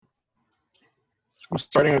I'm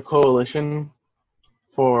starting a coalition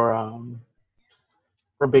for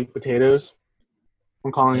baked potatoes.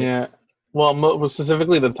 I'm calling Right. it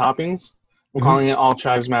specifically the toppings. I'm Mhm. calling it All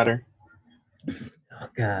Chives Matter. Oh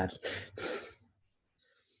God.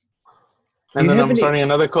 Do And you then have any? I'm starting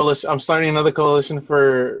another coalition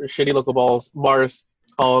for shitty local bars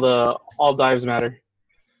called All Dives Matter.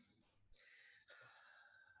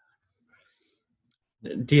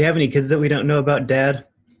 Do you have any kids that we don't know about, Dad?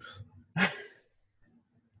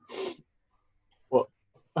 What?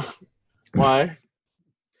 Why?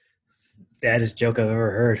 Daddest joke I've ever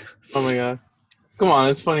heard. Oh my god! Come on,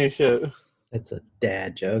 it's funny as shit. That's a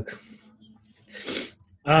dad joke.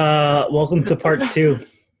 Welcome to part two.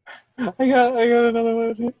 I got another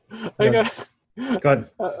one. I Go got ahead.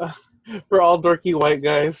 uh, for all dorky white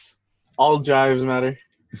guys. All jives matter.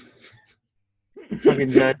 Fucking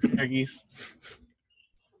jive turkeys.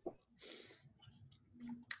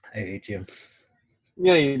 I hate you.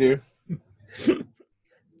 Yeah, you do.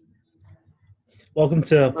 Welcome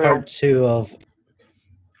to Well,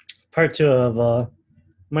 part two of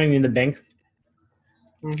Money in the Bank.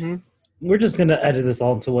 mm-hmm. We're just gonna edit this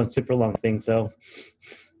all into one super long thing. So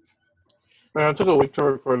Man, I took a week to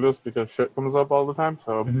record this because shit comes up all the time.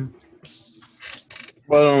 So, Mhm.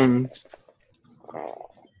 but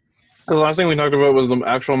the last thing we talked about was the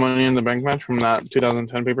actual Money in the Bank match from that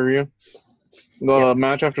 2010 pay-per-view. The Yeah.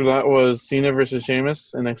 match after that was Cena versus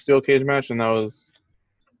Sheamus in a steel cage match, and that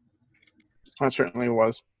certainly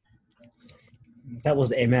was. That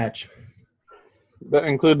was a match. That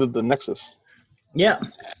included the Nexus. Yeah.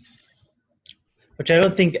 Which I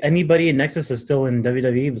don't think anybody in Nexus is still in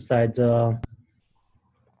WWE besides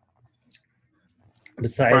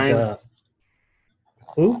Brian.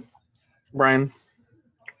 who? Brian.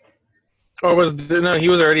 Or no? He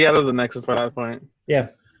was already out of the Nexus by that point. Yeah.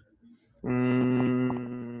 Yeah,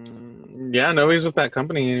 nobody's with that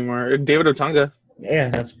company anymore. David Otunga. Yeah,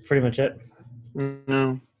 that's pretty much it.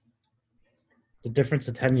 No. The difference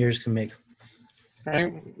of 10 years can make.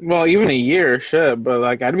 Right? Well, even a year, shit. But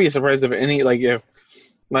like, I'd be surprised if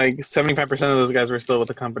 75% of those guys were still with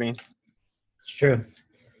the company. It's true.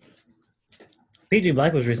 PJ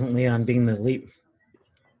Black was recently on Being the Elite.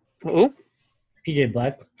 Who? PJ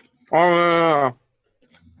Black, Oh,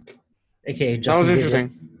 aka that was Justin Gabriel.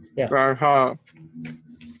 interesting. Yeah.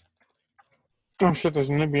 Oh shit! There's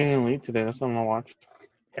gonna be an elite today. That's something to watch.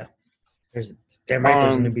 Yeah. There's damn right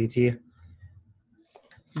there's a new BT.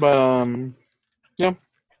 But yeah.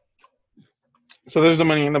 So there's the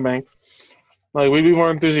Money in the Bank. Like, we'd be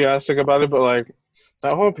more enthusiastic about it, but like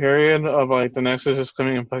that whole period of like the Nexus just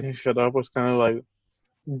coming and fucking shit up was kind of like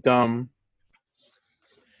dumb.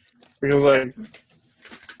 Because like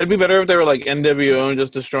it'd be better if they were like NWO and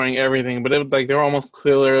just destroying everything, but they were almost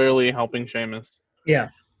clearly helping Sheamus. Yeah.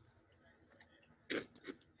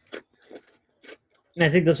 And I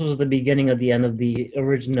think this was the beginning of the end of the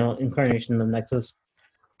original incarnation of Nexus.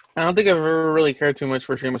 I don't think I've ever really cared too much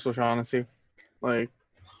for Sheamus O'Shaughnessy. Like,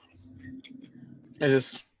 I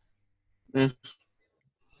just.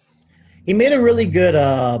 He made a really good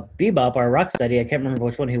Bebop or Rocksteady. I can't remember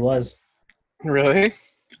which one he was. Really?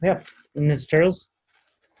 Yeah. Ninja Turtles.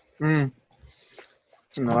 No.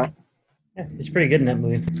 Yeah, he's pretty good in that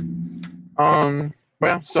movie.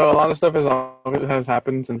 Well, so a lot of stuff has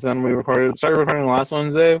happened since then. Started recording last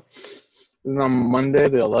Wednesday. This is on Monday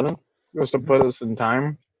the 11th. Just to put us in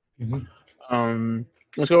time. Mm-hmm.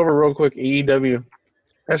 Let's go over real quick AEW.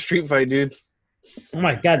 That street fight, dude. Oh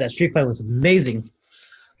my god, that street fight was amazing.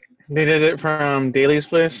 They did it from Daly's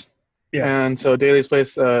place. Yeah. And so Daly's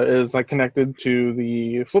place is like connected to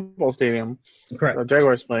the football stadium. Correct. The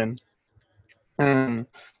Jaguars playing. And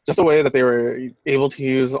just the way that they were able to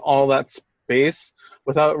use all that space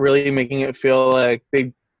without really making it feel like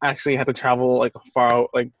they actually had to travel like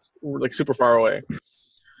super far away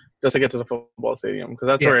just to get to the football stadium, because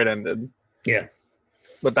that's where it ended. Yeah.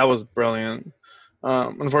 But that was brilliant.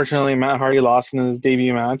 Unfortunately, Matt Hardy lost in his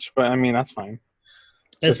debut match, but I mean, that's fine.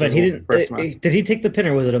 That's fine. He didn't. Did he take the pin,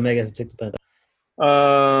 or was it Omega who took the pin?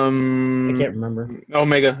 I can't remember.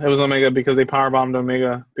 Omega. It was Omega because they powerbombed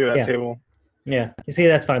Omega through that table. Yeah. You see,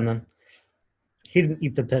 that's fine then. He didn't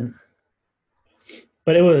eat the pin.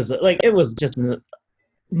 But it was just,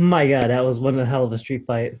 my god, that was one hell of a street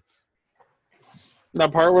fight.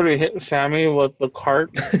 That part where he hit Sammy with the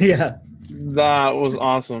cart. Yeah. That was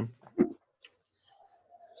awesome.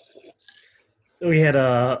 We had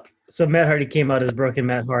so Matt Hardy came out as broken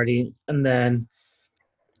Matt Hardy, and then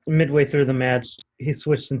midway through the match, he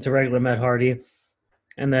switched into regular Matt Hardy,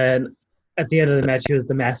 and then at the end of the match, he was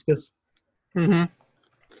Damascus. Mm-hmm.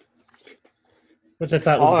 Which I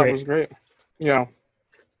thought was great. That was great.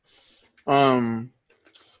 Yeah.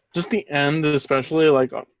 just the end, especially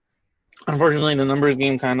like unfortunately the numbers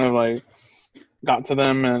game kind of like got to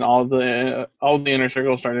them, and all the inner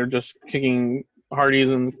circle started just kicking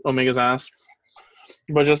Hardy's and Omega's ass.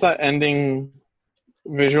 But just that ending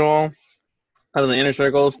visual of the inner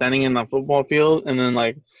circle standing in the football field, and then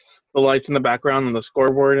like the lights in the background and the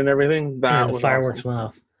scoreboard and everything, And that the was fireworks awesome. went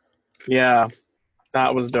off. Yeah,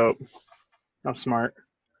 that was dope. That was smart.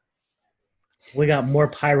 We got more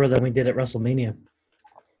pyro than we did at WrestleMania.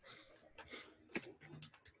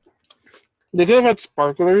 They could have had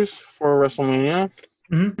sparklers for WrestleMania.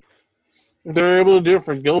 Mhm. If they were able to do it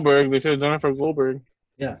for Gilbert, they should have done it for Goldberg.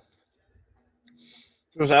 Yeah.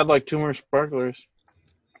 Just add like 2 more sparklers.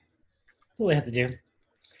 That's all they have to do.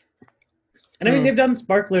 And I mean, they've done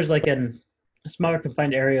sparklers like in smaller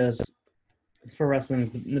confined areas for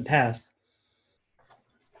wrestling in the past.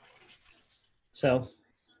 So,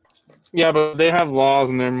 Yeah, but they have laws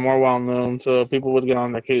and they're more well known, so people would get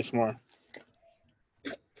on their case more.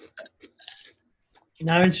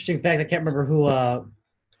 now interesting fact, I can't remember who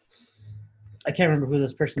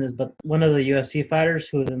this person is, but one of the UFC fighters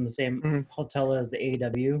who was in the same Mhm. hotel as the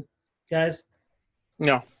AEW guys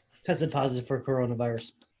No. tested positive for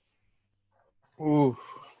coronavirus. Ooh.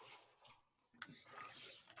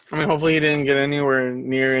 I mean, hopefully he didn't get anywhere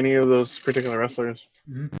near any of those particular wrestlers.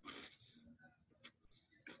 Mhm.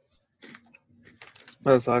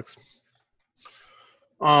 That sucks.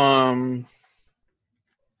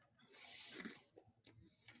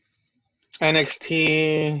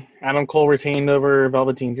 NXT, Adam Cole retained over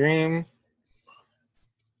Velveteen Dream.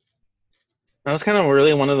 That was kind of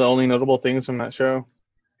really one of the only notable things from that show.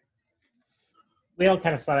 We all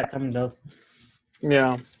kind of saw that coming though.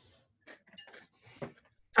 Yeah.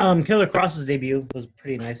 Killer Cross's debut was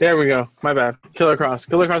pretty nice. There we go. My bad. Killer Cross.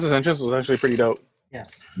 Killer Cross's entrance was actually pretty dope. Yeah.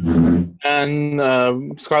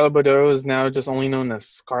 And Scarlett Bordeaux is now just only known as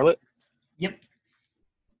Scarlett. Yep.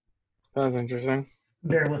 That was interesting.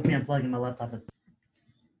 Bear with me, I'm plugging my laptop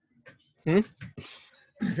in.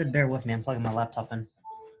 I said bear with me, I'm plugging my laptop in.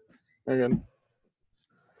 Very good.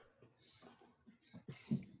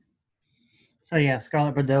 So yeah,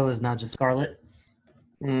 Scarlett Bordeaux is now just Scarlett.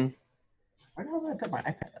 Mm. Where the hell did I put my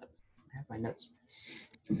iPad up? I have my notes.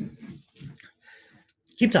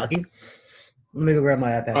 Keep talking. Let me go grab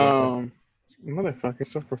my iPad. Motherfucker,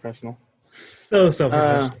 so professional. So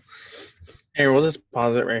professional. Here, we'll just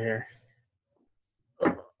pause it right here.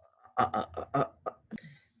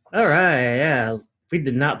 All right, yeah. We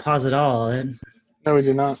did not pause at all. And No, we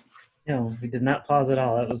did not. no, we did not pause at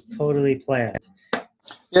all. That was totally planned.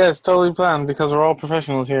 Yeah, it's totally planned because we're all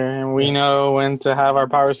professionals here, and we know when to have our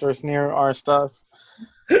power source near our stuff.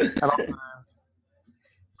 At all times.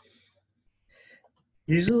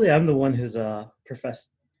 Usually, I'm the one who's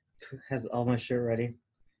has all my shit ready.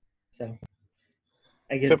 So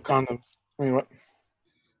I Except condoms. I mean, what?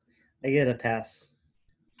 get a pass.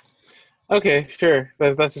 Okay, sure.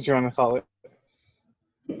 That's what you want to call it.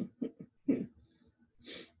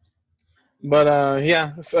 But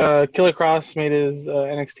yeah, Killer Cross made his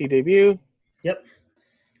NXT debut. Yep.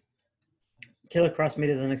 Killer Cross made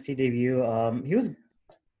his NXT debut. He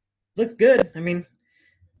looked good. I mean,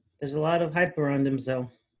 there's a lot of hype around him, so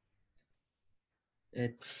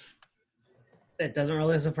it doesn't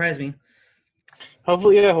really surprise me.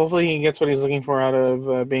 Hopefully he gets what he's looking for out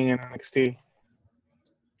of being in NXT.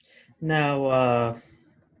 Now,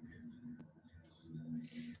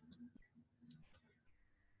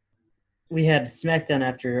 we had SmackDown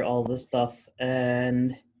after all this stuff,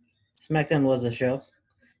 and SmackDown was a show.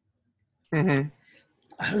 Mm-hmm.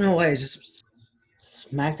 I don't know why. It's just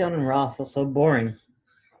SmackDown and Raw feel so boring.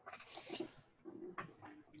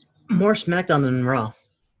 More SmackDown than Raw.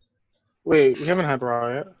 Wait, we haven't had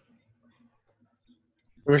Raw yet.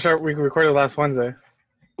 We recorded last Wednesday.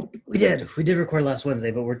 We did record last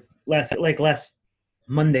Wednesday, but we're last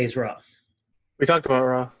Monday's Raw. We talked about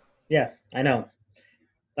Raw. Yeah, I know.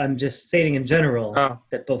 I'm just stating in general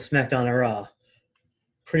that both SmackDown and Raw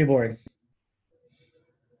pretty boring.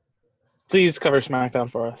 Please cover SmackDown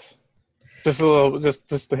for us. Just a little, just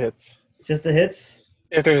the hits. Just the hits?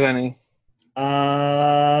 If there's any.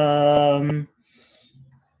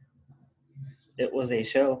 It was a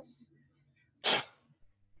show.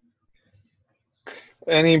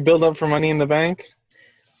 Any build up for Money in the Bank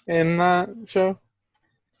in that show?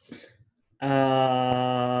 You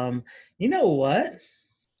know what?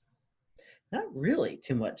 Not really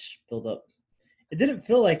too much build up. It didn't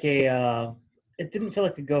feel like a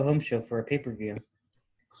go home show for a pay-per-view.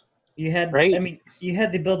 You had right? I mean, you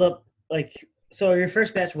had the build up so your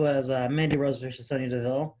first match was Mandy Rose versus Sonya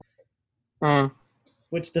Deville.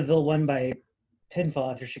 Which Deville won by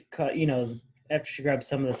pinfall after she cut, after she grabbed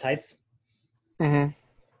some of the tights. Mm-hmm.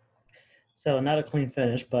 So not a clean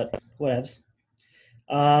finish, but whatevs.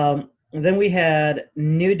 And then we had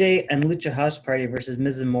New Day and Lucha House Party versus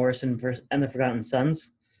Miz and Morrison and the Forgotten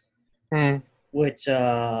Sons, Mm. which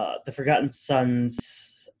the Forgotten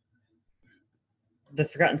Sons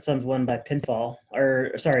won by pinfall.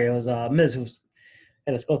 Or sorry, it was Miz who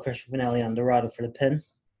had a Skull Crusher finale on Dorado for the pin.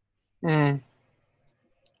 Mm.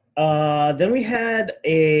 Then we had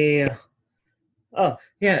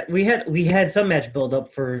we had some match build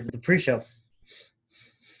up for the pre-show.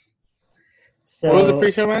 So What was the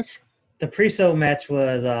pre-show match? The pre-show match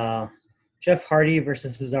was Jeff Hardy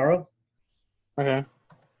versus Cesaro. Okay.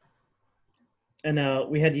 And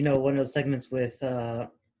we had, one of those segments with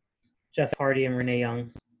Jeff Hardy and Renee Young.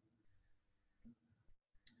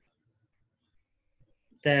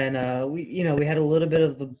 Then we had a little bit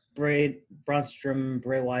of the Braun Strowman,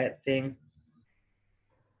 Bray Wyatt thing.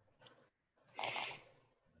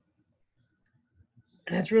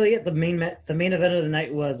 And that's really it. The main event of the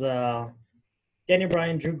night was Daniel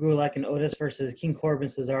Bryan, Drew Gulak, and Otis versus King Corbin,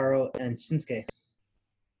 Cesaro, and Shinsuke.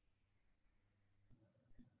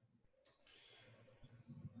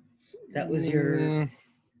 That was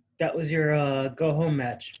your go home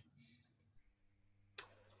match.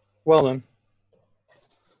 Well then.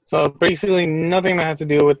 So basically nothing that had to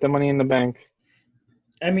do with the Money in the Bank.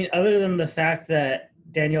 I mean, other than the fact that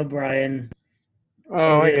Daniel Bryan,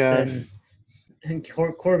 I guess, and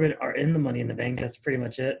Corbin are in the Money in the Bank, that's pretty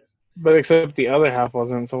much it. But except the other half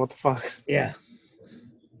wasn't. So what the fuck? Yeah.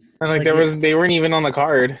 And they weren't even on the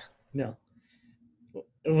card. No.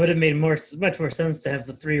 It would have made much more sense to have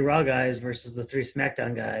the 3 Raw guys versus the 3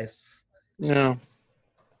 SmackDown guys. Yeah.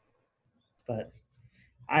 But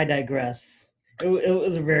I digress. It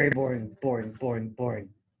was a very boring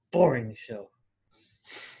show.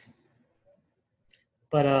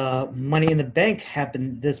 But Money in the Bank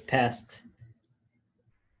happened this past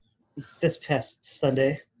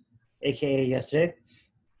Sunday, aka yesterday.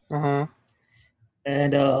 Uh-huh.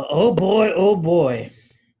 And oh boy.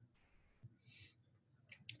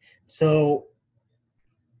 So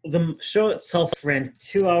the show itself ran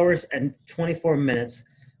 2 hours and 24 minutes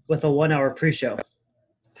with a 1-hour pre-show.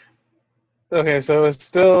 Okay, so it's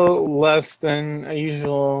still less than a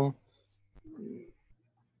usual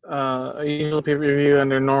pay-per-view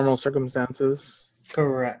under normal circumstances.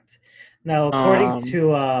 Correct. Now, according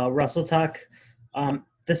to Russell Talk,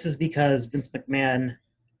 this is because Vince McMahon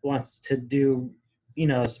wants to do,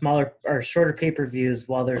 smaller or shorter pay-per-views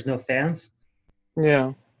while there's no fans.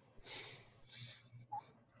 Yeah.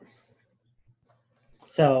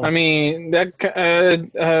 So I mean that's what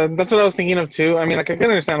I was thinking of too. I mean, like I can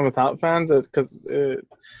understand without fans because it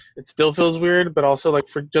still feels weird, but also like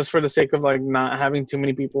for the sake of like not having too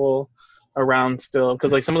many people around still,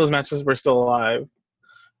 because like some of those matches were still live.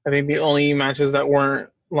 I think the only matches that weren't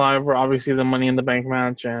live were obviously the Money in the Bank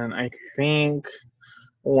match, and I think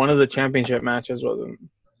one of the championship matches wasn't.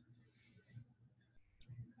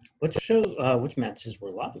 Which matches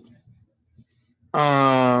were live?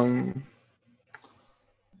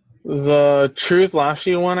 The Truth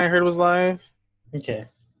Lashley one I heard was live. Okay.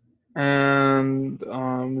 And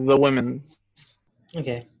the women's.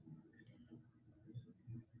 Okay.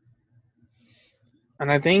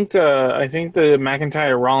 And I think the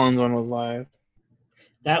McIntyre Rollins one was live.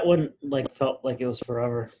 That one felt like it was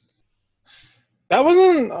forever. That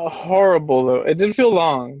wasn't horrible though. It did feel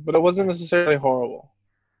long, but it wasn't necessarily horrible.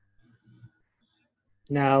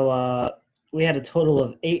 Now we had a total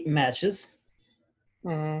of 8 matches.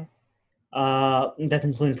 Mm-hmm. That's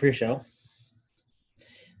including pre-show.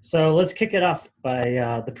 So let's kick it off by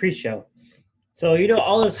the pre-show. So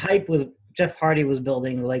all this hype was Jeff Hardy was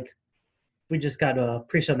building. Like we just got a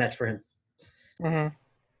pre-show match for him. Mm-hmm.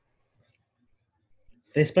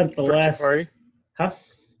 They spent the last. Jeff Hardy? Huh?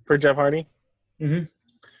 For Jeff Hardy. Mm-hmm.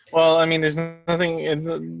 Well, I mean, there's nothing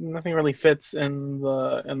really fits in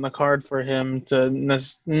the card for him to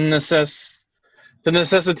necessitate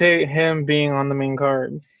him being on the main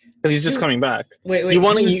card because he's just coming back.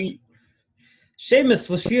 Wait. Sheamus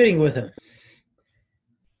was feuding with him.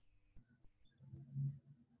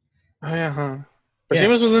 Oh yeah, huh? But yeah.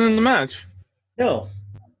 Sheamus wasn't in the match. No.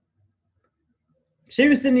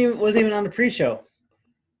 Sheamus wasn't even on the pre-show.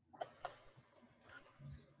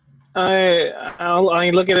 I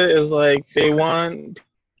look at it as like they want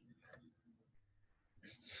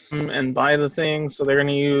and buy the thing, so they're going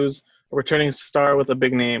to use a returning star with a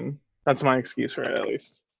big name. That's my excuse for it, at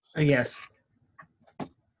least. I guess.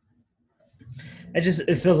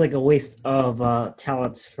 It feels like a waste of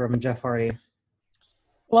talents from Jeff Hardy.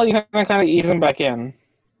 Well, you have to kind of ease him back in.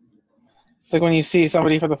 It's like when you see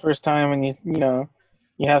somebody for the first time and you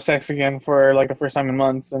have sex again for like the first time in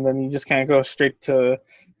months, and then you just can't go straight to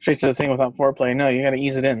the thing without foreplay. No, you got to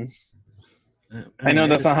ease it in. I know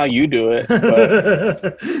that's not how you do it,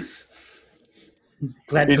 but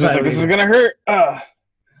you're just like, this is gonna hurt.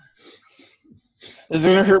 This is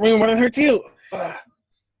gonna hurt me more than it hurts you. Like,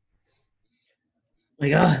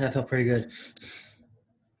 that felt pretty good.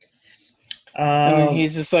 And then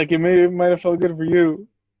he's just like, it might have felt good for you.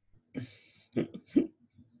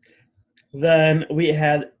 Then we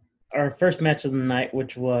had our first match of the night,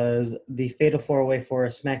 which was the Fatal 4-Way for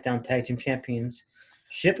SmackDown Tag Team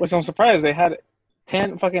Championship. Which I'm surprised they had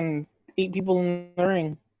 8 people in the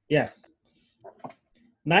ring. Yeah.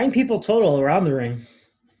 9 people total around the ring.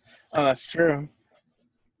 Oh, that's true.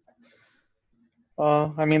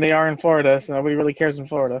 Well, I mean, they are in Florida, so nobody really cares in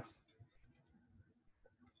Florida.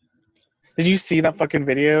 Did you see that fucking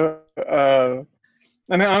video?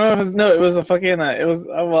 I mean, I don't know if it was a fucking, it was,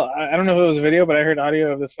 well, I don't know if it was a video, but I heard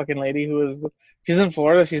audio of this fucking lady she's in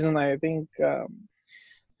Florida. She's in, I think,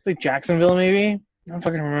 it's like Jacksonville, maybe. I don't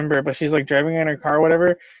fucking remember, but she's like driving in her car or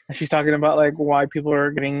whatever, and she's talking about like why people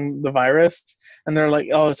are getting the virus, and they're like,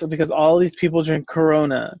 oh, it's because all these people drink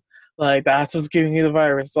Corona. Like, that's what's giving you the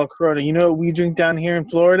virus. It's all Corona. You know what we drink down here in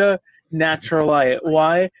Florida? Natural light.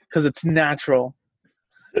 Why? Because it's natural.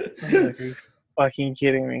 I'm like, are you fucking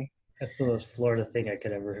kidding me? That's the most Florida thing I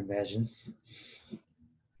could ever imagine.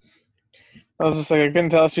 I was just like, I couldn't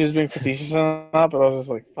tell if she was being facetious or not, but I was just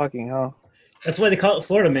like, fucking hell. That's why they call it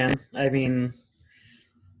Florida, man. I mean,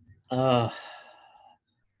 all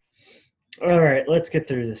right, let's get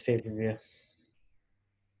through this pay-per-view.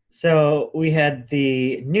 So we had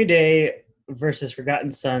the New Day versus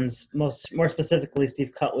Forgotten Sons, more specifically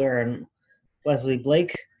Steve Cutler and Wesley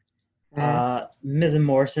Blake, Miz and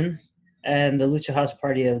Morrison, and the Lucha House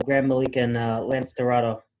Party of Grand Malik and Lance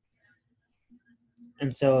Dorado.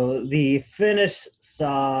 And so the finish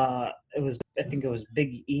saw I think it was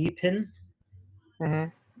Big E pin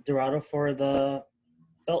Dorado for the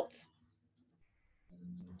belts.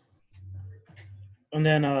 And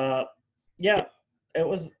then it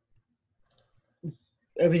was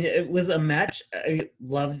a match. I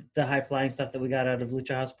loved the high flying stuff that we got out of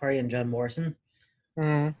Lucha House Party and John Morrison.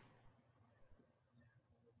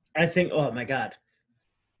 I think, oh my God,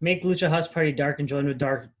 make Lucha House Party dark and join with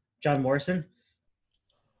dark John Morrison.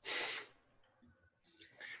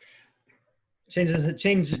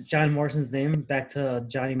 Change John Morrison's name back to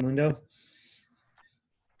Johnny Mundo.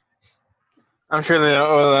 I'm sure they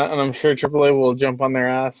know that, and I'm sure AAA will jump on their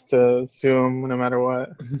ass to sue him no matter what.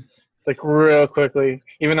 Like, real quickly.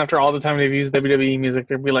 Even after all the time they've used WWE music,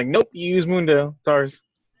 they'll be like, nope, you use Mundo. It's ours.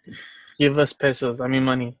 Give us pesos. I mean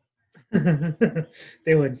money.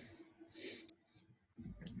 They would.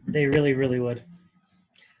 They really, really would.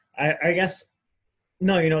 I guess,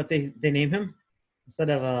 no, you know what they name him? Instead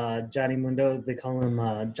of Johnny Mundo, they call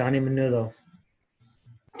him Johnny Menudo.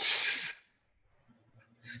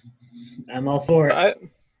 I'm all for it.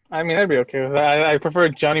 I mean, I'd be okay with that. I prefer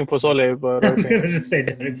Johnny Pozole, but I was going to just say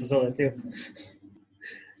Johnny Pozole, too.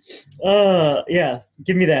 Yeah,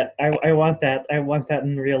 give me that. I want that. I want that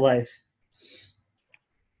in real life.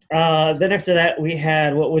 Then after that, we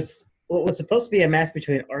had what was supposed to be a match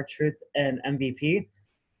between R-Truth and MVP.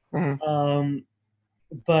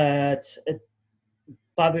 But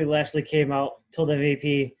Bobby Lashley came out, told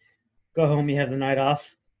MVP, go home, you have the night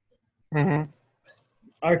off.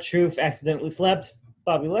 R-Truth accidentally slapped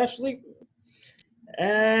Bobby Lashley.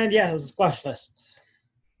 And yeah, it was a squash fest.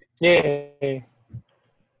 Yay.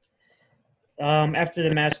 After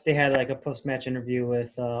the match, they had like a post-match interview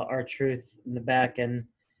with R-Truth in the back, and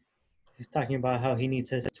he's talking about how he needs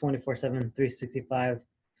his 24/7, 365,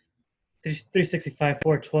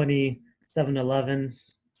 420, 7-Eleven,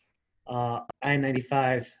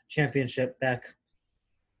 I-95 championship back.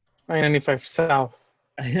 I-95 South.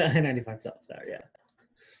 I-95 South, sorry, yeah.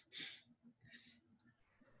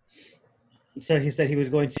 So he said he was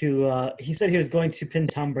going to pin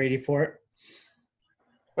Tom Brady for it.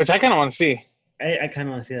 Which I kind of want to see. I kind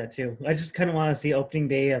of want to see that too. I just kind of want to see opening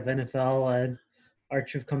day of NFL and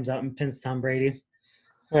R-Truth comes out and pins Tom Brady.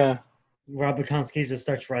 Yeah. Rob Bukowski just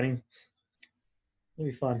starts running.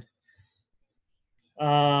 It'll be fun.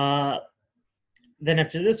 Then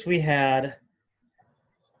after this, actually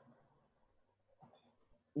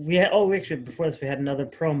before this we had another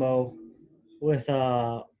promo with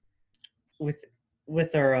our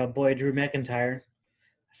boy Drew McIntyre.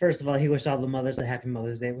 First of all, he wished all the mothers a happy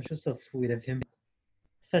Mother's Day, which was so sweet of him.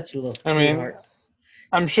 Such a little sweetheart.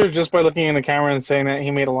 I'm sure just by looking in the camera and saying that, he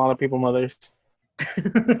made a lot of people mothers.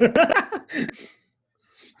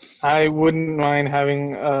 I wouldn't mind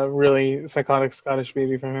having a really psychotic Scottish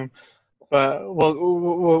baby from him, but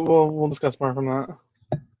we'll discuss more from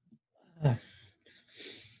that.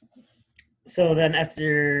 So then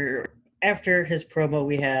after his promo,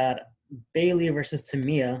 we had Bailey versus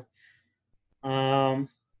Tamia. I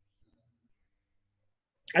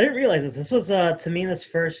didn't realize this. This was Tamina's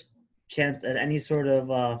first chance at any sort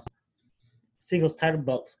of singles title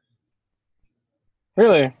belt.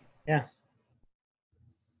 Really? Yeah.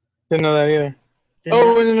 Didn't know that either. Didn't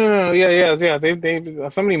Oh know? no, yeah. They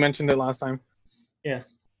somebody mentioned it last time. Yeah.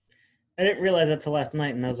 I didn't realize that till last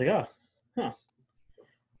night, and I was like, oh, huh.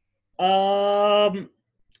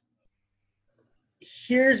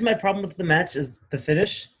 Here's my problem with the match is the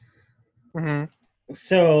finish. Mm-hmm.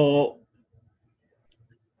 So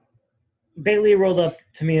Bailey rolled up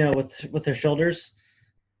Tamina with her shoulders,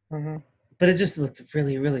 Mm-hmm. but it just looked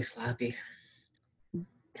really, really sloppy.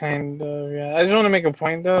 Kind of, yeah. I just want to make a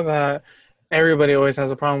point though that everybody always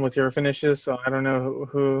has a problem with your finishes, so I don't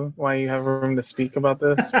know why you have room to speak about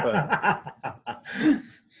this, but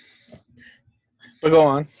go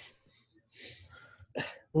on.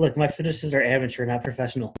 Look, my finishes are amateur, not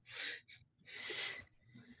professional.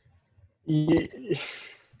 Go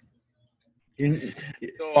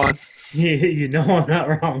on. You know I'm not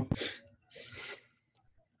wrong.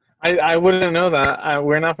 I wouldn't know that.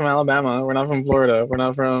 We're not from Alabama. We're not from Florida. We're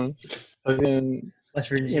not from West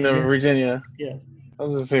Virginia. Virginia. Yeah. I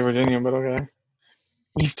was gonna say Virginia, but okay.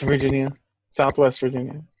 East Virginia, Southwest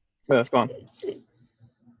Virginia. But that's gone.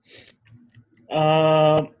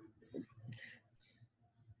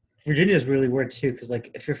 Virginia is really weird too, because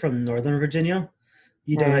like if you're from Northern Virginia,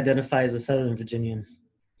 you don't identify as a Southern Virginian.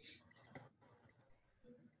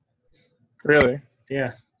 Really?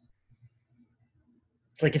 Yeah.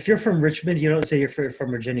 It's like if you're from Richmond, you don't say you're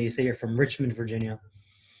from Virginia. You say you're from Richmond, Virginia.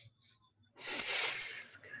 It's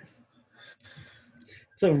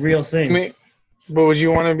a real thing. I mean, but would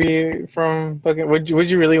you want to be from fucking? Would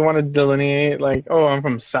you really want to delineate like, oh, I'm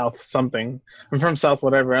from South something, I'm from South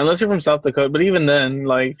whatever? Unless you're from South Dakota. But even then,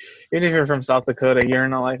 like, even if you're from South Dakota, you're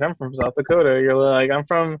not like I'm from South Dakota. You're like I'm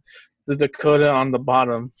from the Dakota on the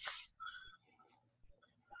bottom.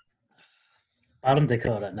 Bottom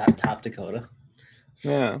Dakota, not top Dakota.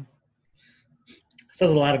 Yeah. It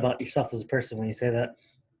says a lot about yourself as a person when you say that.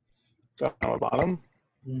 Bottom.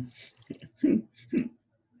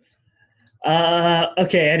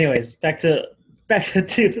 Okay. Anyways, back to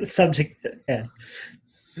the subject. Yeah.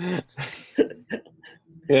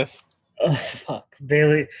 Yes. Oh fuck,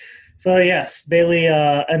 Bailey. So yes, Bailey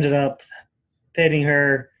ended up pitting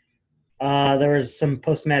her. There was some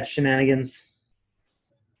post-match shenanigans.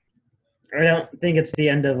 I don't think it's the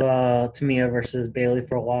end of Tamia versus Bailey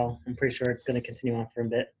for a while. I'm pretty sure it's going to continue on for a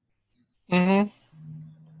bit. Mm-hmm.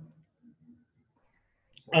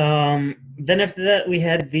 Then after that, we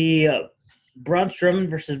had the Braun Strowman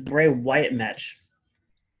versus Bray Wyatt match.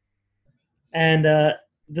 And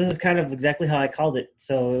this is kind of exactly how I called it.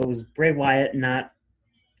 So it was Bray Wyatt, not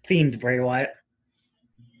Fiend Bray Wyatt.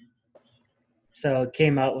 So it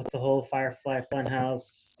came out with the whole Firefly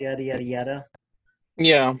Funhouse, yada, yada, yada.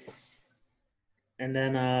 Yeah. And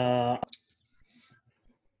then,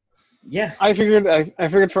 yeah. I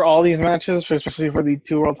figured for all these matches, especially for the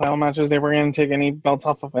 2 world title matches, they were going to take any belts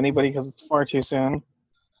off of anybody because it's far too soon.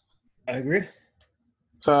 I agree.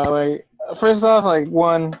 So, like, first off, like,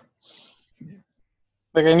 1,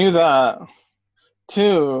 like, I knew that.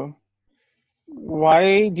 2,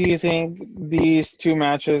 why do you think these 2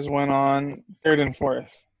 matches went on 3rd and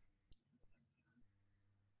 4th?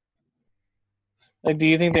 Like, do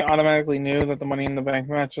you think they automatically knew that the Money in the Bank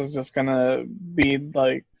match was just gonna be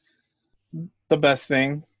like the best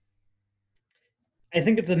thing? I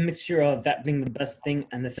think it's a mixture of that being the best thing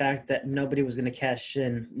and the fact that nobody was going to cash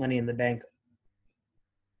in Money in the Bank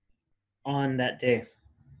on that day.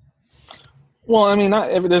 Well, I mean,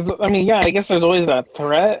 yeah, I guess there's always that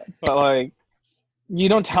threat, but like, you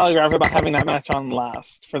don't telegraph about having that match on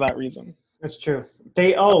last for that reason. That's true.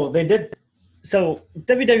 They did. So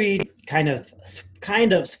WWE kind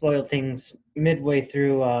of spoiled things midway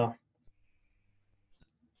through,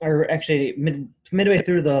 or actually midway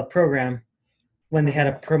through the program when they had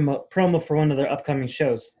a promo for one of their upcoming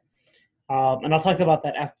shows. And I'll talk about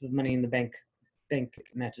that after the Money in the Bank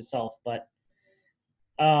match itself. But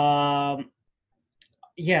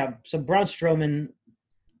yeah, so Braun Strowman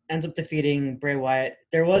ends up defeating Bray Wyatt.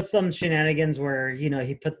 There was some shenanigans where,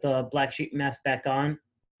 he put the black sheep mask back on.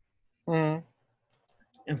 Mm.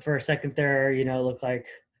 And for a second there, it looked like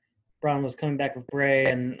Braun was coming back with Bray,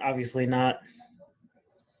 and obviously not.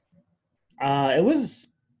 It was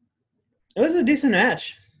a decent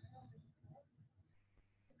match.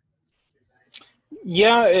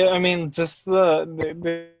 Yeah, I mean, just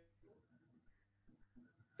the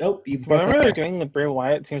Oh, you broke whatever up they're there. doing with Bray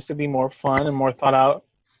Wyatt seems to be more fun and more thought out.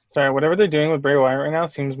 Sorry, whatever they're doing with Bray Wyatt right now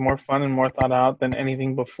seems more fun and more thought out than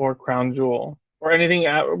anything before Crown Jewel or anything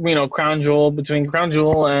at, Crown Jewel between Crown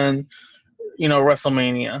Jewel and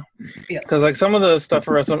WrestleMania. Yeah. Because like some of the stuff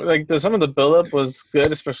for Wrestle, like some of the build up was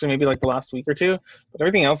good, especially maybe like the last week or two, but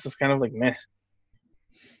everything else is kind of like meh.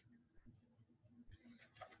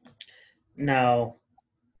 Now,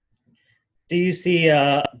 do you see?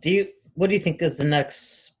 What do you think is the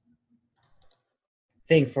next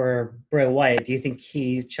thing for Bray Wyatt? Do you think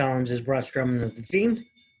he challenges Braun Strowman as the Fiend?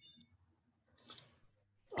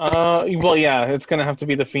 Well, yeah, it's gonna have to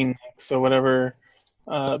be the Fiend next. So whatever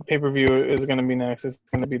pay per view is gonna be next, it's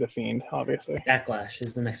gonna be the Fiend, obviously. Backlash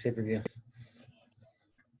is the next pay per view.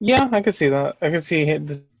 Yeah, I could see that. I could see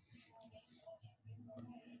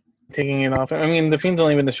taking it off. I mean, the Fiend's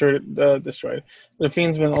only been destroyed. The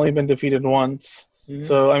Fiend's been only been defeated once. Mm-hmm.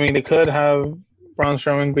 So I mean, they could have Braun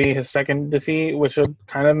Strowman be his second defeat, which would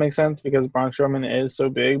kind of make sense because Braun Strowman is so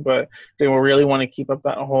big. But they will really want to keep up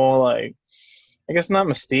that whole like, I guess not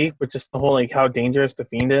mystique, but just the whole like how dangerous the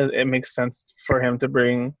Fiend is. It makes sense for him to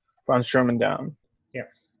bring Braun Strowman down. Yeah.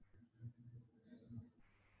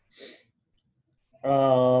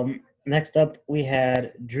 Next up, we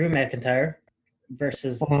had Drew McIntyre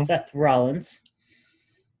versus Seth Rollins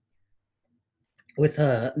with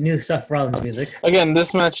new Seth Rollins music. Again,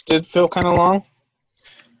 this match did feel kind of long.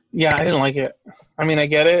 Yeah, I didn't like it. I mean, I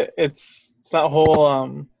get it. It's that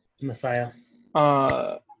whole Messiah.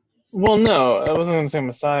 Well, no, I wasn't gonna say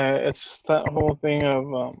Messiah. It's just that whole thing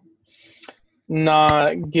of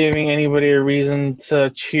not giving anybody a reason to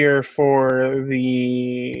cheer for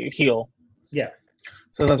the heel. Yeah.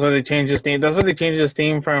 So that's why they changed his theme. That's why they changed his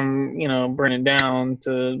theme from Burn It Down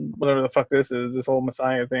to whatever the fuck this is, this whole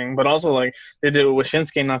Messiah thing. But also like they did it with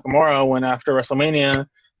Shinsuke Nakamura when after WrestleMania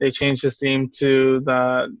they changed his theme to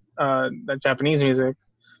that Japanese music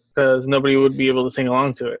because nobody would be able to sing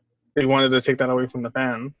along to it. They wanted to take that away from the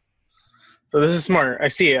fans. So this is smart. I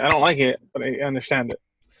see it. I don't like it, but I understand it.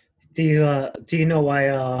 Do you know why?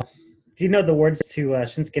 Do you know the words to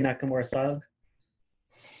Shinsuke Nakamura's song?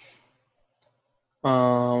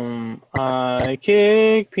 I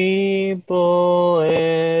kick people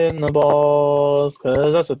in the balls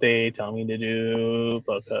because that's what they tell me to do.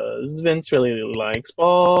 Because Vince really likes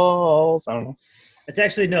balls. I don't know. It's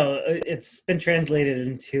actually no. It's been translated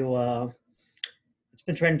into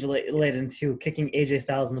kicking AJ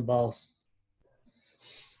Styles in the balls.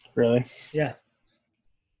 Really? Yeah.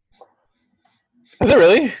 Is it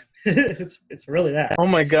really? it's really that. Oh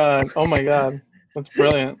my god! Oh my god! That's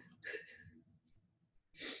brilliant.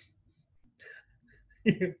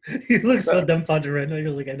 You look so dumbfounded right now. You're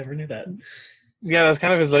like, I never knew that. Yeah, that's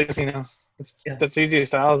kind of his legacy now. That's AJ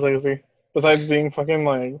Styles' legacy. Besides being fucking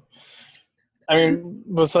like, I mean,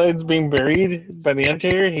 besides being buried by the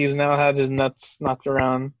Undertaker, he's now had his nuts knocked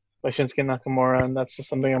around by Shinsuke Nakamura, and that's just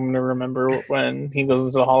something I'm gonna remember when he goes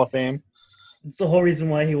into the Hall of Fame. It's the whole reason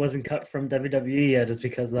why he wasn't cut from WWE yet is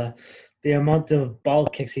because the amount of ball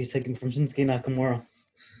kicks he's taken from Shinsuke Nakamura.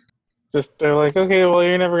 Just they're like, okay, well,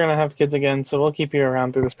 you're never gonna have kids again, so we'll keep you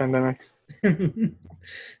around through this pandemic.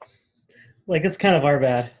 Like it's kind of our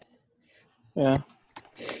bad. Yeah.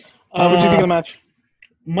 What did you think of the match?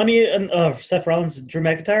 Money and Seth Rollins and Drew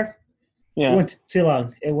McIntyre. Yeah. It went too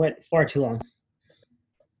long. It went far too long.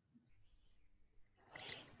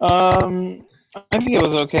 I think it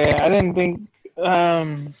was okay. I didn't think.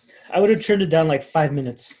 I would have trimmed it down like 5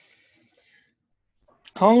 minutes.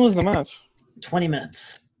 How long was the match? 20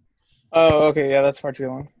 minutes. Oh, okay. Yeah, that's far too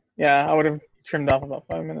long. Yeah, I would have trimmed off about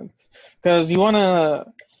 5 minutes because you want to,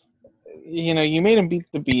 you made him beat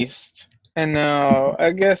the Beast, and now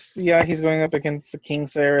I guess he's going up against the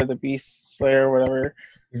Kingslayer or the Beast Slayer or whatever,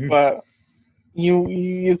 but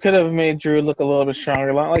you could have made Drew look a little bit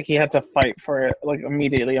stronger, not like he had to fight for it like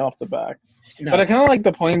immediately off the back. No. But I kind of like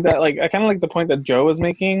the point that Joe was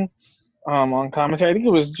making on commentary. I think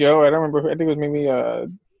it was Joe. I don't remember. I think it was maybe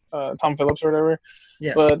Tom Phillips or whatever.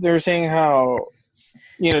 Yeah. But they were saying how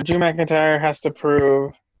Drew McIntyre has to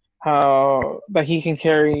prove that he can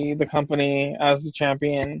carry the company as the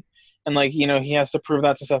champion, and he has to prove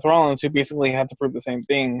that to Seth Rollins, who basically had to prove the same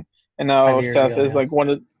thing. And now Seth is like one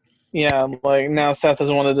of now Seth is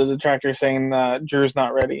one of the detractors saying that Drew's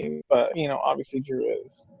not ready, but obviously Drew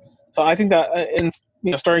is. So I think that in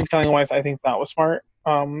storytelling wise, I think that was smart.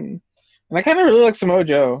 And I kind of really like Samoa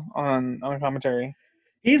Joe on commentary.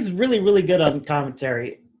 He's really, really good on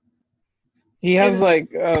commentary. He has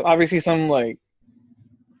obviously some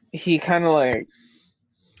he kind of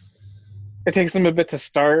it takes them a bit to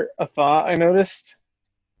start a thought. I noticed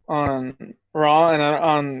on Raw and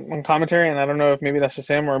on commentary, and I don't know if maybe that's just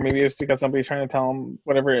him or maybe it's because somebody's trying to tell him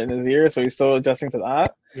whatever in his ear, so he's still adjusting to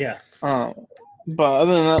that. Yeah. Um, but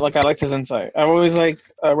other than that, like I liked his insight. I always like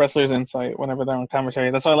a wrestler's insight whenever they're on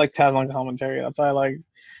commentary. That's why I like Taz on commentary. That's why I like.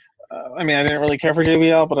 I mean, I didn't really care for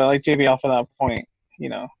JBL, but I like JBL for that point. You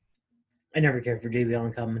know, I never cared for JBL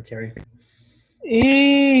in commentary.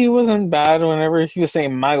 he wasn't bad whenever he was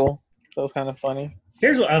saying Michael. That was kind of funny.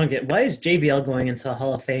 Here's what I don't get. Why is JBL going into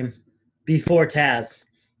Hall of Fame before Taz?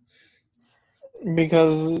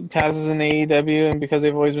 Because Taz is in AEW and because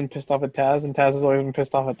they've always been pissed off at Taz and Taz has always been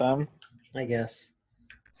pissed off at them. I guess.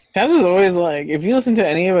 Taz is always like, if you listen to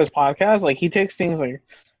any of his podcasts, like he takes things like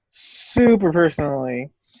super personally.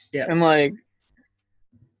 Yeah. And like,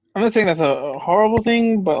 I'm not saying that's a horrible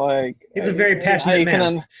thing, but like, he's a very passionate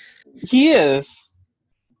man. He is.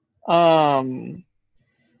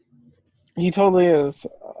 He totally is.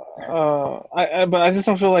 But I just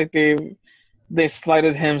don't feel like they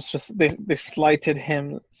slighted him. They slighted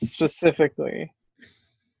him specifically.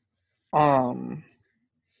 I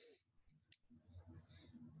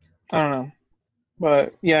don't know,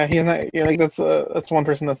 but yeah, he's not. Yeah, like that's one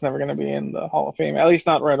person that's never going to be in the Hall of Fame. At least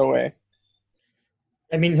not right away.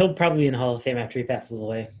 I mean, he'll probably be in the Hall of Fame after he passes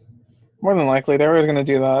away. More than likely, they're always going to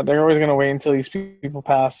do that. They're always going to wait until these people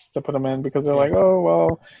pass to put them in because they're like, oh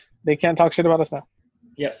well, they can't talk shit about us now.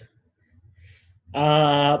 Yep.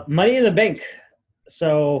 Money in the Bank.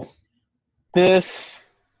 So this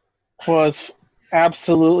was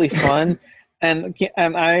absolutely fun. And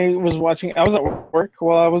I was watching. I was at work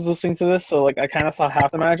while I was listening to this, so like I kind of saw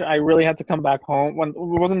half the match. I really had to come back home. It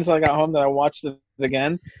wasn't until I got home that I watched it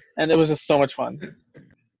again, and it was just so much fun.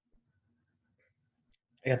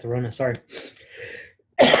 I got the Rona. Sorry.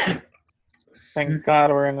 Thank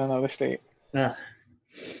God we're in another state.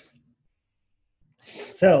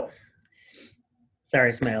 So,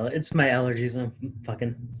 sorry, it's my allergies. I'm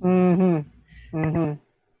fucking.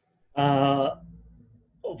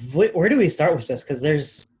 Where do we start with this? Because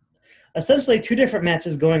there's essentially two different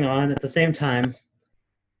matches going on at the same time.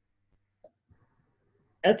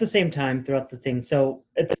 Throughout the thing. So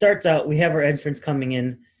it starts out, we have our entrance coming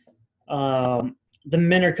in. The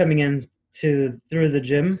men are coming in through the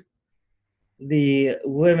gym. The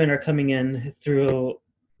women are coming in through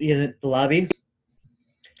the lobby.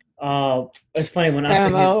 It's funny when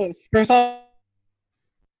I first off,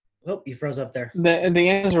 oh, you froze up there. The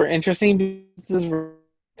ends were interesting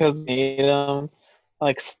because they made them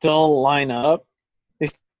like still line up. They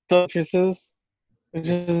still entrances, which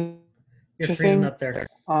is You're freezing up there.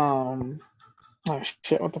 Oh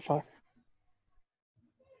shit! What the fuck?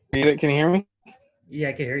 Can you hear me? Yeah,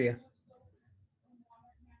 I can hear you.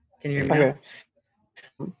 Can you hear me? Okay.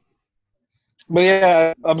 Now? But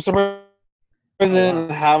yeah, I'm surprised they didn't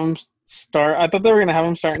have them start. I thought they were gonna have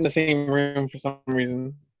them start in the same room for some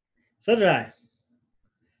reason. So did I.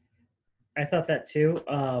 I thought that too.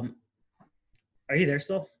 Are you there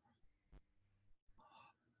still?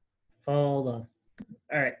 Hold on.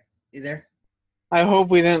 All right, you there? I hope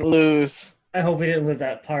we didn't lose. I hope we didn't lose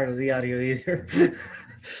that part of the audio either.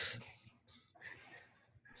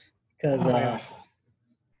 Because,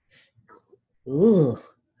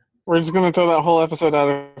 we're just gonna throw that whole episode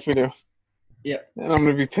out if we do. Yep. And I'm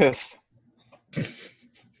gonna be pissed.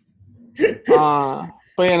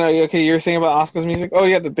 But yeah, no, okay. You're saying about Asuka's music? Oh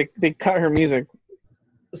yeah, they cut her music.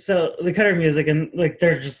 So they cut her music, and like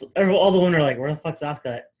they're just all the women are like, "Where the fuck's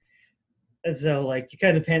Asuka at?" And so like you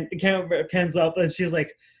kind of the camera pans up, and she's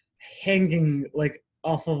like hanging like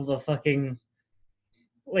off of the fucking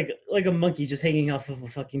like a monkey just hanging off of a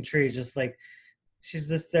fucking tree, just like she's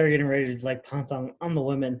just there getting ready to like pounce on the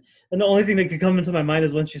women. And the only thing that could come into my mind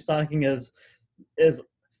is when she's talking is,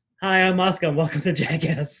 "Hi, I'm Asuka, and welcome to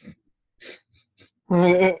Jackass."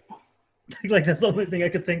 Like that's the only thing I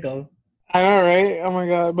could think of. I know, right? Oh my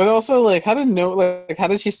god! But also, like, how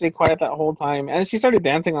did she stay quiet that whole time? And she started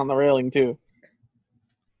dancing on the railing too.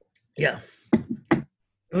 Yeah, it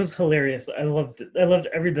was hilarious. I loved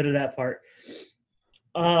every bit of that part.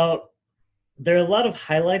 There are a lot of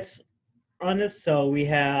highlights on this. So we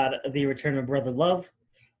had the return of Brother Love.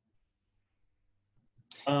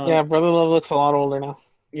 Yeah, Brother Love looks a lot older now.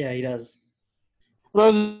 Yeah, he does. But I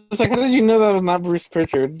was just like, how did you know that was not Bruce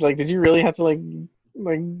Pritchard? Like, did you really have to like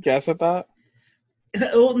guess at that?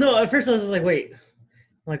 Well, no. At first, I was like, wait.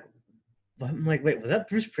 I'm like, wait, was that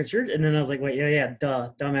Bruce Pritchard? And then I was like, wait, yeah,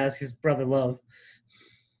 duh, dumbass, his Brother Love.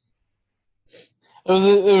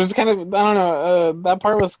 It was kind of, I don't know. That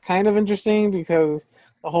part was kind of interesting because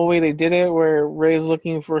the whole way they did it, where Ray's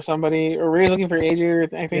looking for somebody, or Ray's looking for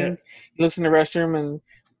AJ, I think. Yeah. He looks in the restroom and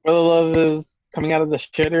Brother Love is coming out of the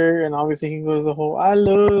shitter, and obviously he goes the whole "I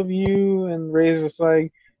love you," and Ray's just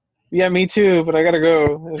like, "Yeah, me too, but I gotta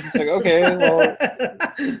go." It's just like, okay,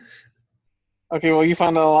 well, you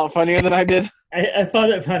found it a lot funnier than I did. I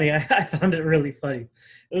found it funny. I found it really funny.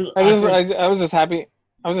 It was I just, awkward. I was just happy.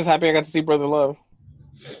 I was just happy I got to see Brother Love.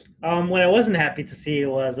 What I wasn't happy to see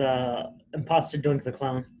was Imposter Doink the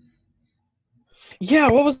Clown. Yeah,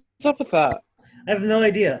 what was up with that? I have no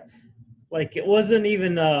idea. Like it wasn't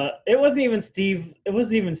even Steve. It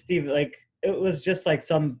wasn't even Steve. Like it was just like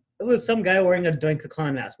some guy wearing a Doink the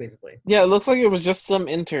Clown mask, basically. Yeah, it looks like it was just some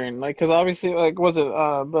intern, like, because obviously, like, was it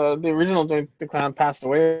the original the clown passed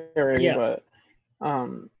away already, Yeah. but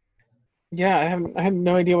yeah, I had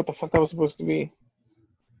no idea what the fuck that was supposed to be.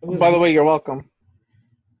 It was. By the way, you're welcome.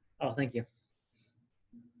 Oh, thank you.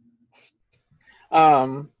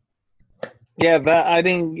 Um, yeah, that I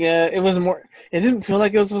didn't. Yeah, it was more. It didn't feel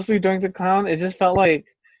like it was supposed to be during the clown. It just felt like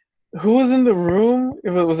who was in the room?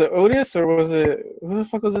 If it was it Otis or was it who the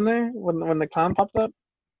fuck was in there when the clown popped up?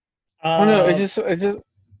 Oh no, Uh, it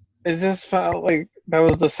just felt like that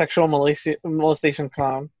was the sexual molestation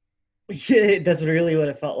clown. that's really what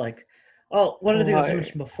it felt like. Oh, one of the things I Like,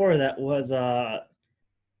 mentioned before that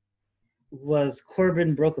was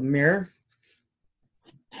Corbin broke a mirror.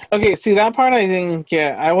 okay, see that part I didn't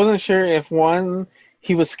get. I wasn't sure if one,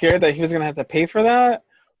 he was scared that he was gonna have to pay for that.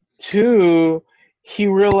 Two, he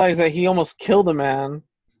realized that he almost killed a man.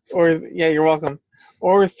 Or yeah, you're welcome.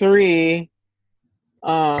 Or three,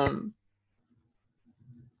 um,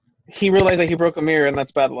 he realized that he broke a mirror and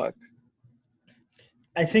that's bad luck.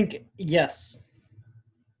 I think yes.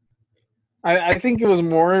 I think it was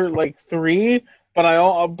more like three, but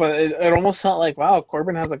it almost felt like wow,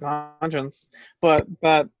 Corbin has a conscience, but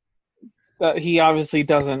that he obviously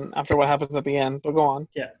doesn't after what happens at the end. But go on.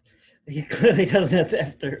 Yeah, he clearly doesn't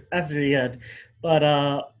after the end.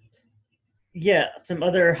 But yeah, some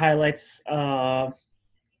other highlights. I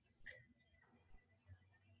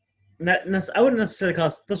wouldn't necessarily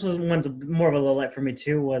call this was one's more of a low light for me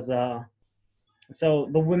too. Was so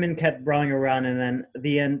the women kept brawling around, and then at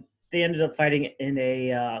the end they ended up fighting in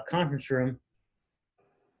a conference room,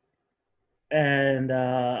 and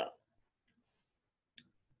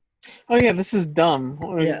Oh yeah, this is dumb.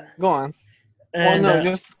 yeah, Go on. Well, and no,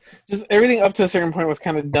 just everything up to a certain point was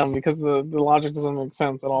kind of dumb because the logic doesn't make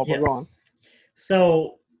sense at all. But yeah. go on.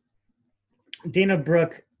 So Dana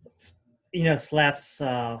Brooke, slaps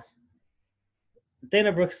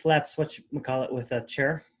Dana Brooke slaps what you call it with a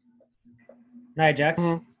chair, Nia Jax,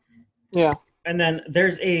 Hmm. Yeah. and then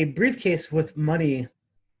there's a briefcase with money,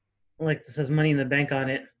 like that says "money in the bank" on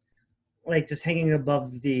it, like just hanging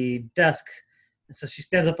above the desk. And so she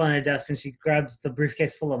stands up on a desk and she grabs the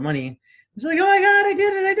briefcase full of money. She's like, "Oh my god, I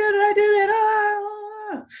did it! I did it! I did it!"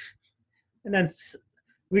 Ah! And then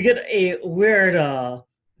we get a weird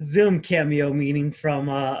Zoom cameo meeting from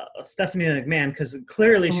Stephanie McMahon because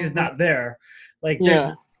clearly she's Hmm. not there. Like there's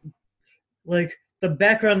Yeah. like the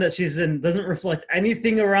background that she's in doesn't reflect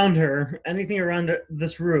anything around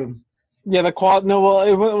this room. Yeah. The qual. No.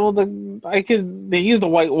 Well. They used the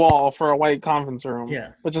white wall for a white conference room,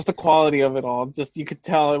 Yeah, but just the quality of it all. Just you could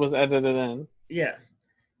tell it was edited in. yeah.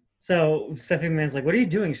 So Stephanie McMahon's like, "What are you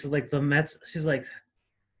doing?" She's like, "The Mets." She's like,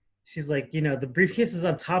 the briefcase is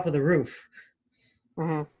on top of the roof,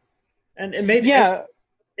 Hmm. and it made it, Yeah.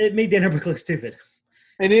 it made Dana Brooke look stupid.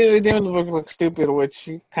 It did look stupid, which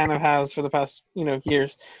he kind of has for the past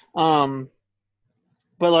years. Um,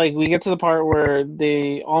 but like we get to the part where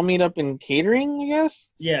they all meet up in catering, I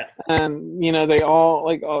guess, Yeah, and they all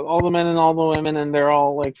like all the men and all the women, and they're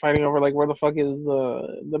all like fighting over like where the fuck is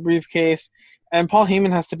the briefcase, and Paul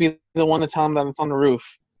Heyman has to be the one to tell him that it's on the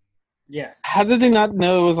roof. yeah. How did they not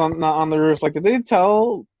know it was not on the roof? Like, did they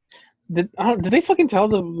tell? Did they fucking tell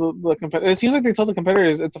the competitor? It seems like they told the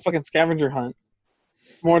competitors it's a fucking scavenger hunt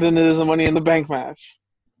more than it is a Money in the Bank match.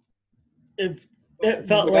 It it Just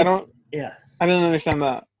felt like like yeah. I didn't understand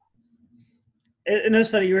that. And it was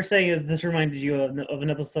funny. You were saying that this reminded you of an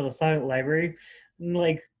episode of Silent Library. And,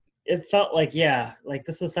 like it felt like like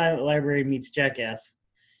this is Silent Library meets Jackass.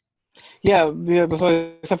 Yeah, that's what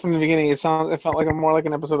I said from the beginning. It felt like more like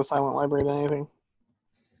an episode of Silent Library than anything.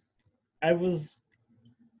 I was.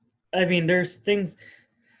 I mean, there's things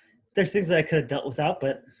that I could have dealt without,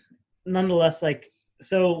 but nonetheless, like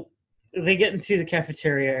so they get into the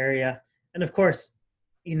cafeteria area, and of course,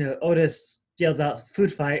 Otis yells out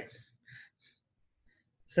 "food fight."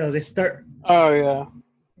 So they start. Oh yeah,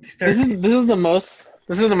 They start. this is the most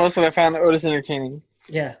that I found Otis entertaining.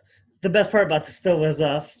 Yeah. The best part about this though was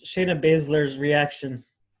Shayna Baszler's reaction.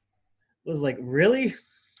 It was like, really?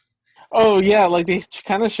 Oh yeah, like they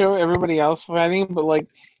kind of show everybody else fighting, but like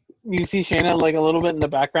you see Shayna like a little bit in the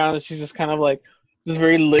background, and she's just kind of like just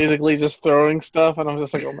very lazily just throwing stuff, and I'm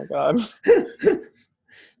just like, oh my god.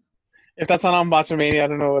 If that's not on Botchamania, I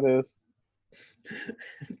don't know what is.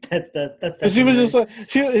 That's Cause she was just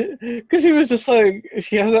definitely. like cause she was just like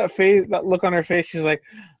she has that face, that look on her face. She's like,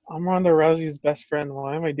 I'm Ronda Rousey's best friend.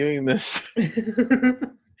 Why am I doing this?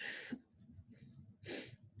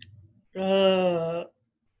 uh,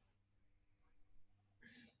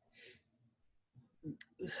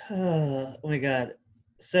 oh my god.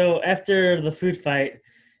 So after the food fight,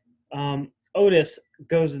 Otis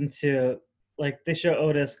goes into like they show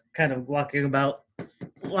Otis kind of walking about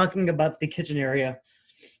the kitchen area,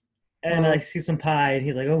 and I Mm, see some pie, and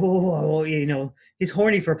he's like, oh, he's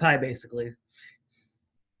horny for pie, basically.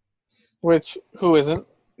 which who isn't?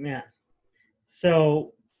 Yeah.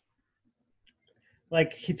 So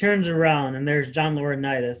like he turns around, and there's John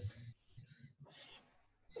Laurinaitis.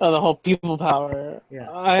 The whole people power. Yeah.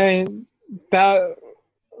 I that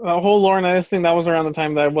the whole Laurinaitis thing, that was around the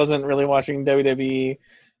time that I wasn't really watching WWE,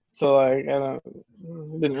 so like I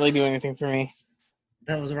don't didn't really do anything for me.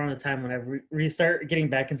 That was around the time when I restart getting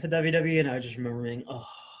back into WWE, and I just remember being, oh,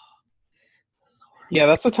 so Yeah,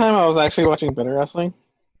 that's the time I was actually watching better wrestling.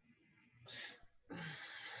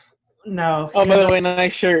 no, Oh, by here's the a. way,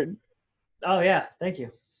 nice shirt. Oh yeah, thank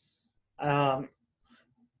you. Um,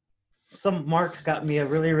 some Mark got me a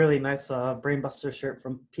really really nice Brainbuster shirt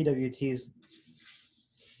from PWT's.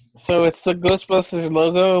 So it's the Ghostbusters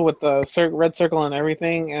logo with the red circle and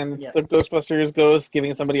everything, and it's Yeah. the Ghostbusters ghost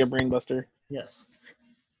giving somebody a brain buster. Yes.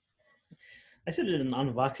 I should have did an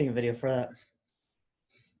unboxing video for that.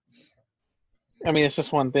 I mean, it's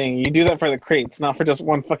just one thing. You do that for the crates, not for just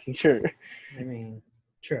one fucking shirt. I mean,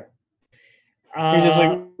 true. You're just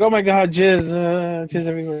like, Uh, oh my god, jizz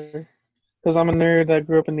everywhere. Because I'm a nerd that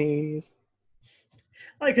grew up in the 80s.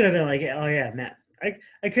 I could have been like, oh yeah, Matt.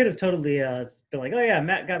 I could have totally been like, oh yeah,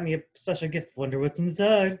 Matt got me a special gift. Wonder what's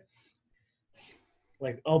inside.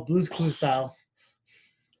 Like all Blue's Clues style.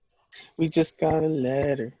 We just got a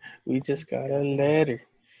letter. We just got a letter.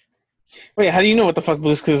 Wait, how do you know what the fuck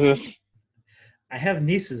Blue's Clues is? I have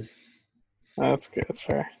nieces. Oh, that's good. That's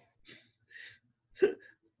fair. You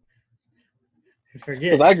Because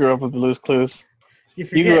forget. I grew up with Blue's Clues. You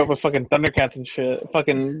You grew forget. up with fucking Thundercats and shit.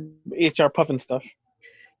 Fucking HR Puffin stuff.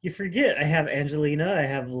 You forget. I have Angelina. I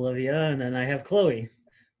have Olivia, and then I have Chloe.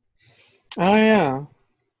 Oh, yeah.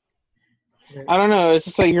 I don't know. It's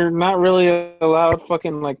just like you're not really allowed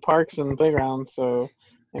fucking like parks and playgrounds, so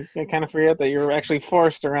I kind of forget that you're actually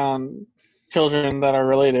forced around children that are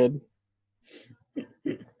related.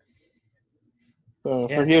 So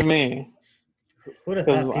Yeah. forgive me, Who would have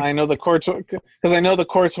because thought people? I know the courts. Because I know the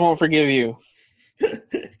courts won't forgive you,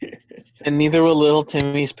 and neither will little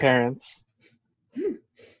Timmy's parents.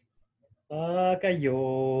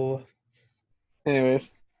 Kayo,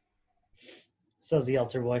 Anyways, says the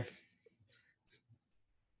altar boy.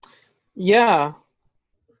 yeah,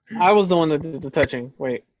 I was the one that did the touching.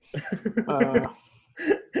 Wait,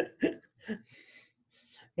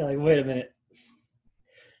 You're like, wait a minute.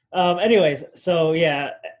 Anyways, so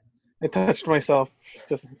yeah, I touched myself.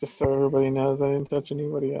 Just so everybody knows, I didn't touch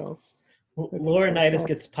anybody else. I touched Laurinaitis myself.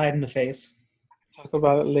 gets pied in the face. Talk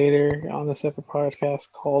about it later on a separate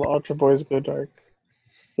podcast called Ultra Boys Go Dark.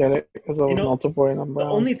 Get it? Because I You was an know, Ultra Boy and I'm the brown.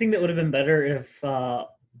 only thing that would have been better if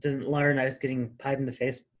didn't Laurinaitis getting pied in the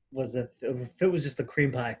face was if it was just a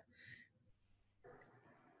cream pie.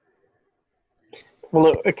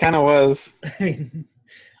 Well, it kind of was. I mean,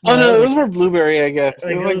 Oh no, no, it it was was more blueberry, I guess. It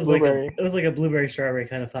like was it like was like a blueberry. it was like a blueberry strawberry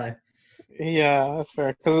kind of pie. Yeah, that's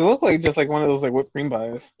fair. Because it looked like just like one of those like whipped cream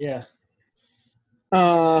pies. Yeah.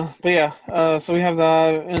 But yeah. So we have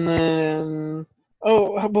that, and then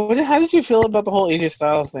how did you feel about the whole AJ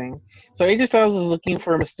Styles thing? So AJ Styles is looking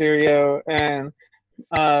for Mysterio, and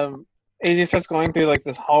AJ starts going through like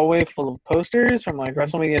this hallway full of posters from like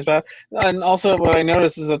WrestleMania's back. And also, what I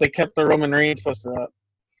noticed is that they kept the Roman Reigns poster up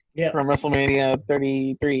Yep. from WrestleMania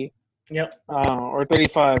 33. Yep. Or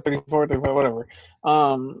 35, 34, 35, whatever.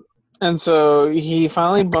 And so he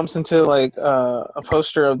finally bumps into like a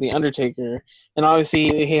poster of the Undertaker, and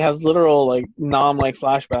obviously he has literal like like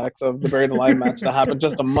flashbacks of the Buried Alive match that happened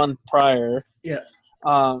just a month prior. Yeah.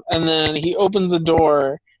 And then he opens the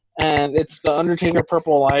door, and it's the Undertaker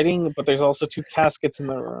purple lighting, but there's also two caskets in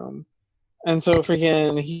the room. And so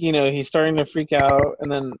freaking, he's starting to freak out,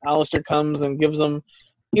 and then Alistair comes and gives him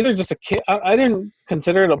either just a kick. I didn't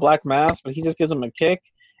consider it a black mass, but he just gives him a kick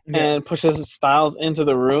Yeah. and pushes Styles into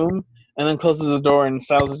the room, and then closes the door, and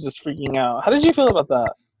Styles is just freaking out. How did you feel about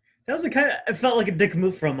that? That was a kind of. It felt like a dick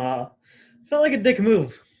move from. Felt like a dick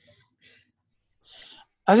move.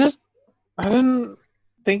 I just, I didn't.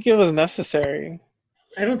 think it was necessary.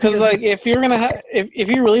 I don't think it Because was. like, if you're gonna if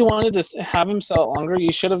you really wanted to have him sell longer,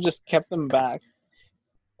 you should have just kept him back.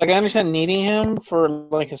 Like, I understand needing him for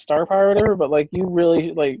like his star power or whatever, but like, you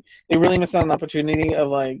really like they really missed out on an opportunity of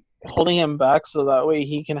like holding him back so that way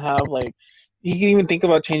he can have like he can even think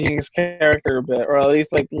about changing his character a bit, or at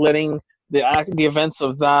least like letting the events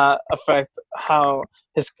of that affect how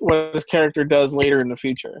what his character does later in the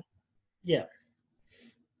future. Yeah.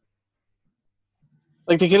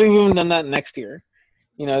 Like, they could have even done that next year.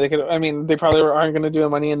 You know, they could. I mean, they probably aren't going to do a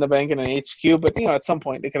Money in the Bank in an HQ, but you know, at some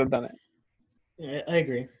point they could have done it. I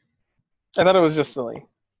agree. I thought it was just silly.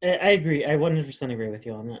 I agree. I 100% agree with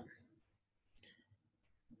you on that.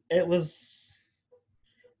 It was.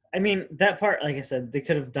 I mean, that part, like I said, they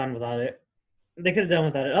could have done without it. They could have done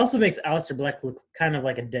without it. It also makes Aleister Black look kind of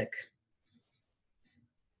like a dick.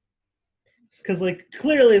 Because, like,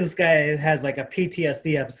 clearly this guy has, like, a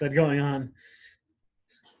PTSD episode going on.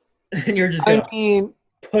 And you're just going I mean,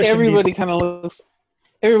 to push him. everybody kind of looks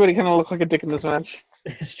like a dick in this match.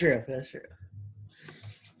 That's true. That's true.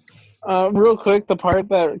 Real quick, the part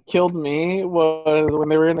that killed me was when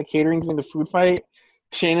they were in the catering doing the food fight.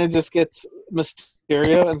 Shayna just gets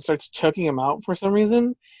Mysterio and starts choking him out for some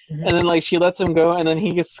reason. Mhm. And then, like, she lets him go, and then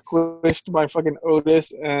he gets squished by fucking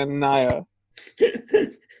Otis and Nia.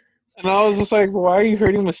 And I was just like, why are you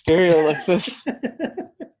hurting Mysterio like this?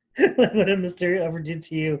 Like, what did Mysterio ever do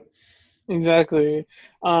to you? Exactly.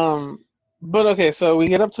 But okay, so we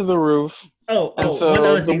get up to the roof. And so one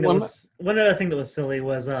other thing that was silly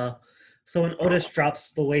was so when Otis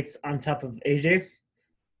drops the weights on top of AJ,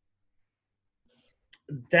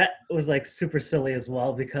 that was like super silly as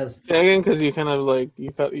well because because you kind of like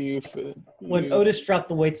when Otis dropped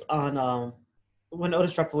the weights on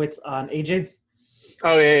AJ.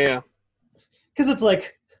 Oh yeah. Because it's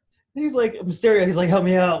like he's like Mysterio, he's like help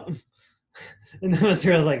me out, and then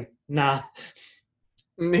Mysterio's like nah.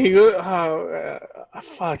 He goes,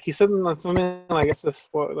 fuck. He said something. I guess this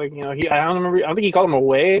what like you know he. I don't remember. I don't think he called him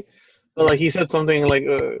away, but like he said something like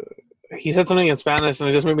he said something in Spanish, and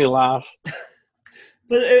it just made me laugh.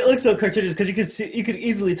 But it looks so cartoonish because you could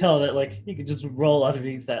easily tell that like he could just roll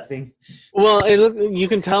underneath that thing. Well, you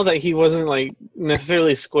can tell that he wasn't like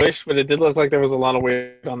necessarily squished, but it did look like there was a lot of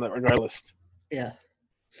weight on that regardless. Yeah.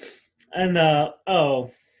 And the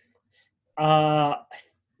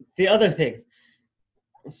other thing.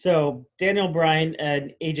 So Daniel Bryan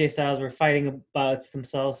and AJ Styles were fighting about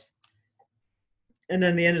themselves, and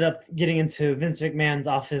then they ended up getting into Vince McMahon's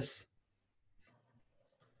office.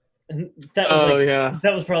 And that was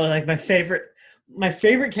that was probably like my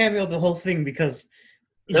favorite cameo of the whole thing because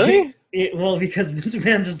really because Vince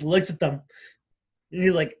McMahon just looks at them and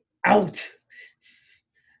he's like out.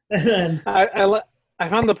 And then I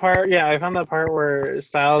found the part where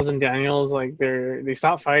Styles and Daniels like they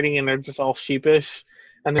stop fighting and they're just all sheepish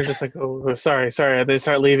and they're just like, oh sorry. They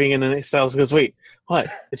start leaving and then Styles goes, wait, what?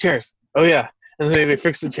 The chairs. Oh yeah. And then they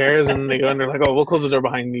fix the chairs and they go and they're like, oh, we'll close the door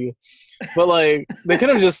behind you. But like they could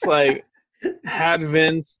have just like had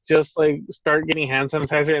Vince just like start getting hand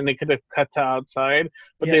sanitizer and they could have cut to outside.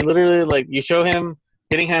 But they literally like you show him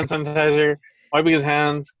getting hand sanitizer, wiping his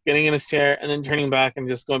hands, getting in his chair, and then turning back and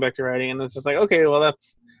just going back to writing. And it's just like, okay, well that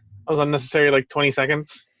was unnecessary, like 20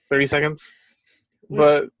 seconds, 30 seconds.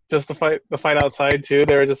 But just the fight outside too,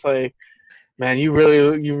 they were just like, man, you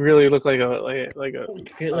really look like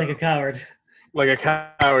a coward. Like a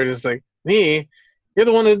coward, just like me. You're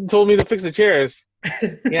the one that told me to fix the chairs.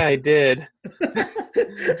 Yeah, I did.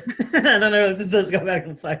 And then I just go back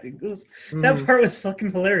and fucking goose. That part was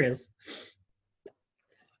fucking hilarious.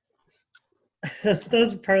 That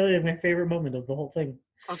was probably my favorite moment of the whole thing.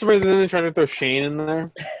 I'm surprised they didn't try to throw Shane in there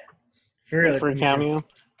for a cameo.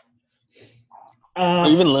 Or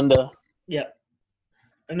even Linda. Yeah.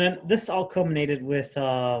 And then this all culminated with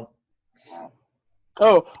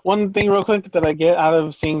Oh, one thing real quick that I get out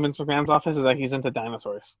of seeing Vince McMahon's office is that he's into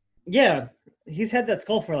dinosaurs. Yeah, he's had that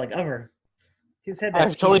skull for like ever. He's had that.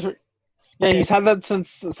 He's had that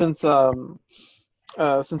since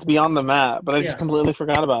Beyond the Mat, but I just completely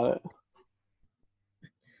forgot about it.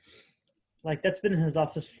 Like that's been in his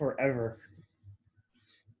office forever.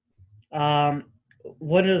 One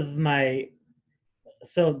of my,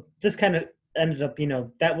 so this kind of ended up,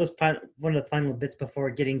 that was one of the final bits before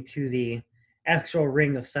getting to the actual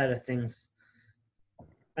ring of side of things.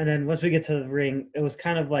 And then once we get to the ring, it was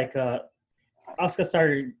kind of like Asuka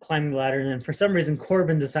started climbing the ladder, and then for some reason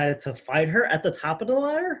Corbin decided to fight her at the top of the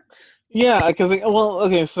ladder. Yeah,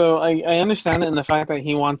 because so I understand it in the fact that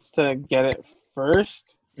he wants to get it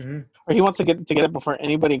first, or he wants to get it before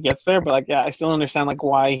anybody gets there. But I still understand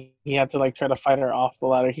why he had to try to fight her off the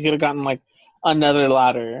ladder. He could have gotten another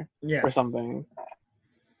ladder Yeah. or something.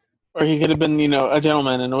 Or he could have been, a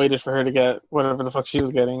gentleman and waited for her to get whatever the fuck she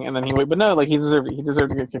was getting, and then he wait. But no, like he deserved it. He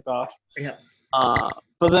deserved to get kicked off. Yeah.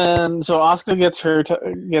 But then, so Asuka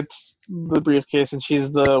gets the briefcase, and she's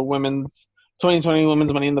the women's 2020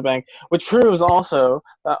 Women's Money in the Bank, which proves also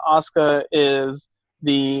that Asuka is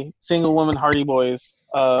the single woman Hardy Boys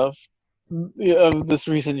of this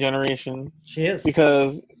recent generation. She is.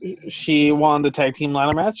 Because she won the tag team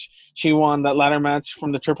ladder match. She won that ladder match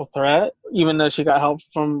from the triple threat, even though she got help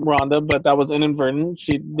from Ronda, but that was inadvertent.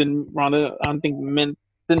 Ronda, I don't think,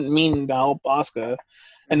 didn't mean to help Asuka.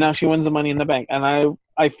 And now she wins the Money in the Bank. And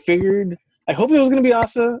I figured, I hoped it was going to be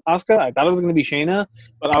Asuka. I thought it was going to be Shayna,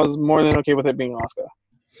 but I was more than okay with it being Asuka.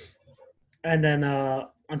 And then on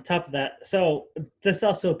top of that, so this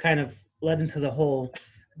also kind of led into the whole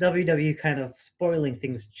WWE kind of spoiling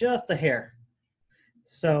things just a hair.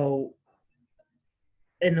 So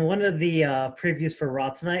in one of the previews for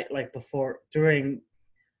Raw tonight, like during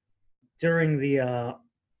the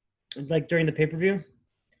pay-per-view,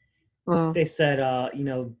 they said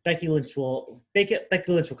Becky Lynch will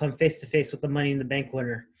come face to face with the Money in the Bank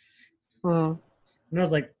winner. And I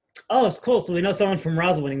was like, oh, it's cool. So we know someone from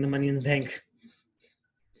Raw's winning the Money in the Bank.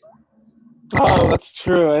 Oh, that's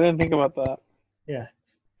true. I didn't think about that. Yeah.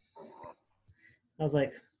 I was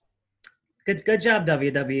like, good job,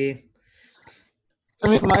 WWE. I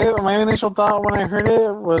mean, my initial thought when I heard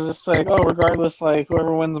it was just like, oh, regardless, like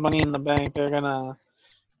whoever wins Money in the Bank, they're gonna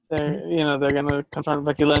confront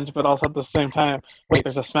Becky Lynch, but also at the same time, wait,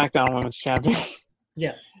 there's a SmackDown Women's Champion.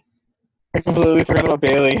 Yeah. I completely forgot about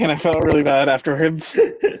Bayley, and I felt really bad afterwards.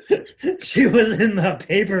 She was in the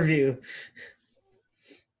pay-per-view.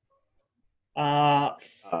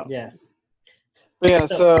 Yeah. But yeah,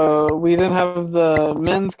 so we didn't have the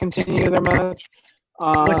men's continue their match.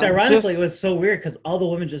 Which ironically was so weird because all the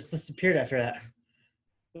women just disappeared after that.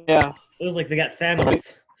 Yeah. It was like they got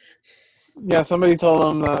Thanos. Yeah, somebody told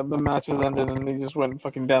them that the matches ended and they just went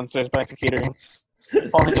fucking downstairs back to catering.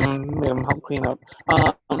 Paul Heyman made them help clean up.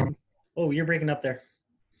 Oh, you're breaking up there.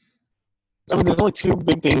 I mean, there's only two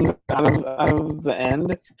big things out of the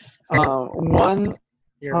end. One...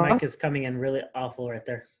 Your mic is coming in really awful right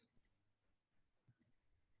there.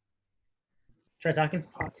 Try talking.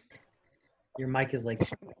 Your mic is like...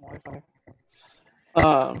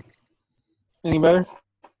 Any better?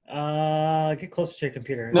 Get closer to your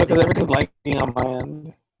computer. No, because everything's lagging on my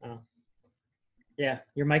end. Oh. Yeah,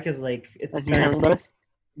 your mic is like... Can you hear me better?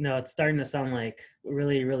 No, it's starting to sound like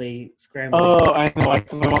really, really scrambled. Oh, I know.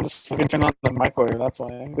 Because my mom just fucking turned on the microwave. That's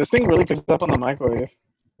why. This thing really picks up on the microwave.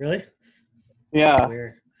 Really? Yeah. That's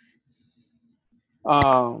weird.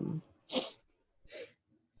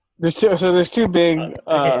 There's two big.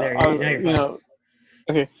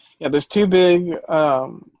 There's two big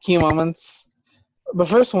key moments. The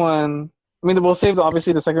first one, I mean, we'll save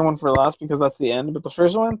obviously the second one for last because that's the end. But the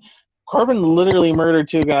first one, Corbin literally murdered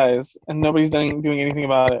two guys, and nobody's doing anything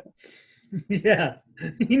about it. Yeah,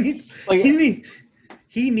 he needs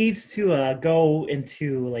to go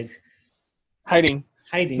into like hiding.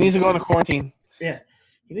 He needs to go into quarantine. Yeah,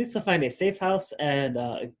 he needs to find a safe house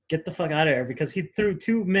and get the fuck out of there because he threw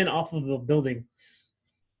two men off of the building.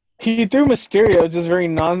 He threw Mysterio just very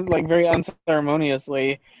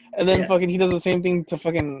unceremoniously, and then fucking he does the same thing to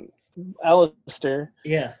fucking Alistair.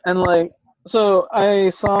 Yeah. And so I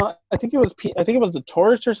think it was the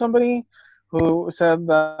Torch or somebody who said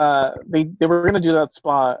that they were gonna do that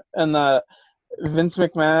spot, and that Vince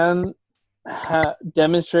McMahon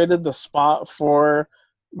demonstrated the spot for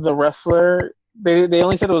the wrestler. They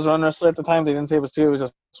only said it was one wrestler at the time. They didn't say it was two. It was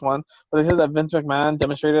just one. But they said that Vince McMahon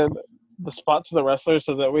demonstrated the spot to the wrestler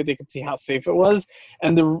so that way they could see how safe it was.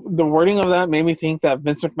 And the wording of that made me think that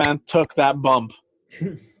Vince McMahon took that bump.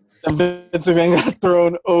 And Vince McMahon got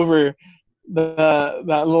thrown over that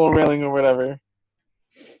little railing or whatever.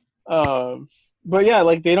 But yeah,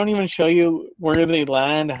 they don't even show you where they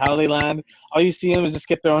land, how they land. All you see them is just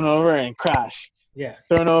get thrown over and crash. Yeah.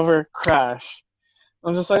 Thrown over, crash.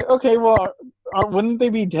 I'm just like, okay, well, wouldn't they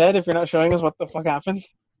be dead if you're not showing us what the fuck happened?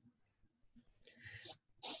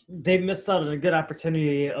 They missed out on a good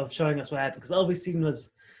opportunity of showing us what happened because all we seen was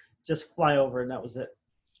just fly over and that was it.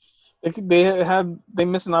 They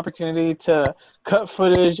missed an opportunity to cut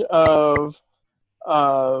footage of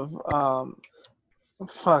motherfucking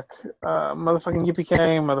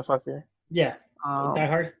Yippee-Ki-Yay motherfucker. Yeah. Die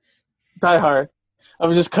Hard. Die Hard. I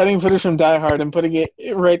was just cutting footage from Die Hard and putting it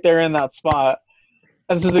right there in that spot.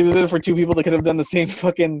 And since they did it for two people, they could have done the same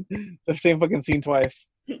fucking scene twice.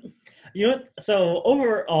 You know what? So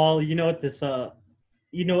overall, you know what the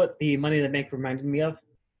Money in the Bank reminded me of?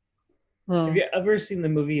 Have you ever seen the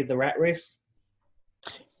movie The Rat Race?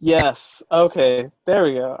 Yes. Okay. There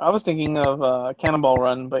we go. I was thinking of Cannonball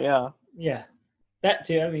Run, but yeah. Yeah, that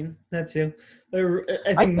too. I mean, that too. But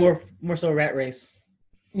I I think think more so Rat Race.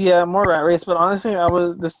 yeah, more Rat Race, but honestly, I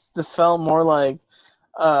was this felt more like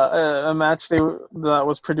a match that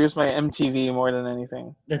was produced by MTV more than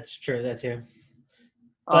anything. That's true. That too.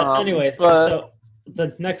 But anyways, But so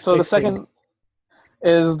the next so the big thing. second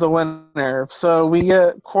is the winner. So we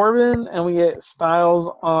get Corbin and we get Styles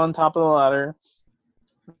on top of the ladder.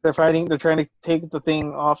 They're fighting. They're trying to take the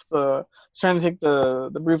thing off trying to take the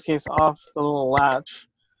briefcase off the little latch.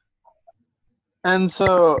 And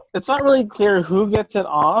so it's not really clear who gets it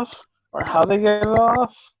off or how they get it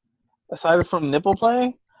off, aside from nipple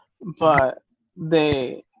play. But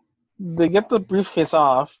they get the briefcase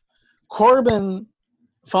off. Corbin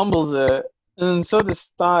fumbles it, and so does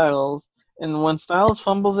Styles. And when Styles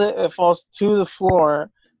fumbles it, it falls to the floor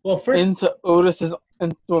Well, first, into Otis's.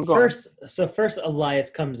 first Elias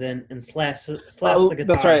comes in and slaps the guitar.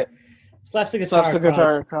 That's right. Slaps the guitar Slaps the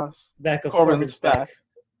guitar across back of Corbin's back.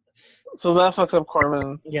 So that fucks up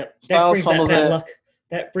Corbin. Yep. Styles fumbles that bad it. luck.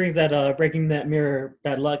 That brings that breaking that mirror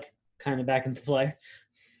bad luck kind of back into play.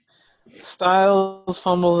 Styles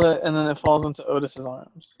fumbles it, and then it falls into Otis's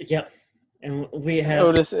arms. Yep. And we have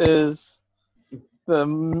Otis is the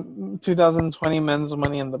 2020 Men's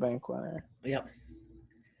Money in the Bank winner. Yep.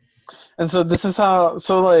 And so this is how.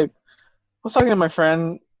 So like, I was talking to my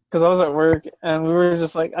friend because I was at work, and we were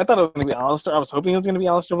just like, I thought it was going to be Aleister. I was hoping it was going to be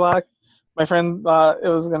Aleister Black. My friend thought it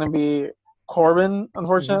was going to be Corbin,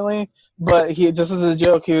 unfortunately. But he, just as a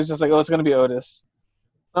joke, he was just like, "Oh, it's going to be Otis."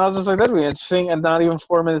 And I was just like, "That'd be interesting." And not even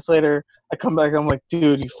 4 minutes later, I come back. I'm like,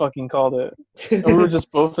 "Dude, you fucking called it." And we were just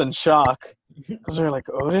both in shock because we were like,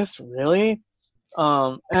 "Otis, really?"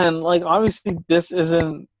 And like, obviously, this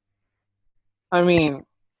isn't. I mean,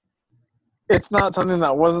 it's not something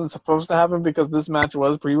that wasn't supposed to happen because this match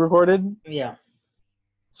was pre-recorded. Yeah.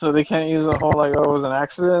 So they can't use the whole like, "Oh, it was an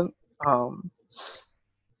accident."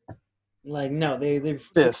 Like no, they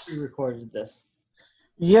This. recorded this.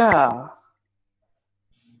 Yeah.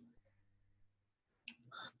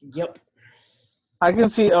 Yep. I can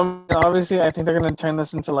see. Obviously, I think they're gonna turn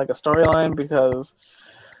this into like a storyline because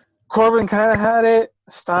Corbin kind of had it.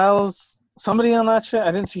 Styles, somebody unlatched it. I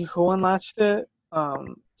didn't see who unlatched it.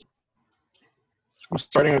 I'm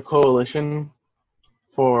starting a coalition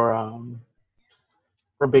for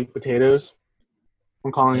baked potatoes.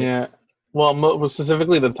 I'm calling it. Well,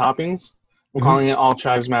 specifically the toppings. I'm calling it All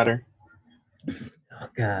Chives Matter. Oh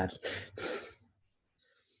God.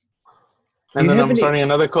 And then I'm starting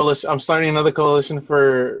another coalition. I'm starting another coalition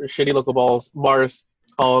for shitty local bars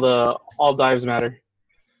called All Dives Matter.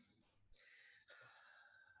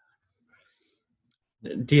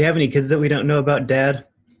 Do you have any kids that we don't know about, Dad?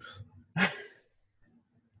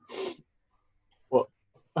 Well,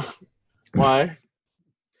 why?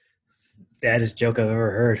 Daddest joke I've ever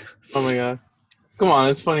heard. Oh my god! Come on,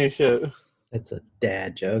 it's funny as shit. It's a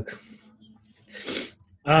dad joke.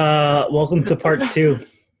 Welcome to part 2.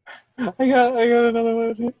 I got another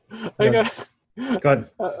one. Go ahead.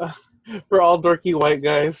 For all dorky white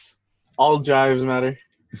guys, all jives matter.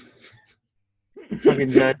 Fucking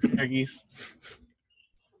jive turkeys.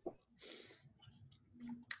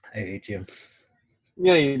 I hate you.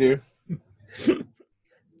 Yeah, you do.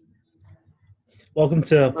 Welcome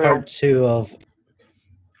to part two of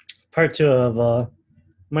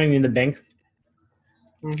Money in the Bank.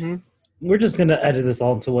 Mm-hmm. We're just gonna edit this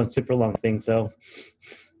all into one super long thing. So,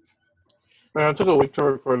 Man, I took a week to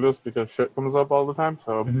record this because shit comes up all the time.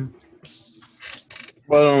 So,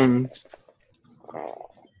 But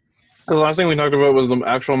the last thing we talked about was the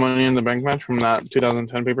actual Money in the Bank match from that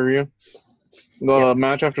 2010 pay-per-view. The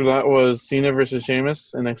match after that was Cena versus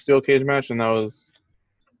Sheamus in a steel cage match, and that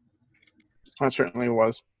certainly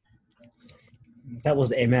was. that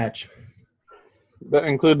was a match. That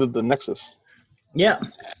included the Nexus. Yeah.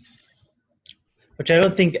 Which I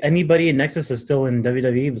don't think anybody in Nexus is still in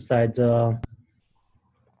WWE besides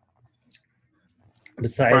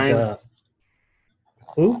Brian.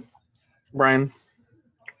 Who? Brian.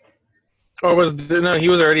 Or no, he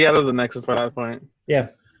was already out of the Nexus by that point. Yeah.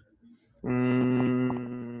 Yeah,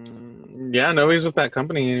 nobody's with that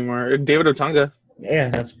company anymore. David Otunga. Yeah,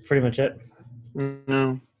 that's pretty much it.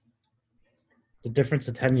 No. The difference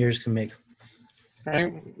of 10 years can make.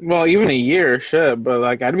 Right. Well, even a year, shit. But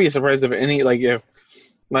like, I'd be surprised if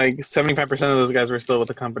 75% of those guys were still with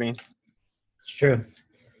the company. It's true.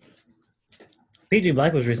 PJ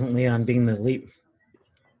Black was recently on Being the Elite.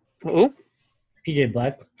 Who? PJ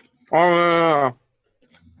Black. Oh,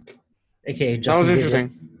 AKA Justin that was Bieber.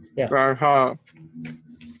 interesting. Yeah.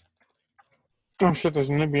 Oh shit! There's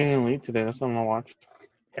gonna be an Elite today. That's what I'm gonna watch.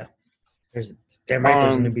 There's damn right.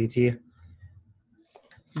 There's a new Um, BT.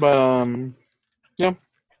 but yeah.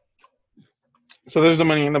 So there's the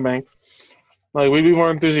Money in the Bank. Like we'd be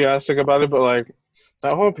more enthusiastic about it, but like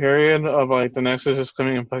that whole period of like the Nexus just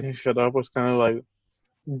coming and fucking shit up was kind of like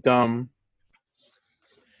dumb.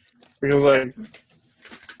 Because like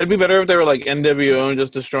it'd be better if they were like NWO and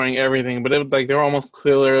just destroying everything, but it like they were almost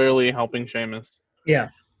clearly helping Sheamus. Yeah.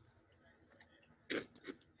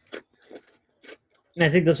 And I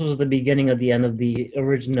think this was the beginning of the end of the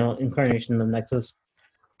original incarnation of Nexus.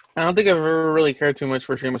 I don't think I've ever really cared too much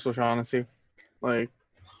for Sheamus O'Shaughnessy. Like,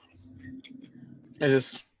 I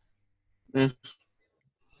just, eh.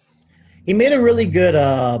 He made a really good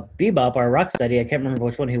Bebop or Rocksteady. I can't remember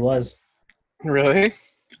which one he was. Really?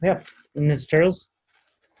 Yeah, Ninja Turtles.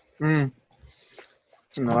 No.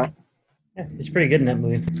 Yeah, he's pretty good in that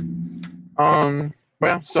movie. But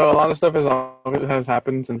yeah, so a lot of stuff has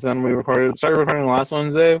happened since then. We started recording last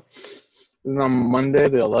Wednesday. This is on Monday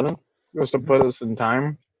the 11th, just to put us in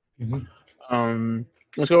time. Mm-hmm.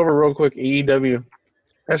 Let's go over real quick AEW.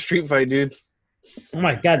 That street fight, dude. Oh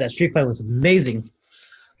my god, that street fight was amazing.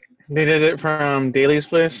 They did it from Daly's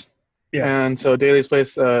place. Yeah. And so Daly's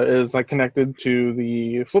place is like connected to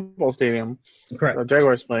the football stadium. Correct. The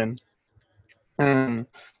Jaguars playing. And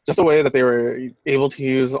just the way that they were able to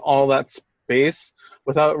use all that space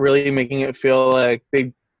without really making it feel like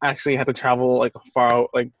they actually had to travel like far,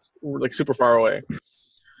 like super far away,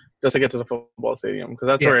 just to get to the football stadium, because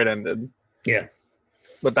that's where it ended. Yeah.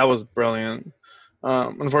 But that was brilliant.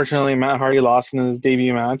 Unfortunately, Matt Hardy lost in his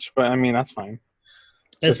debut match, but I mean that's fine.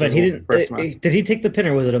 That's fine. He didn't. Did he take the pin,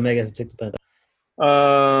 or was it Omega who took the pin?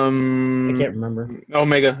 I can't remember.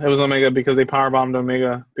 Omega. It was Omega because they powerbombed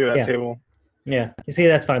Omega through that table. Yeah. You see,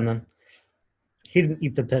 that's fine then. He didn't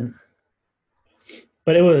eat the pin.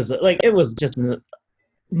 But it was just,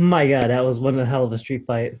 my God, that was one hell of a street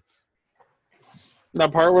fight.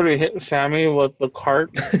 That part where they hit Sammy with the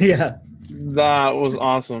cart. Yeah. That was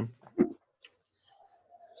awesome.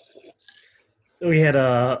 We had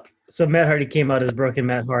so Matt Hardy came out as Broken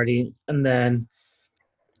Matt Hardy, and then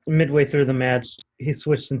midway through the match, he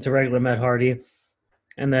switched into regular Matt Hardy,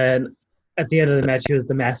 and then at the end of the match, he was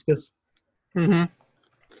Damascus. Mm-hmm.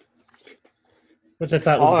 Which I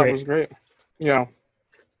thought was great. That was great. Yeah.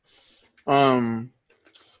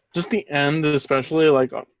 Just the end, especially,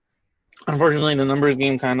 like, unfortunately, the numbers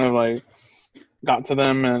game kind of like got to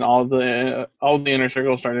them, and all the inner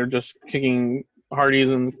circle started just kicking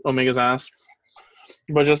Hardy's and Omega's ass.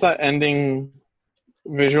 But just that ending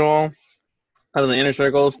visual of the inner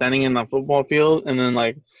circle standing in the football field, and then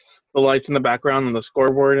like the lights in the background and the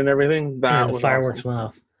scoreboard and everything, that was fireworks awesome. went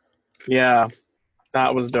off. Yeah,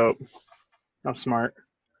 that was dope. That was smart.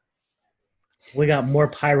 We got more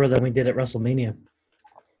pyro than we did at WrestleMania.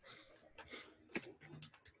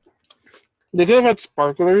 They could have had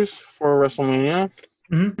sparklers for WrestleMania.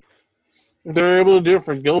 Mm-hmm. If they were able to do it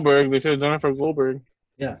for Gilbert, they should have done it for Goldberg.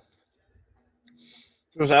 Yeah.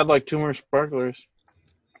 Just add like 2 more sparklers.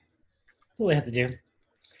 That's all they have to do.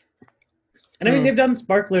 And I mean, they've done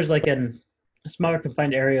sparklers like in smaller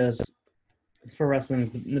confined areas for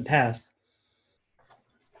wrestling in the past.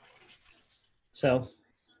 So.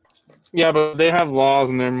 Yeah, but they have laws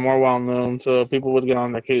and they're more well known, so people would get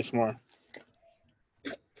on their case more.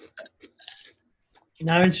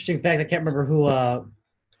 Now, interesting fact, I can't remember who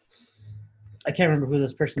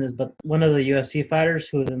this person is, but one of the UFC fighters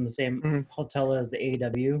who was in the same hotel as the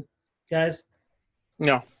AEW guys.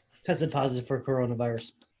 Yeah. Tested positive for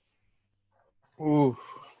coronavirus. Ooh.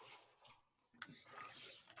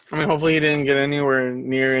 I mean, hopefully he didn't get anywhere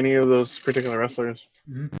near any of those particular wrestlers.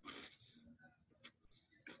 Mm-hmm.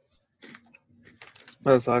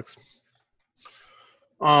 That sucks.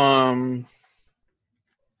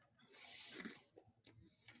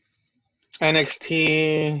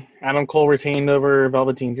 NXT, Adam Cole retained over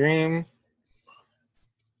Velveteen Dream.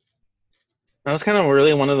 That was kind of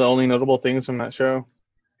really one of the only notable things from that show.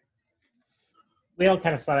 We all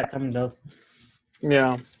kind of saw that coming, though.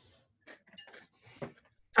 Yeah.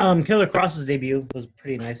 Killer Cross's debut was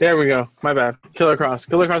pretty nice. There we go. My bad. Killer Cross.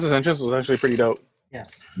 Killer Cross's entrance was actually pretty dope. Yeah.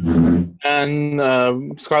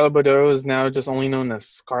 And Scarlett Bordeaux is now just only known as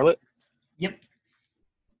Scarlett. Yep.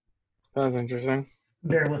 That's interesting.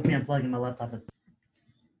 Bear with me, I'm plugging my laptop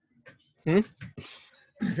in.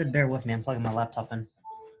 I said bear with me, I'm plugging my laptop in.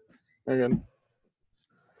 Very good.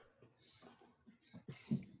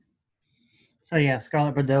 So yeah,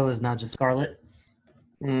 Scarlett Bordeaux is now just Scarlett.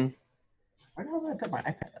 Mm-hmm. Where the hell did I put my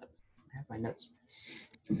iPad up? I have my notes.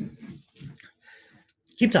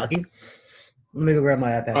 Keep talking. Let me go grab my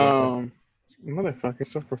iPad. Motherfucker,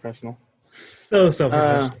 so professional. So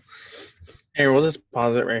professional. Here, we'll just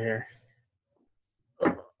pause it right here.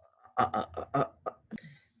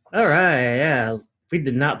 All right, yeah. We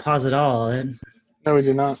did not pause at all. And No, we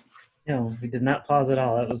did not. no, we did not pause at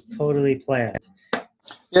all. It was totally planned.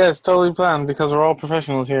 Yeah, it's totally planned because we're all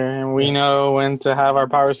professionals here and we Yeah. know when to have our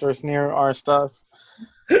power source near our stuff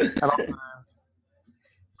at all times.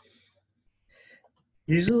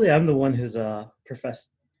 Usually I'm the one who's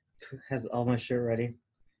has all my shit ready.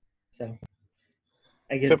 So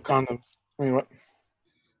Except condoms. I mean, what?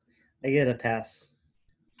 I get a pass.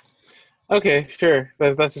 Okay, sure.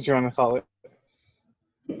 That's what you want to call it.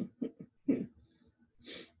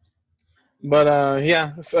 But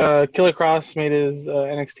yeah, Killer Cross made his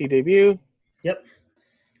NXT debut. Yep.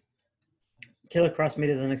 Killer Cross made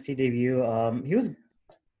his NXT debut. He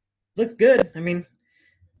looked good. I mean,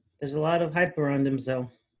 there's a lot of hype around him, so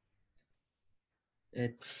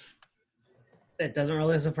it doesn't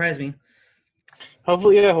really surprise me.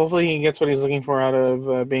 Hopefully he gets what he's looking for out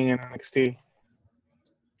of being in NXT.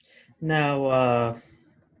 Now,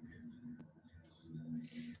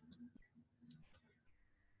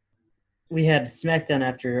 we had SmackDown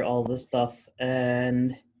after all this stuff,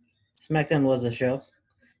 and SmackDown was a show.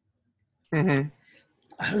 Mm-hmm.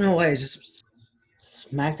 I don't know why. It's just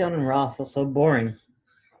SmackDown and Raw feel so boring.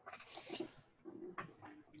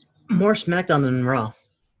 More SmackDown than Raw.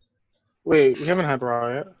 Wait, we haven't had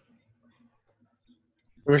Raw yet.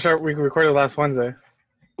 We recorded last Wednesday.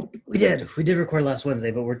 We did record last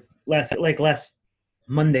Wednesday, but we're last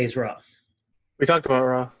Monday's Raw. We talked about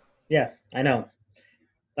Raw. Yeah, I know.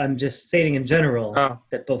 I'm just stating in general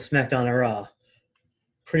that both SmackDown and Raw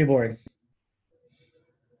pretty boring.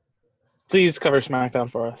 Please cover SmackDown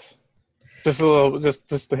for us. Just a little,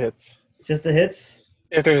 just the hits. Just the hits?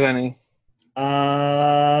 If there's any.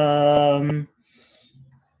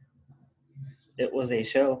 It was a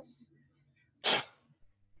show.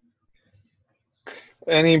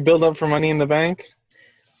 Any build up for Money in the Bank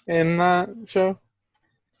in that show?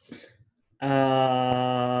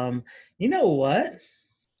 You know what?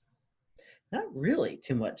 Not really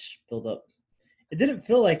too much build up. It didn't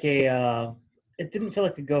feel like a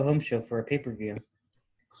go home show for a pay-per-view.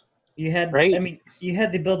 You had right? I mean, you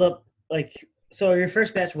had the build up so your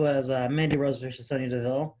first match was Mandy Rose versus Sonya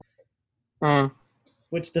Deville.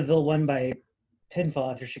 Which Deville won by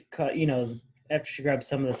pinfall after she after she grabbed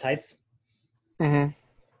some of the tights. Mm-hmm.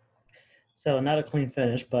 So not a clean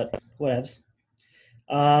finish, but whatevs.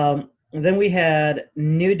 Then we had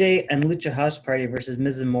New Day and Lucha House Party versus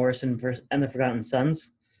Miz and Morrison and the Forgotten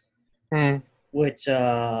Sons. Mm. Which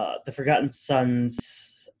the Forgotten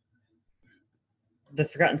Sons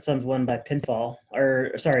won by pinfall.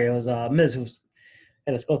 Or sorry, it was Miz who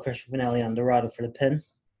had a Skull Crusher finale on Dorado for the pin.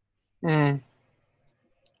 Mm.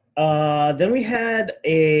 Then we had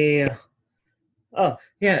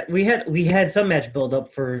we had some match build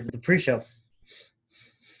up for the pre-show.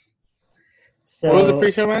 So what was the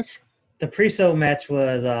pre-show match? The pre-show match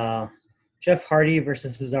was Jeff Hardy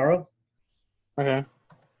versus Cesaro. Okay.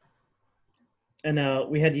 And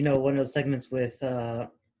we had one of those segments with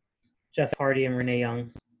Jeff Hardy and Renee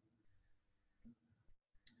Young.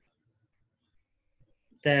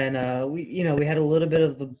 Then we had a little bit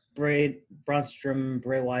of the Braun Strowman,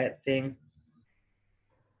 Bray Wyatt thing.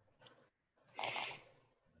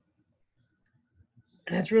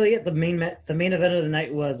 And that's really it. The main event of the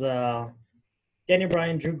night was Daniel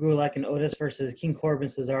Bryan, Drew Gulak, and Otis versus King Corbin,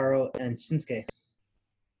 Cesaro, and Shinsuke.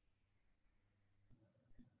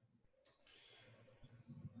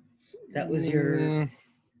 That was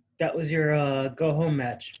your go home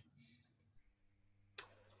match.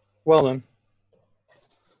 Well then.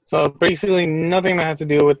 So basically nothing that had to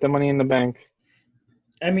do with the Money in the Bank.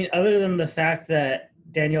 I mean, other than the fact that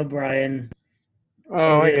Daniel Bryan,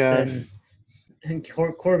 Otis, and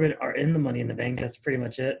Corbin are in the Money in the Bank, that's pretty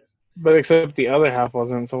much it. But except the other half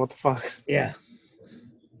wasn't, so what the fuck? Yeah.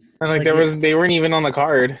 And they weren't even on the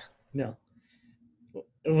card. No.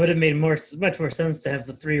 It would have made much more sense to have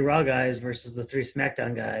the 3 Raw guys versus the 3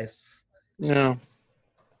 SmackDown guys. Yeah.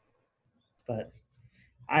 But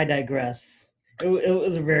I digress. It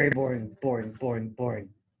was a very boring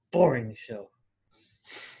show.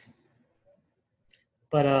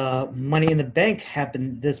 But Money in the Bank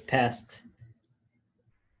happened this past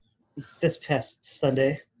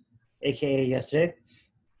Sunday, aka yesterday.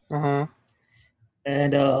 Uh-huh.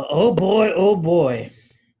 And oh boy.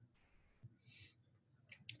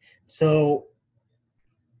 So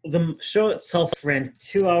the show itself ran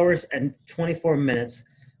 2 hours and 24 minutes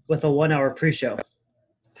with a 1-hour pre-show.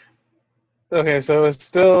 Okay, so it's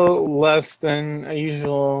still less than a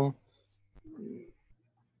usual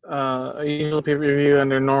pay-per-view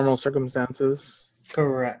under normal circumstances.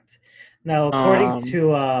 Correct. Now, according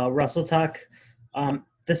to Russell Talk,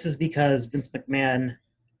 this is because Vince McMahon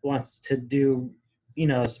wants to do,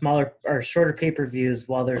 smaller or shorter pay-per-views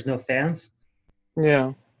while there's no fans.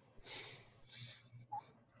 Yeah.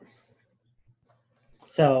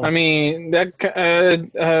 So I mean, that's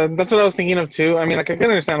what I was thinking of too. I mean, like I can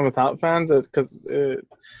understand without fans because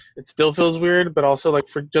it still feels weird, but also like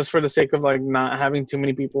for the sake of like not having too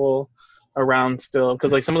many people around still,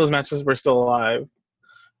 because like some of those matches were still alive.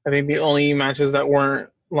 I think the only matches that weren't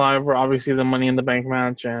live were obviously the Money in the Bank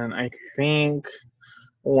match, and I think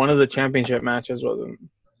one of the championship matches wasn't.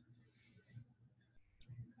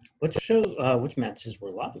 which matches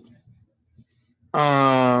were live?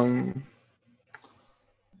 Um,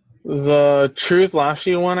 the Truth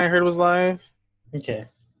Lashley one I heard was live, Okay.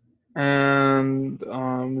 and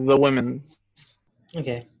the women's.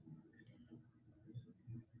 Okay.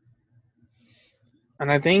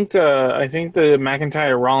 And I think the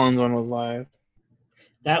McIntyre Rollins one was live.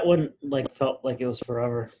 That one like felt like it was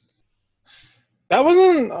forever. That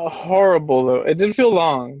wasn't horrible though. It did feel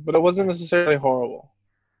long, but it wasn't necessarily horrible.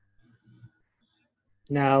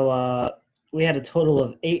 Now we had a total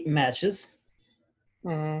of 8 matches.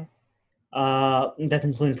 Mm-hmm. That's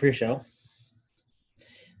including pre-show.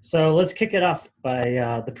 So let's kick it off by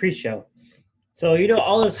the pre-show. So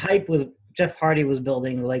all this hype was Jeff Hardy was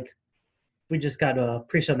building. Like we just got a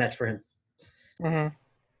pre-show match for him. Mm-hmm.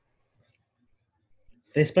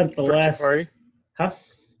 They spent the For last Jeff Hardy? Huh?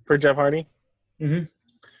 For Jeff Hardy. Mm-hmm.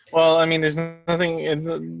 Well, I mean, there's nothing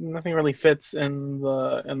really fits in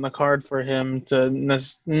the card for him to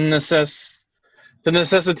necessitate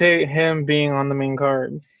him being on the main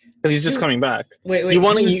card because he's just coming back.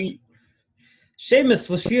 Wait. Sheamus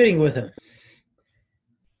was feuding with him.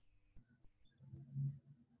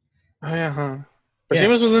 Oh yeah, huh? But Yeah.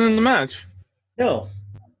 Sheamus wasn't in the match. No.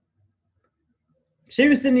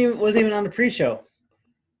 Sheamus wasn't even on the pre-show.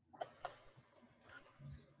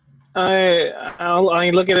 I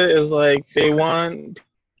look at it as like they want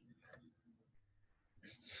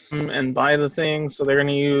and buy the thing, so they're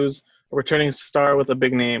gonna use a returning star with a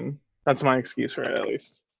big name. That's my excuse for it, at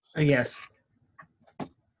least. I guess.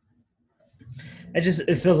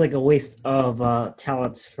 It feels like a waste of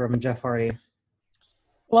talents from Jeff Hardy.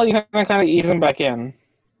 Well, you have to kind of ease them back in.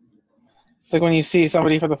 It's like when you see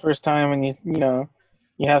somebody for the first time and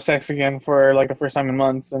you have sex again for like the first time in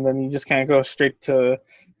months, and then you just can't go straight to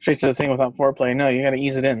the thing without foreplay. No, you got to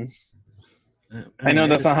ease it in. I know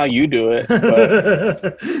that's not how you do it,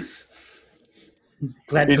 but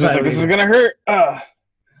you're just like, this is gonna hurt.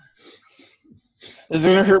 This is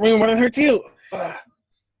gonna hurt me more than it hurts you.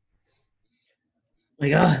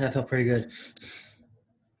 Like, that felt pretty good.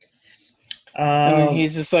 And then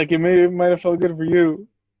he's just like, it might have felt good for you.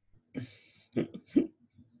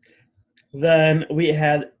 Then we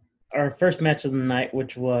had our first match of the night,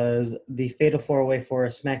 which was the Fatal 4-Way for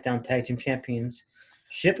SmackDown Tag Team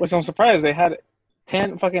Championship. Which I'm surprised they had 8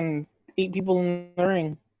 people in the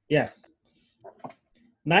ring. Yeah.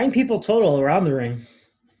 9 people total around the ring.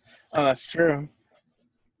 Oh, that's true.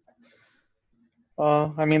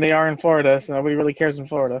 Well, I mean, they are in Florida, so nobody really cares in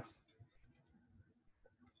Florida.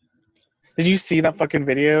 Did you see that fucking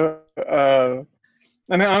video? I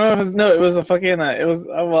mean, I don't know if it was, no, it was a fucking, it was,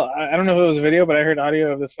 well, I don't know if it was a video, but I heard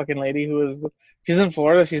audio of this fucking lady she's in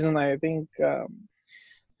Florida. She's in, I think,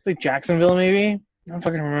 it's like Jacksonville, maybe. I don't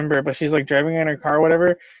fucking remember, but she's like driving in her car or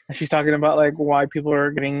whatever, and she's talking about like why people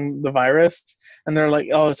are getting the virus, and they're like,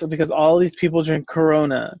 oh, it's because all these people drink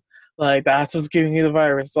Corona. Like, that's what's giving you the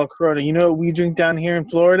virus. It's all Corona. You know what we drink down here in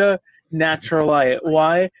Florida? Natural light.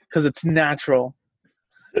 Why? Because it's natural.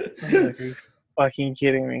 I was like, are you fucking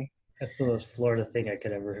kidding me? That's the most Florida thing I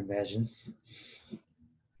could ever imagine.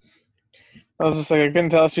 I was just like, I couldn't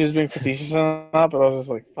tell if she was being facetious or not, but I was just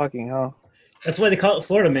like, fucking hell. That's why they call it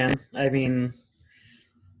Florida, man. I mean,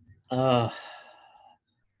 all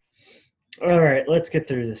right, let's get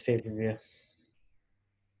through this pay-per-view.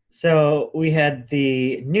 So we had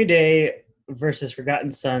the New Day versus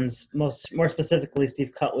Forgotten Sons, more specifically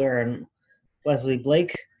Steve Cutler and Wesley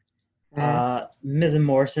Blake, Miz and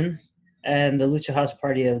Morrison, and the Lucha House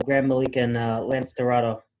Party of Gran Malik and Lance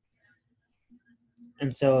Dorado.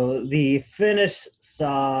 And so the finish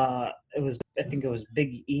saw I think it was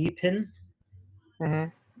Big E pin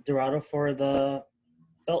Dorado for the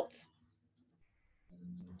belts.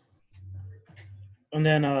 And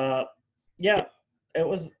then it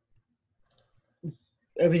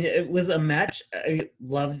was a match. I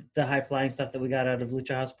loved the high flying stuff that we got out of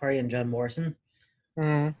Lucha House Party and John Morrison.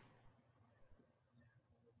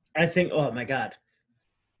 I think, oh my God,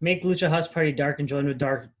 make Lucha House Party dark and join with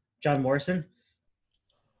dark John Morrison.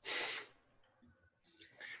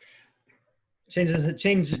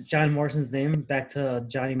 Change John Morrison's name back to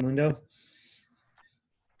Johnny Mundo.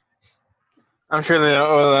 I'm sure they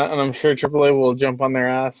know that, and I'm sure AAA will jump on their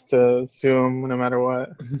ass to sue him no matter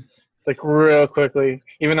what. Like, real quickly.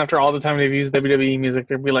 Even after all the time they've used WWE music,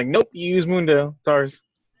 they'll be like, nope, you use Mundo. It's ours.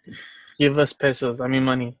 Give us pesos. I mean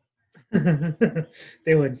money.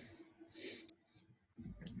 They would.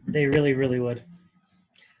 They really, really would.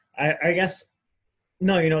 I guess.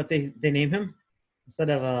 No, you know what they name him? Instead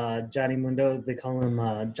of Johnny Mundo, they call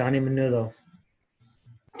him Johnny Menudo.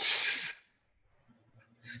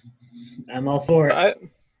 I'm all for it.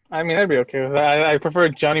 I mean, I'd be okay with that. I prefer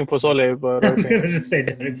Johnny Pozole, but I was okay. gonna just say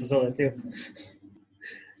Johnny Pozzola too.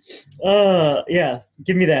 Yeah,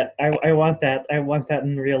 give me that. I want that. I want that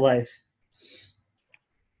in real life.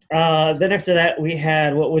 Then after that, we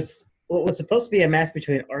had what was supposed to be a match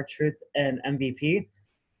between R-Truth and MVP.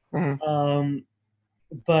 Mm-hmm.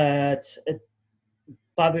 But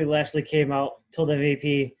Bobby Lashley came out, told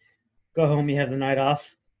MVP, "Go home. You have the night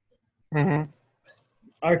off." Mm-hmm.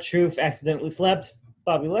 R-Truth accidentally slapped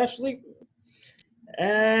Bobby Lashley,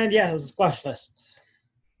 and yeah, it was a squash fest.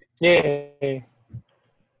 Yay.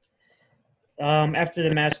 After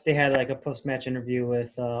the match, they had like a post-match interview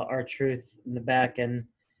with R-Truth in the back, and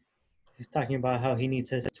he's talking about how he needs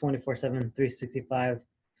his 24/7, 365,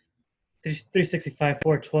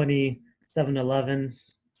 420, 7-Eleven,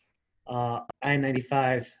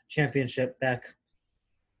 I-95 championship back.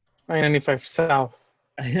 I-95 South.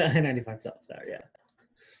 I-95 South, sorry, yeah.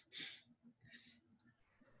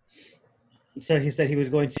 So he said he was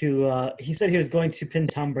going to pin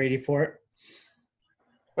Tom Brady for it.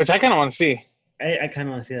 Which I kind of want to see. I kind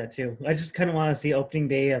of want to see that too. I just kind of want to see opening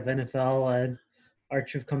day of NFL and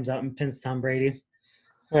R-Truth comes out and pins Tom Brady.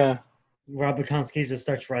 Yeah. Rob Gronkowski just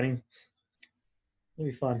starts running. It'll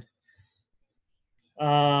be fun.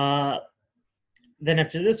 Then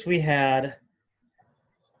after this, actually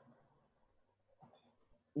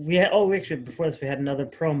before this we had another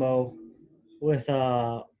promo with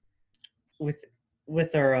our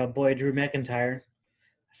boy Drew McIntyre.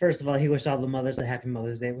 First of all, he wished all the mothers a happy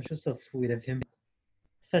Mother's Day, which was so sweet of him.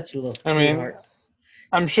 Such a little sweetheart.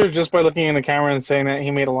 I'm sure just by looking in the camera and saying that, he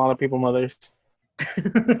made a lot of people mothers.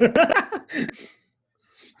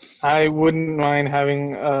 I wouldn't mind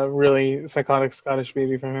having a really psychotic Scottish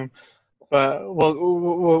baby from him, but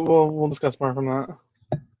we'll discuss more from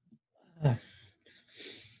that.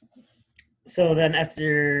 So then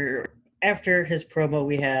after his promo,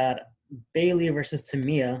 we had Bayley versus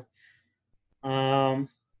Tamia.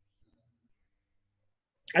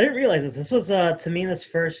 I didn't realize this. This was Tamina's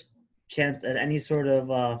first chance at any sort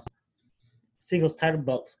of singles title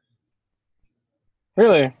belt.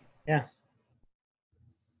 Really? Yeah.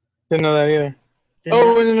 Didn't know that either.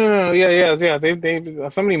 No. Yeah. They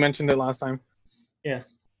somebody mentioned it last time. Yeah.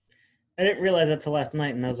 I didn't realize that till last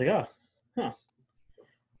night, and I was like, oh, huh.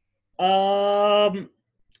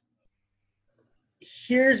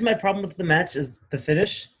 Here's my problem with the match is the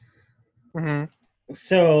finish. Mm-hmm.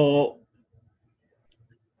 So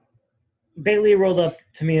Bayley rolled up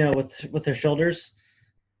Tamina with her shoulders,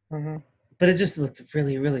 mm-hmm. but it just looked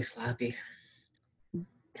really, really sloppy.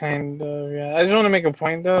 Kind of, yeah. I just want to make a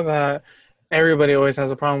point though that everybody always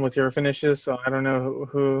has a problem with your finishes, so I don't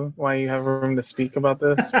know why you have room to speak about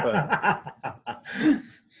this, but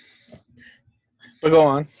but go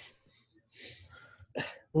on.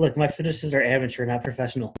 Look, my finishes are amateur, not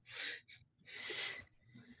professional.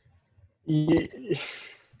 Go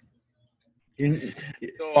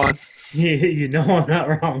on. You know I'm not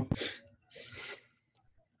wrong.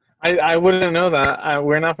 I wouldn't know that.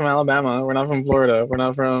 We're not from Alabama. We're not from Florida. We're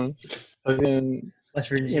not from West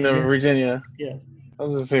Virginia. Virginia. Yeah. I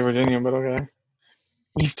was going to say Virginia, but okay.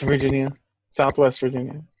 East Virginia. Southwest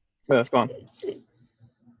Virginia. But that's gone.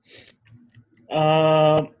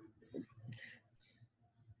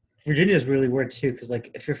 Virginia is really weird too, because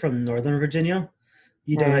like if you're from Northern Virginia,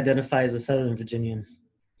 you don't identify as a Southern Virginian.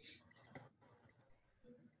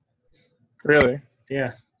 Really?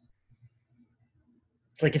 Yeah.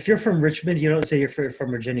 Like if you're from Richmond, you don't say you're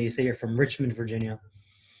from Virginia. You say you're from Richmond, Virginia.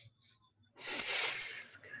 It's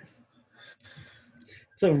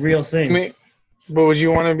a real thing. I mean, but would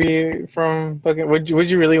you want to be from fucking? Would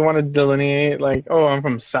you really want to delineate like, oh, I'm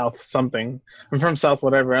from South something. I'm from South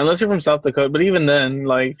whatever. Unless you're from South Dakota. But even then,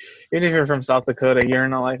 like, even if you're from South Dakota, you're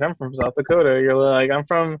not like I'm from South Dakota. You're like I'm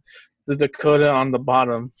from the Dakota on the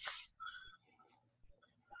bottom.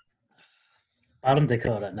 Bottom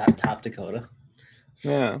Dakota, not top Dakota.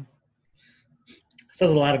 Yeah.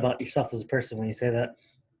 Says a lot about yourself as a person when you say that.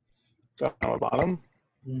 Bottom.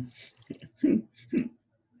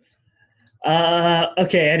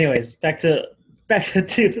 Okay. Anyways, back to back to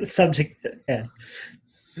the subject. Yeah.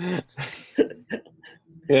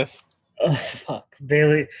 Yes. Oh fuck,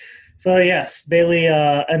 Bailey. So yes, Bailey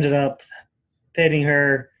ended up pitting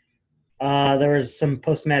her. There was some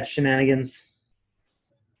post-match shenanigans.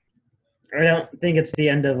 I don't think it's the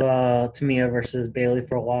end of Tamia versus Bailey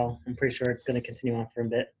for a while. I'm pretty sure it's going to continue on for a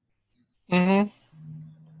bit. Mm-hmm.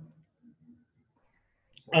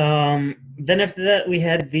 Then after that, we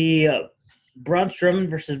had the Braun Strowman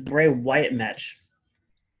versus Bray Wyatt match.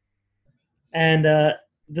 And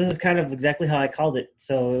this is kind of exactly how I called it.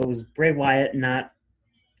 So it was Bray Wyatt, not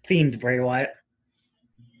Fiend Bray Wyatt.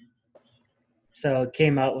 So it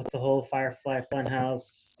came out with the whole Firefly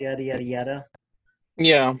Funhouse, yada, yada, yada.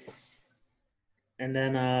 Yeah. And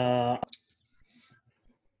then,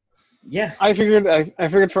 yeah. I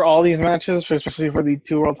figured for all these matches, especially for the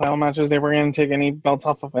 2 world title matches, they were going to take any belts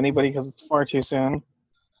off of anybody because it's far too soon.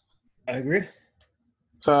 I agree.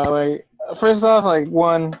 So, like, first off, like,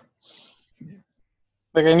 1,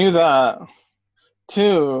 like, I knew that.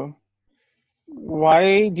 2,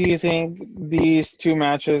 why do you think these 2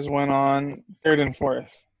 matches went on 3rd and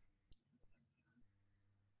 4th?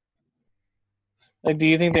 Like, do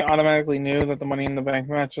you think they automatically knew that the Money in the Bank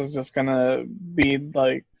match was just going to be,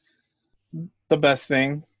 like, the best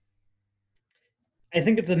thing? I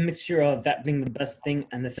think it's a mixture of that being the best thing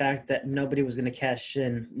and the fact that nobody was going to cash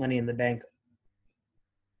in Money in the Bank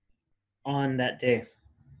on that day.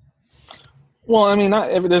 Well, I mean,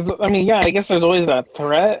 not if there's. I mean, yeah, I guess there's always that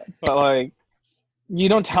threat, but like, you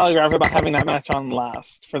don't telegraph about having that match on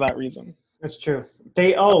last for that reason. That's true.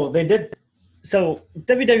 They did. So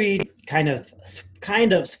WWE kind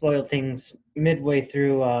of spoiled things midway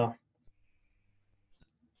through,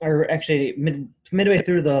 or actually midway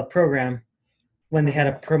through the program when they had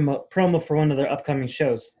a promo for one of their upcoming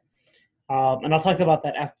shows. And I'll talk about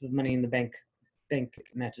that after the Money in the Bank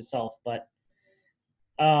match itself. But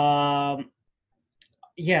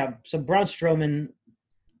yeah, so Braun Strowman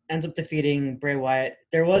ends up defeating Bray Wyatt.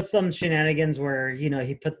 There was some shenanigans where,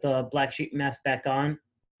 he put the black sheep mask back on.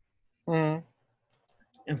 Mm.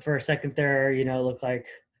 And for a second there, it looked like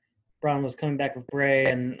Braun was coming back with Bray,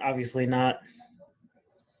 and obviously not.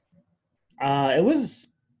 It was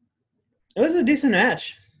a decent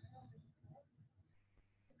match.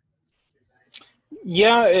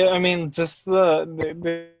 Yeah, I mean, just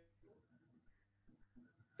the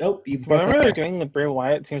Oh, you broke whatever up they're there. doing with Bray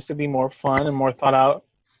Wyatt seems to be more fun and more thought out.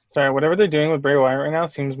 Sorry, whatever they're doing with Bray Wyatt right now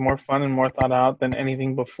seems more fun and more thought out than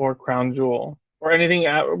anything before Crown Jewel or anything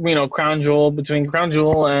at Crown Jewel between Crown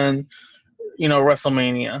Jewel and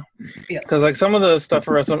WrestleMania. Yeah. Because like some of the stuff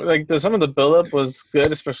for some of the build up was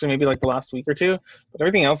good, especially maybe like the last week or 2, but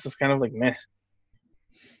everything else is kind of like meh.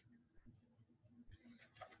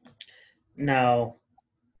 Now,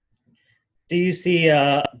 do you see?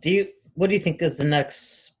 What do you think is the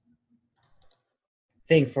next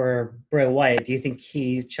thing for Bray Wyatt? Do you think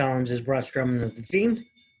he challenges Braun Strowman as the Fiend?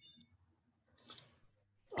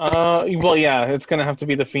 Well, yeah, it's gonna have to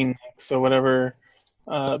be the Fiend next. So whatever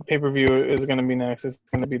pay-per-view is gonna be next, it's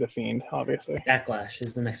gonna be the Fiend, obviously. Backlash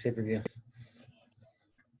is the next pay-per-view.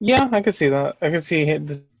 Yeah, I could see that. I could see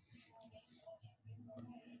it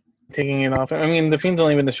taking it off. I mean, the Fiend's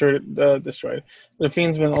only been destroyed. The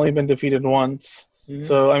Fiend's only been defeated once. Mm-hmm.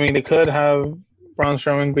 So I mean, they could have Braun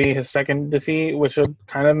Strowman be his second defeat, which would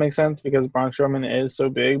kind of make sense because Braun Strowman is so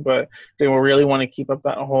big. But they will really want to keep up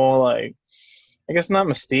that whole like, I guess not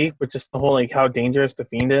mystique, but just the whole like how dangerous the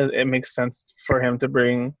Fiend is. It makes sense for him to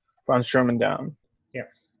bring Braun Strowman down. Yeah.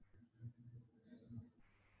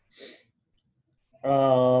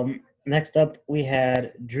 Next up, we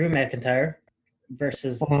had Drew McIntyre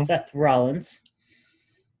versus Seth Rollins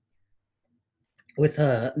with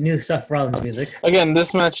new Seth Rollins music. Again,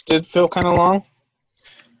 this match did feel kind of long.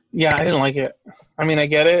 Yeah, I didn't like it. I mean, I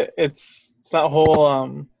get it. It's that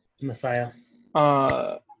whole Messiah.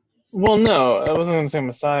 Well, no, I wasn't going to say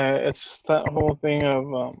Messiah. It's just that whole thing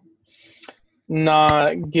of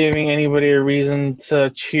not giving anybody a reason to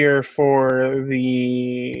cheer for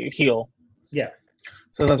the heel. Yeah.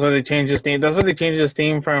 So that's why they changed his theme. That's why they changed his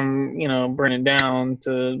theme from, Burn It Down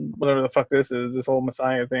to whatever the fuck this is, this whole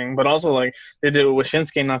Messiah thing. But also, like, they did it with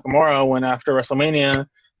Shinsuke Nakamura when after WrestleMania,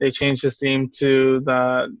 they changed his theme to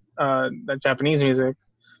that Japanese music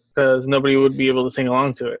because nobody would be able to sing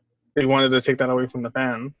along to it. They wanted to take that away from the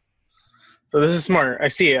fans. So this is smart. I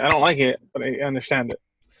see it. I don't like it, but I understand it.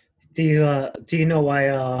 Do you know why?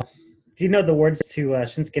 Do you know the words to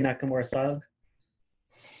Shinsuke Nakamura's song?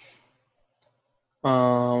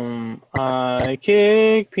 I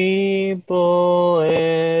kick people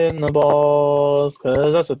in the balls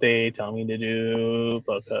because that's what they tell me to do.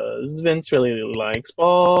 Because Vince really likes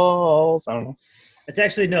balls. I don't know. It's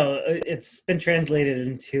actually no. It's been translated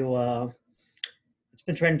into. It's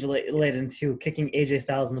been translated into kicking AJ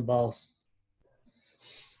Styles in the balls.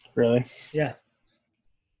 Really? Yeah,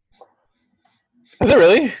 Is it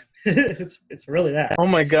really? it's really that. Oh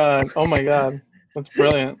my god! Oh my god! That's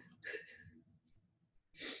brilliant.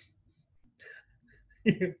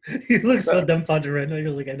 You look so dumbfounded right now.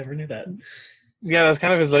 You're like, I never knew that. Yeah, that's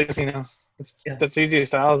kind of his legacy now. Yeah. That's CJ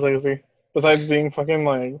Styles' legacy. Besides being fucking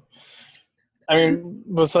like, I mean,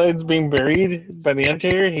 besides being buried by the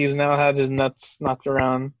Undertaker, he's now had his nuts knocked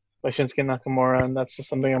around by Shinsuke Nakamura, and that's just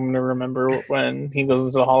something I'm gonna remember when he goes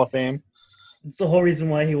into the Hall of Fame. It's the whole reason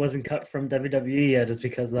why he wasn't cut from WWE yet is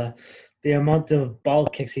because the amount of ball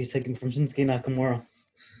kicks he's taken from Shinsuke Nakamura.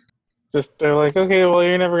 Just they're like, okay, well,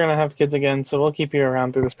 you're never gonna have kids again, so we'll keep you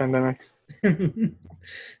around through this pandemic.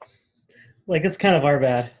 Like, it's kind of our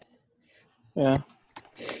bad. Yeah.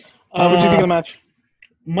 What did you think of the match?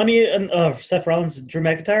 Money and Seth Rollins and Drew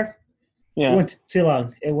McIntyre. Yeah. It went too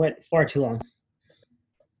long. It went far too long.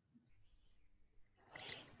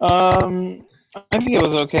 I think it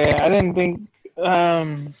was okay. I didn't think. I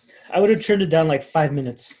would have trimmed it down like 5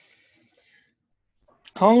 minutes.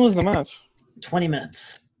 How long was the match? 20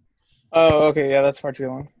 minutes. Oh, okay. Yeah, that's far too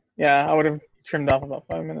long. Yeah, I would have trimmed off about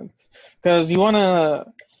 5 minutes because you want to,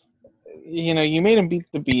 you made him beat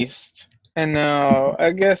the Beast, and now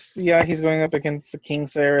I guess he's going up against the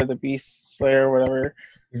Kingslayer or the Beast Slayer, whatever.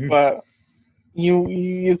 Mhm. But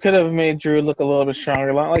you could have made Drew look a little bit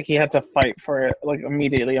stronger, not like he had to fight for it like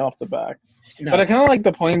immediately off the back. No. But I kind of like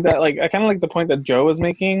the point that Joe was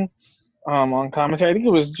making on commentary. I think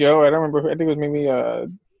it was Joe. I don't remember. I think it was maybe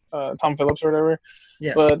Tom Phillips or whatever.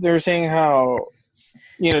 Yeah. But they were saying how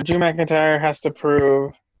Drew McIntyre has to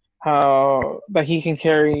prove how that he can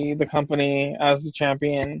carry the company as the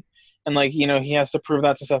champion, and he has to prove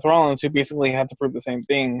that to Seth Rollins, who basically had to prove the same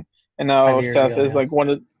thing. And now 5 years Seth ago, is yeah. like one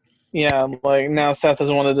of now Seth is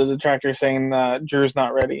one of the detractors saying that Drew's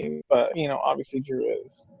not ready, but obviously Drew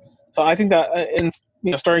is. So I think that in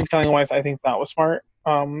storytelling wise, I think that was smart.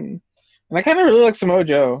 And I kind of really like Samoa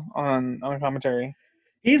Joe on commentary.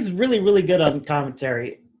 He's really, really good on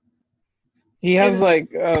commentary. He has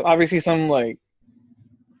obviously some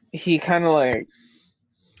he kind of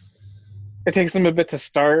it takes him a bit to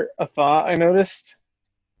start a thought. I noticed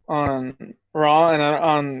on Raw and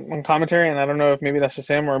on commentary, and I don't know if maybe that's just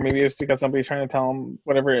him or maybe it's because somebody's trying to tell him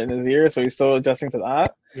whatever in his ear, so he's still adjusting to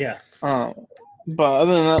that. Yeah. But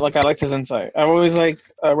other than that, I liked his insight. I always like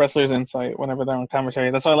a wrestler's insight whenever they're on commentary.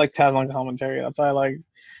 That's why I like Taz on commentary. That's why I like.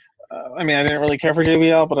 I didn't really care for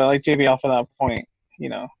JBL, but I like JBL for that point.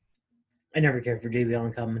 I never cared for JBL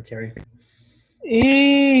on commentary.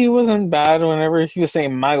 He wasn't bad whenever he was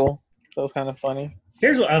saying Michael. That was kind of funny.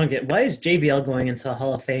 Here's what I don't get. Why is JBL going into the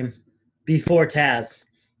Hall of Fame before Taz?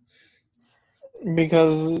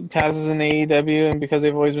 Because Taz is in AEW, and because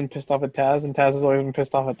they've always been pissed off at Taz, and Taz has always been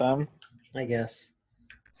pissed off at them. I guess.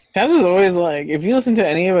 Taz is always if you listen to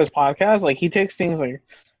any of his podcasts, he takes things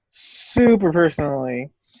super personally.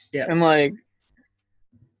 Yeah. And I'm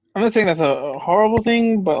not saying that's a horrible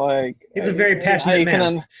thing, but he's a very passionate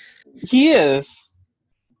man. He is.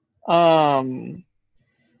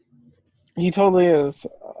 He totally is.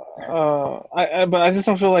 But I just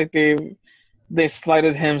don't feel like they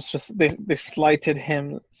slighted him. They slighted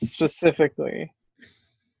him specifically.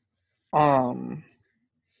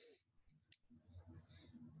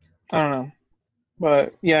 I don't know,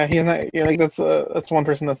 but yeah, he's not. Yeah, that's one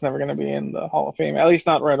person that's never going to be in the Hall of Fame. At least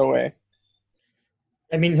not right away.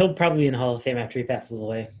 He'll probably be in the Hall of Fame after he passes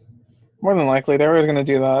away. More than likely, they're always going to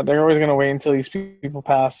do that. They're always going to wait until these people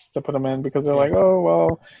pass to put them in because they're like, oh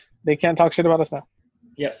well, they can't talk shit about us now.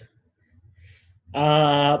 Yep.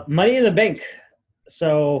 Money in the Bank.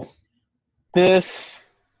 So this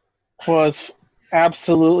was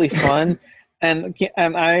absolutely fun. And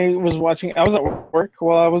I was watching. I was at work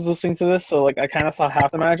while I was listening to this, so I kind of saw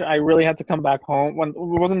half the match. I really had to come back home. It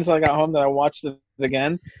wasn't until I got home that I watched it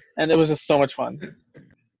again, and it was just so much fun.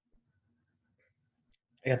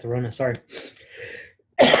 I got the Rona. Sorry.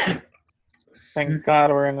 Thank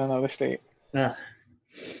God we're in another state.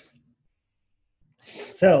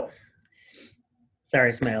 So,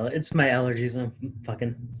 sorry, it's my allergies. I'm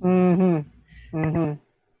fucking.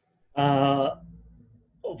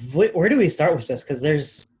 Where do we start with this? Because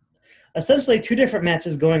there's essentially two different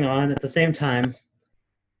matches going on at the same time.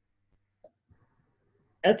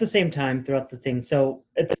 Throughout the thing. So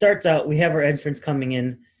it starts out, we have our entrance coming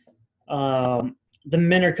in. The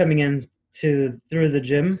men are coming in through the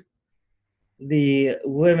gym. The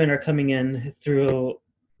women are coming in through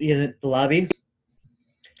the lobby.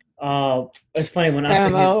 It's funny when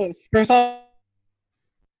And Asuka. first off,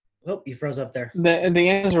 Oh, you froze up there. the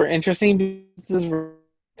ends were interesting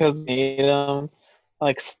because they made them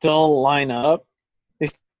like still line up. They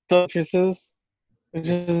still actresses, which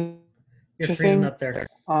is You're freezing interesting. up there.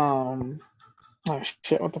 Oh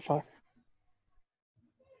shit! What the fuck?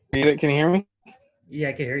 Can you hear me? Yeah,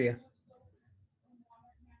 I can hear you.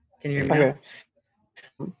 Can you hear me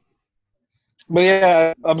Okay. But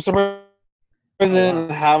yeah, I'm surprised they now? Oh wow. didn't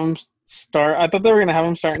have them start. I thought they were gonna have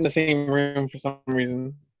them start in the same room for some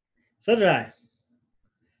reason. So did I.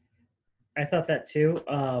 I thought that too.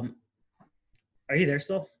 Are you there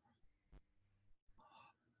still?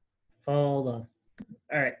 Hold on.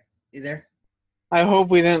 All right, you there? I hope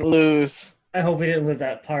we didn't lose. I hope we didn't lose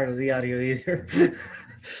that part of the audio either.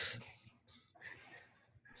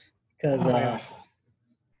 Because Oh my gosh.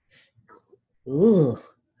 ooh.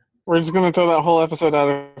 We're just gonna throw that whole episode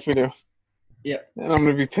out if we do. Yep. And I'm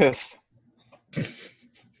gonna be pissed.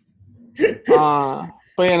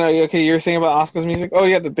 But yeah, no, okay, you're saying about Asuka's music? Oh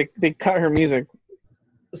yeah, they cut her music.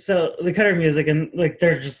 So they cut her music and like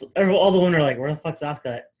they're just all the women are like, where the fuck's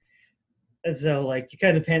Asuka at? And so like you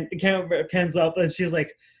kind of the camera pans up and she's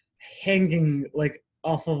like hanging like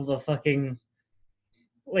off of the fucking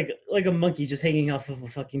like a monkey just hanging off of a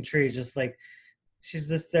fucking tree, just like she's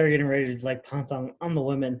just there getting ready to like pounce on the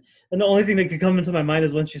women. And the only thing that could come into my mind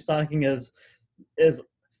is when she's talking is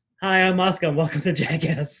hi, I'm Asuka and welcome to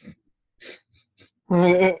Jackass.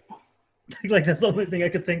 Like that's the only thing I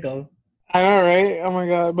could think of. I know, right? Oh my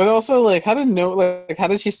god! But also, like, how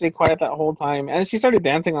did she stay quiet that whole time? And she started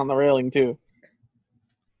dancing on the railing too.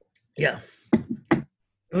 Yeah, it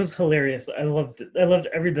was hilarious. I loved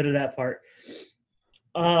every bit of that part.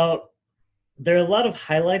 There are a lot of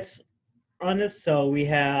highlights on this. So we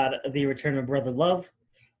had the return of Brother Love.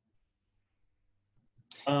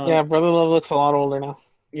 Yeah, Brother Love looks a lot older now.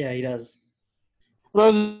 Yeah, he does. But I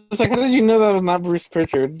was just like, how did you know that was not Bruce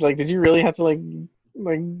Pritchard? Like, did you really have to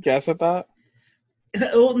guess at that?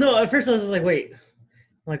 Well, no, at first I was like, wait,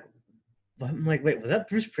 I'm like, wait, was that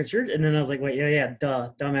Bruce Pritchard? And then I was like, wait, yeah,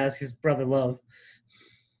 duh, dumbass, his Brother Love.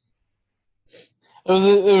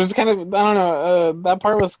 It was kind of, I don't know, that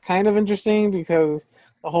part was kind of interesting because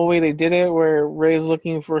the whole way they did it, where Ray's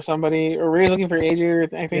looking for somebody, or Ray's looking for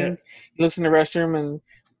AJ, I Yeah. think. He looks in the restroom and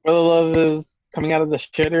Brother Love is coming out of the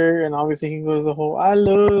shitter, and obviously he goes the whole "I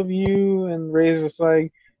love you," and Ray's just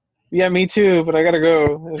like, "Yeah, me too, but I gotta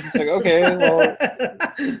go." It's just like, okay,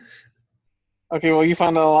 well, you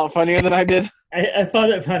found it a lot funnier than I did. I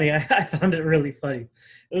found it funny. I found it really funny.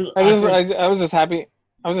 It was I just, awkward. I was just happy.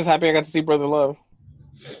 I was just happy I got to see Brother Love.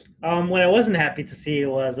 What I wasn't happy to see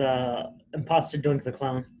was Imposter Doink the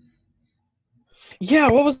Clown. Yeah,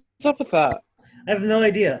 what was up with that? I have no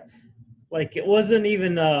idea. Like it wasn't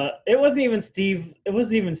even Steve. It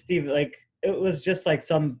wasn't even Steve. Like it was just like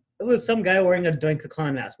some guy wearing a Doink the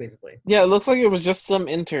Clown mask, basically. Yeah, it looks like it was just some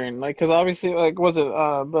intern, like, because obviously, like, was it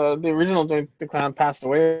the original the clown passed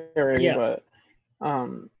away already, Yeah. but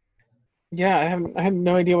yeah, I had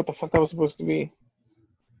no idea what the fuck that was supposed to be.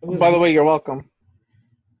 It was. By the way, you're welcome.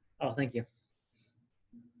 Oh, thank you.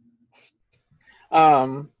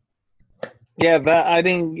 Um, yeah, that I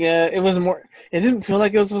didn't. Yeah, it was more. It didn't feel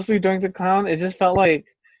like it was supposed to be during the clown. It just felt like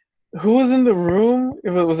who was in the room?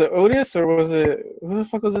 If it was it Otis or was it who the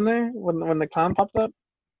fuck was in there when the clown popped up?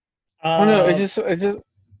 Oh no, it just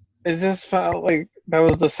felt like that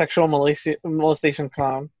was the sexual molestation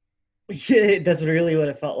clown. That's really what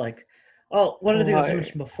it felt like. Oh, one of the things I Like,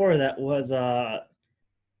 mentioned before that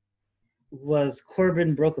was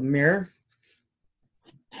Corbin broke a mirror.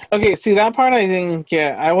 okay, see that part I didn't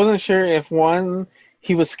get. I wasn't sure if one,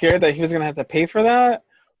 he was scared that he was gonna have to pay for that.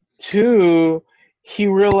 Two, he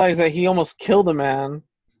realized that he almost killed a man.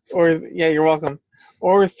 Or yeah, you're welcome.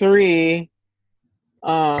 Or three,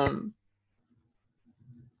 um,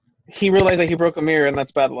 he realized that he broke a mirror and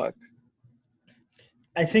that's bad luck.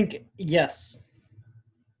 I think yes.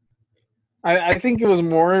 I think it was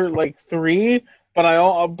more like three, but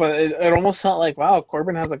it almost felt like wow,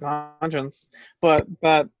 Corbin has a conscience, but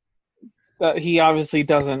that he obviously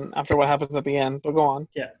doesn't after what happens at the end. But go on.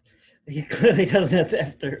 Yeah, he clearly doesn't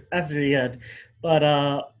after the end. But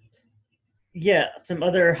yeah, some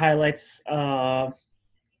other highlights. I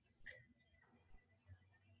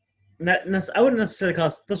wouldn't necessarily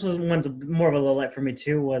call this was one's more of a low light for me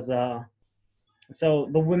too. Was so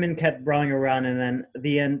the women kept brawling around, and then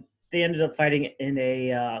the end they ended up fighting in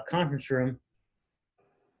a conference room,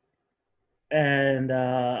 and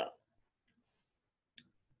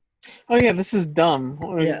Oh yeah, this is dumb.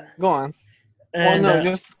 Yeah, Go on. Well, and no,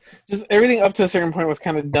 just everything up to a certain point was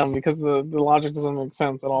kind of dumb because the logic doesn't make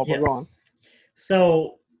sense at all. But yeah. go on.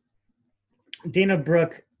 So Dana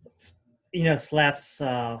Brooke, slaps.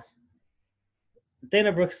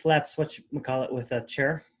 Dana Brooke slaps what you call it with a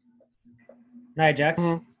chair. Nia Jax.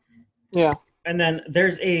 Hmm. Yeah. And then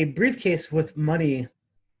there's a briefcase with money,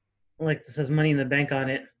 like that says "Money in the Bank" on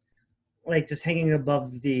it, like just hanging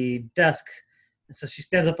above the desk. And so she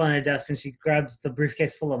stands up on a desk and she grabs the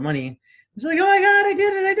briefcase full of money. She's like, "Oh my god, I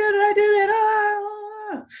did it! I did it! I did it!"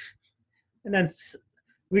 Ah! And then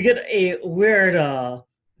we get a weird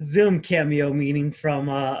Zoom cameo meeting from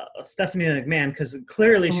Stephanie McMahon because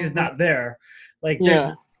clearly she's Hmm. not there. Like there's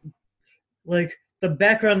Yeah. like the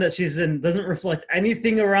background that she's in doesn't reflect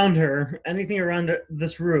anything around her, anything around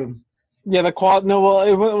this room. Yeah. The qual. No.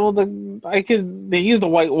 Well. They used a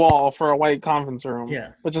white wall for a white conference room,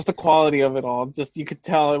 Yeah, but just the quality of it all. Just you could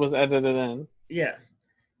tell it was edited in. yeah.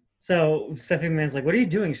 So Stephanie McMahon's like, "What are you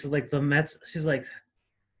doing?" She's like, "The Mets." She's like,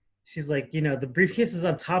 the briefcase is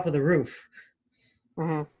on top of the roof,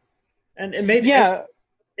 Hmm. and it made it, Yeah.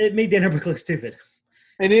 it made Dana Brooke look stupid.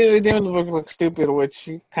 It did look stupid, which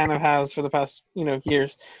he kind of has for the past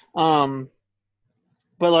years. Um,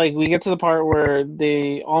 but like we get to the part where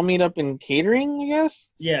they all meet up in catering, I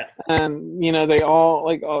guess, Yeah, and they all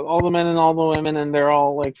like all the men and all the women, and they're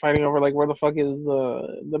all like fighting over like where the fuck is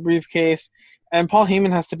the briefcase, and Paul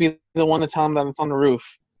Heyman has to be the one to tell him that it's on the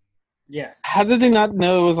roof. yeah. How did they not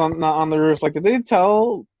know it was not on the roof? Like, did they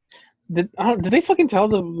tell? Did they fucking tell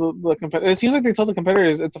the competitor? It seems like they told the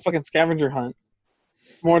competitors it's a fucking scavenger hunt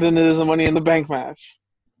more than it is a Money in the Bank match.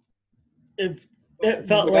 It it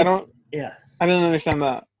felt Like like yeah. I didn't understand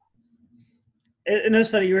that. And it was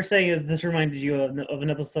funny. You were saying that this reminded you of an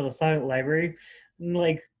episode of Silent Library. And,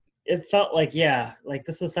 like it felt like like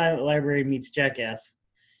this is Silent Library meets Jackass.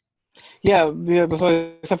 Yeah, that's what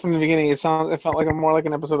I said from the beginning. It felt like more like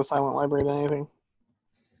an episode of Silent Library than anything.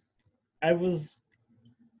 I was.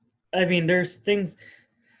 I mean, there's things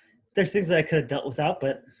that I could have dealt without,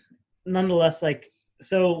 but nonetheless, like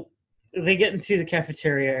so they get into the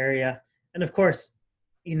cafeteria area, and of course,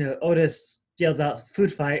 Otis yells out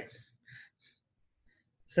 "food fight."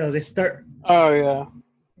 So they start. Oh yeah,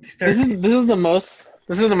 They this start. is the most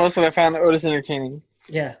that I found Otis entertaining.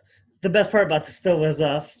 Yeah. The best part about this still was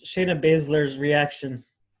Shayna Baszler's reaction.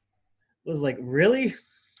 It was like, really?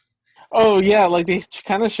 Oh yeah, like they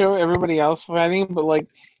kind of show everybody else fighting, but like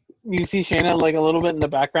you see Shayna like a little bit in the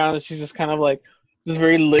background, and she's just kind of like just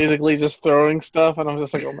very lazily just throwing stuff, and I'm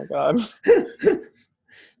just like, oh my god,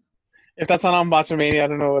 if that's not on Botchamania, I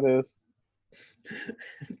don't know what is.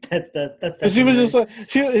 That's Cause she was just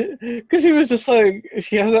definitely like cause she was just like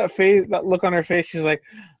she has that face, that look on her face. She's like,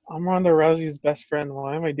 I'm Ronda Rousey's best friend.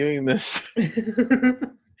 Why am I doing this?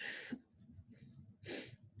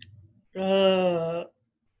 uh,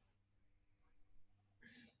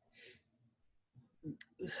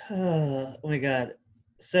 oh my god.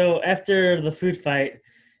 So after the food fight,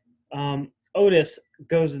 Otis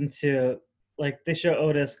goes into like they show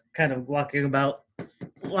Otis kind of walking about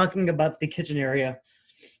the kitchen area,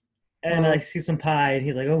 and I Mhm. see some pie, and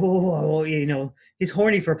he's like, oh, he's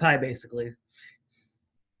horny for pie, basically.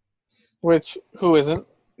 Which who isn't?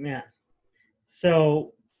 Yeah.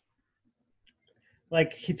 So,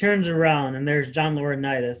 like, he turns around, and there's John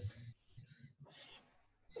Laurinaitis.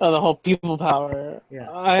 The whole people power. Yeah.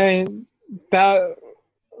 I that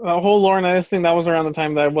the whole Laurinaitis thing, that was around the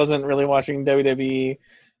time that I wasn't really watching WWE,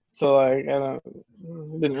 so like I don't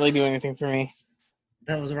didn't really do anything for me.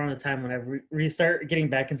 That was around the time when I restart getting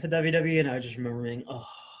back into WWE, and I was just remembering, oh,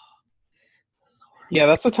 so Yeah,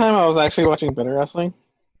 that's the time I was actually watching better wrestling.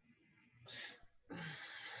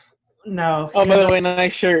 no, Oh, by the way,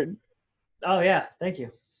 nice shirt. oh yeah, thank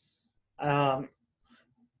you. Um,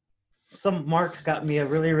 some Mark got me a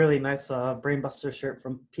really really nice Brainbuster shirt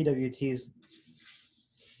from PWT's.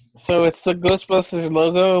 So it's the Ghostbusters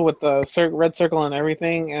logo with the red circle and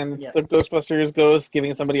everything, and it's Yeah. the Ghostbusters ghost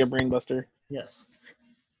giving somebody a brainbuster. Yes.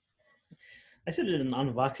 I should have did an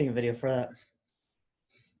unboxing video for that.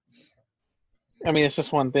 I mean, it's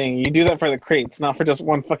just one thing. You do that for the crates, not for just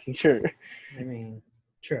one fucking shirt. I mean,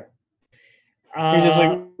 true. You're just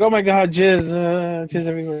like, Uh, oh my god, jizz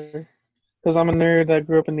everywhere. Because I'm a nerd that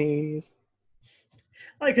grew up in the 80s.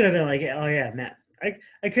 I could have been like, oh yeah, Matt.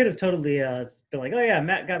 I could have totally been like, oh yeah,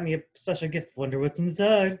 Matt got me a special gift. Wonder what's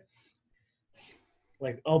inside.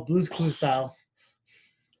 Like all Blue's Clues style.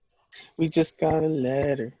 We just got a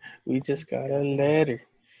letter. We just got a letter.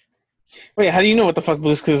 Wait, how do you know what the fuck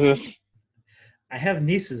Blue's Clues is? I have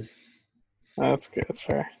nieces. Oh, that's good. That's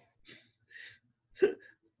fair.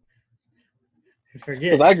 You Because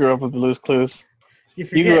forget. I grew up with Blue's Clues. You You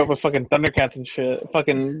grew forget. up with fucking Thundercats and shit.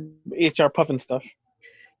 Fucking HR Puffin stuff.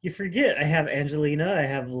 You forget. I have Angelina, I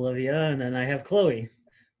have Olivia, and then I have Chloe.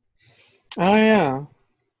 Oh yeah.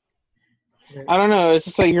 They're- I don't know. It's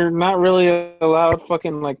just like you're not really allowed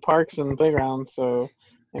fucking like parks and playgrounds, so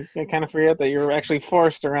I kind of forget that you're actually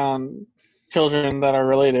forced around children that are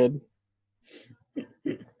related.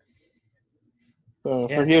 So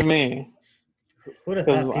Yeah. forgive me, Who would have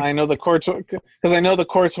because thought people? I know the courts. Because I know the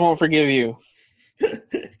courts won't forgive you,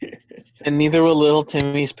 and neither will little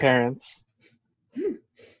Timmy's parents.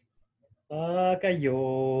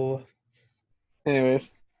 Kayo,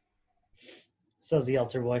 Anyways, says the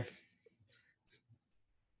altar boy.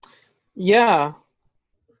 yeah,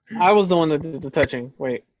 I was the one that did the touching.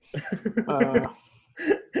 Wait,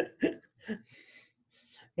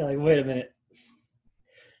 You're like, wait a minute.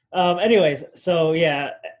 Anyways, so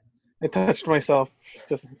yeah, I touched myself.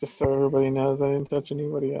 Just so everybody knows, I didn't touch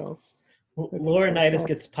anybody else. I touched Laurinaitis myself.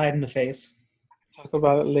 gets pied in the face. Talk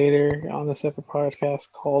about it later on a separate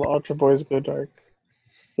podcast called Ultra Boys Go Dark.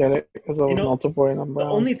 Get it? Because I You was an know, Ultra Boy and I'm the brown.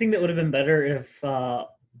 only thing that would have been better if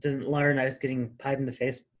than Laurinaitis getting pied in the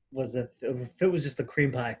face was if it was just a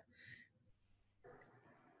cream pie.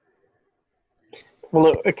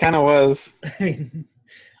 Well, it kind of was. I mean,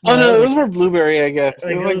 Oh no, no, it it was was for blueberry, I guess. It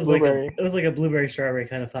like was it like was like a blueberry. it was like a blueberry strawberry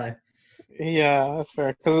kind of pie. Yeah, that's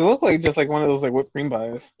fair. Because it looked like just like one of those like whipped cream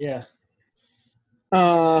pies. Yeah.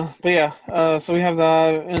 But yeah. So we have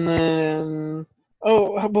that, and then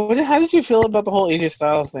how did you feel about the whole AJ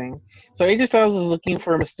Styles thing? So AJ Styles is looking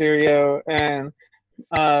for Mysterio, and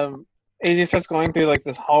AJ starts going through like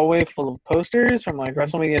this hallway full of posters from like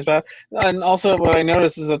WrestleMania's back. And also, what I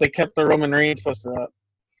noticed is that they kept the Roman Reigns poster up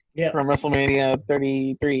Yep. from WrestleMania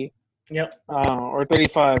 33. Yep. Or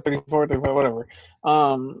 35, 34, 35, whatever.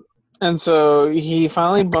 And so he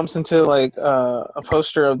finally bumps into like a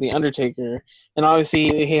poster of the Undertaker, and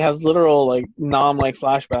obviously he has literal like like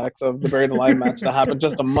flashbacks of the Buried Alive match that happened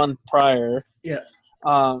just a month prior. Yeah.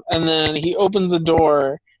 And then he opens the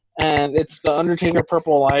door, and it's the Undertaker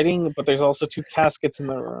purple lighting, but there's also two caskets in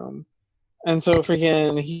the room. And so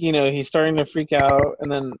freaking, he's starting to freak out,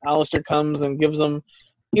 and then Alistair comes and gives him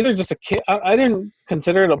either just a kick. I didn't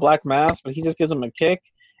consider it a black mass, but he just gives him a kick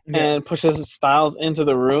Yeah. and pushes Styles into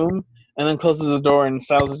the room, and then closes the door, and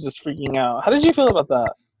Styles is just freaking out. How did you feel about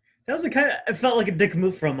that? That was a kind of. It felt like a dick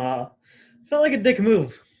move from. Felt like a dick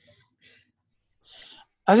move.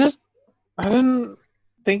 I didn't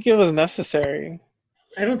think it was necessary.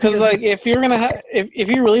 I don't think. Because like if you're gonna if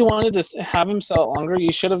you really wanted to have him sell longer,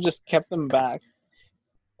 you should have just kept him back.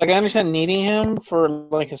 Like I understand needing him for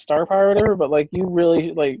like his star power or whatever, but like you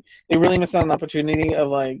really they really missed out on an opportunity of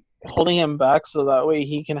like holding him back so that way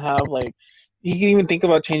he can have like he can even think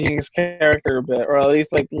about changing his character a bit, or at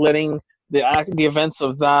least like letting the events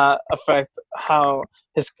of that affect how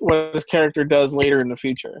what his character does later in the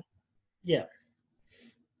future. Yeah.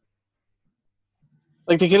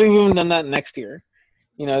 Like they could have even done that next year.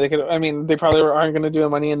 They could. I mean, they probably aren't going to do a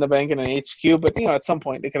Money in the Bank in an HQ, but at some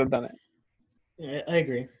point they could have done it. Yeah, I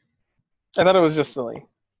agree. I thought it was just silly.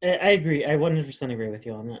 I agree. I 100% agree with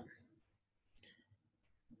you on that.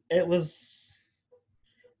 It was.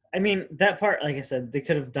 I mean, that part, like I said, they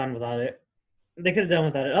could have done without it. They could have done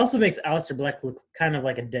without it. It also makes Aleister Black look kind of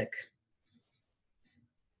like a dick.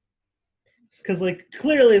 Because, like,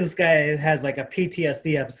 clearly this guy has, like, a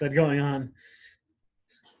PTSD episode going on.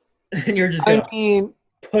 And you're just going to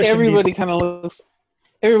push everybody kind of looks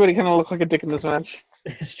like a dick in this match.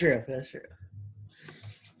 That's true. That's true.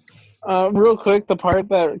 Real quick, the part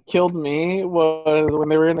that killed me was when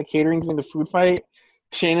they were in the catering doing the food fight.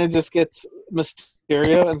 Shayna just gets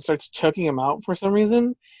Mysterio and starts choking him out for some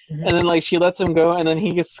reason. Mm-hmm. And then, like, she lets him go, and then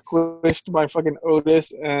he gets squished by fucking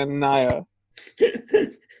Otis and Nia.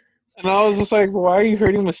 And I was just like, why are you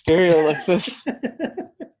hurting Mysterio like this?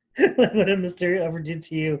 Like, what did Mysterio ever do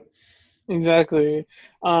to you? Exactly.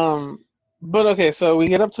 But okay, so we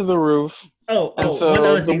get up to the roof. So one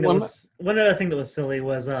other thing that was silly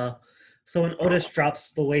was so when Otis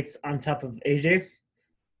drops the weights on top of AJ,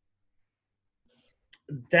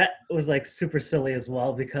 that was like super silly as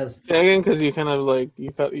well because you kind of like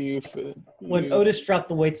when Otis dropped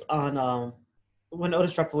the weights on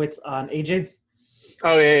AJ.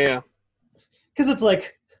 Oh yeah. Because it's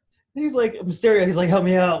like he's like Mysterio, he's like help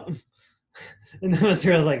me out, and then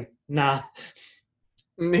Mysterio's like nah.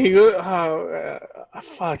 He goes,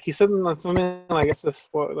 fuck. He said something. I guess that's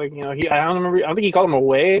what, like, I don't remember. I don't think he called him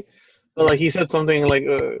away, but like he said something like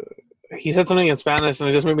he said something in Spanish, and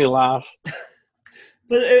it just made me laugh.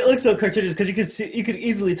 But it looks so cartoonish because you could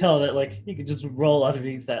easily tell that like he could just roll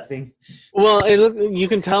underneath that thing. Well, you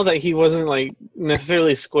can tell that he wasn't like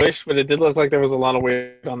necessarily squished, but it did look like there was a lot of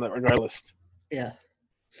weight on that regardless. Yeah.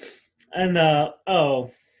 And uh,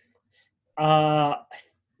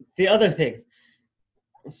 the other thing.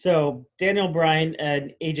 So Daniel Bryan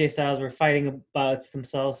and AJ Styles were fighting about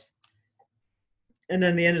themselves, and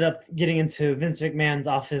then they ended up getting into Vince McMahon's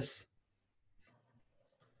office.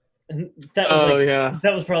 And Yeah.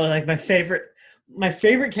 that was probably like my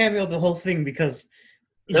favorite cameo of the whole thing because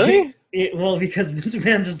Really? because Vince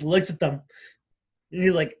McMahon just looks at them and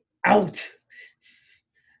he's like out.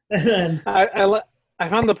 And then I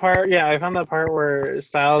found the part. Yeah, I found that part where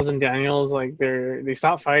Styles and Daniels like they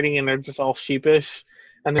stop fighting and they're just all sheepish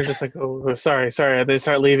and they're just like, oh, sorry. They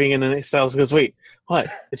start leaving and then Styles goes, wait, what?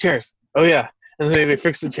 The chairs? Oh yeah. And then they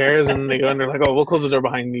fix the chairs and they go and they're like, oh, we'll close the door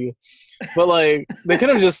behind you. But like they could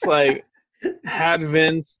have just like had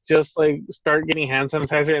Vince just like start getting hand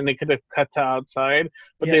sanitizer and they could have cut to outside.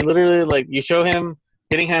 But they literally like you show him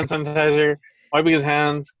getting hand sanitizer, wiping his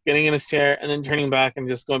hands, getting in his chair, and then turning back and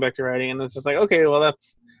just going back to writing. And it's just like, okay, well that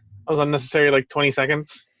was unnecessary, like 20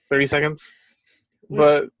 seconds, 30 seconds.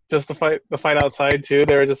 But just the fight outside too,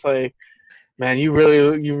 they were just like, man, you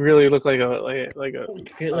really look like a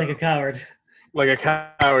coward. Like a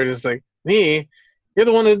coward. Just like me, you're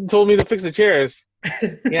the one that told me to fix the chairs.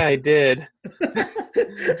 Yeah, I did.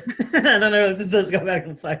 And then it does go back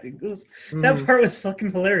to fucking Goose. That part was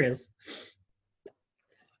fucking hilarious.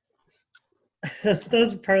 That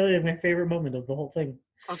was probably my favorite moment of the whole thing.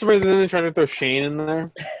 I'm surprised they didn't try to throw Shane in there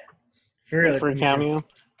for a cameo.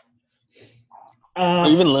 Or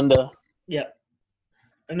even Linda. Yep.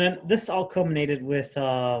 And then this all culminated with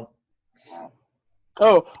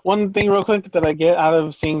Oh, one thing real quick that I get out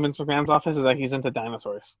of seeing Vince McMahon's office is that he's into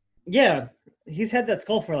dinosaurs. Yeah, he's had that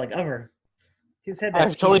skull for like ever. He's had that.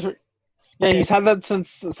 He's had that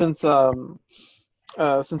since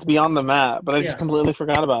Beyond the Mat, but I just completely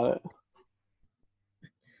forgot about it.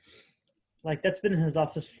 Like that's been in his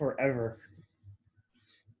office forever.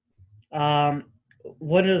 One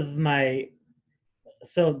of my,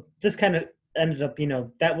 so this kind of ended up,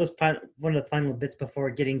 that was one of the final bits before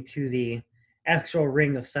getting to the actual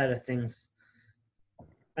ring of side of things.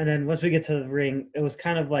 And then once we get to the ring, it was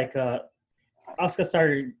kind of like Asuka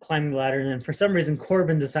started climbing the ladder, and then for some reason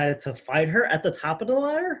Corbin decided to fight her at the top of the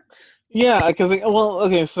ladder. Yeah,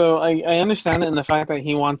 because so I understand it in the fact that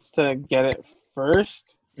he wants to get it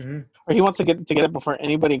first, or he wants to get it before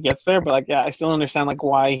anybody gets there. But I still understand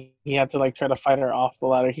why he had to try to fight her off the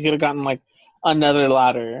ladder. He could have gotten another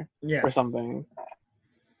ladder or something.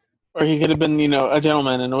 Or he could have been, a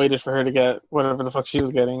gentleman and waited for her to get whatever the fuck she was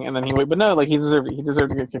getting, and then he wait. But no, he deserved it. He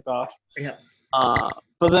deserved to get kicked off. Yeah.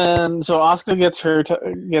 But then, so Asuka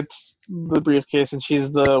gets the briefcase, and she's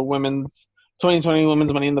the women's 2020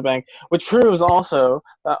 Women's Money in the Bank, which proves also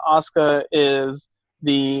that Asuka is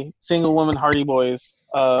the single woman Hardy Boys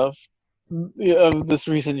of this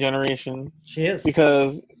recent generation. She is.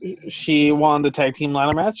 Because she won the tag team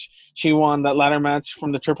ladder match. She won that ladder match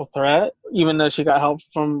from the triple threat, even though she got help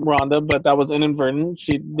from Ronda, but that was inadvertent.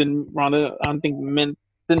 Ronda, I don't think,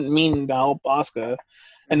 didn't mean to help Asuka.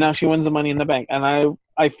 And now she wins the Money in the Bank. And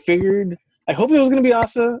I figured, I hope it was going to be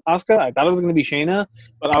Asuka. I thought it was going to be Shayna,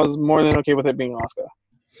 but I was more than okay with it being Asuka.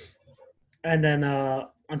 And then on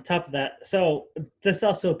top of that, so this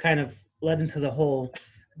also kind of led into the whole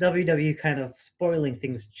WWE kind of spoiling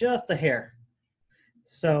things just a hair.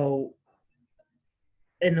 So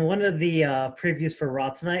in one of the previews for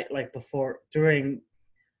Raw tonight, during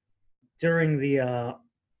the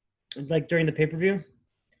pay-per-view,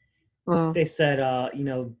 they said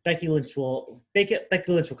Becky Lynch will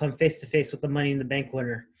come face to face with the Money in the Bank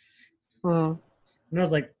winner. And I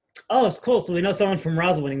was like, oh, it's cool. So we know someone from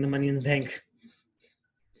Raw's winning the Money in the Bank.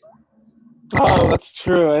 Oh, that's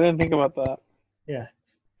true. I didn't think about that. Yeah.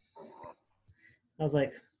 I was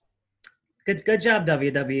like, good job,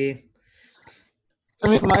 WWE. I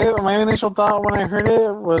mean, my initial thought when I heard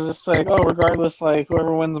it was just regardless,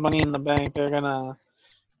 whoever wins Money in the Bank, they're gonna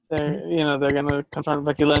confront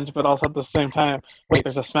Becky Lynch, but also at the same time, wait,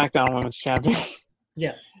 there's a SmackDown Women's Champion.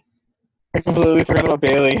 Yeah. I completely forgot about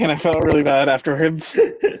Bayley, and I felt really bad afterwards.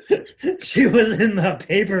 She was in the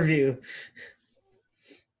pay-per-view.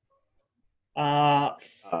 Yeah.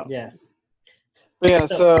 But yeah,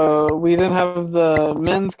 so we didn't have the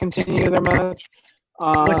men's continue their match.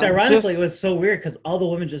 Which ironically was so weird because all the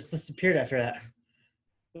women just disappeared after that.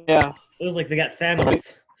 Yeah. It was like they got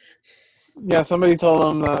Thanos. Somebody told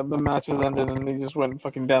them the match has ended and they just went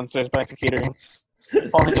fucking downstairs back to catering.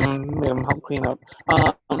 Paul Heyman made them help clean up.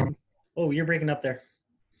 Oh, you're breaking up there.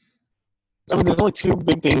 I mean, there's only two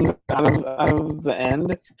big things out of the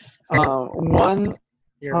end. One,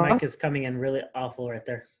 Your mic is coming in really awful right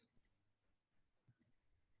there.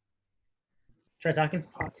 Try talking.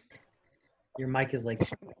 Your mic is like.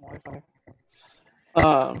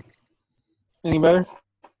 Any better?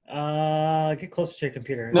 Get closer to your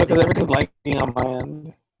computer. No, because everything's lagging on my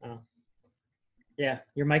end. Oh. Yeah,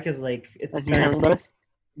 your mic is like Can you hear me better?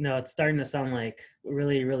 No, it's starting to sound like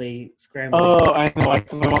really, really scrambled. Oh, I know,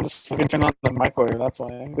 because my mom just fucking turned on the microwave. That's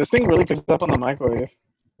why this thing really picks up on the microwave.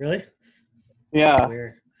 Really? Yeah. That's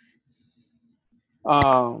weird.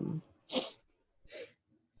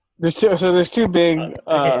 There's two big. Okay,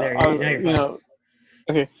 there now you're fine.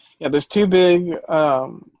 Okay, yeah. There's two big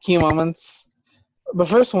key moments. The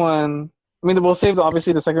first one, I mean, we'll save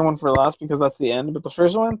obviously the second one for last because that's the end. But the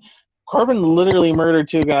first one, Corbin literally murdered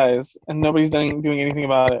two guys, and nobody's doing anything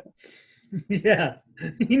about it. Yeah,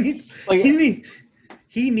 he needs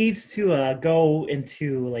to go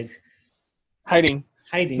into like hiding.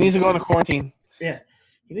 He needs to go into quarantine. Yeah,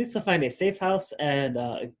 he needs to find a safe house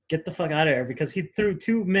and get the fuck out of there because he threw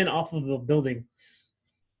two men off of the building.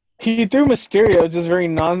 He threw Mysterio just very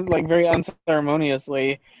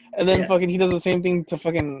unceremoniously, and then fucking he does the same thing to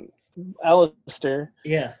fucking Alistair.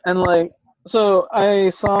 Yeah. And so I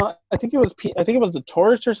think it was the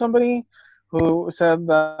Torch or somebody who said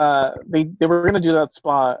that they were gonna do that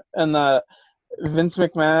spot, and that Vince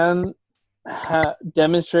McMahon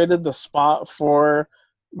demonstrated the spot for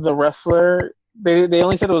the wrestler. They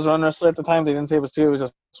only said it was one wrestler at the time. They didn't say it was two. It was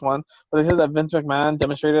just one. But they said that Vince McMahon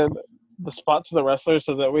demonstrated the spot to the wrestler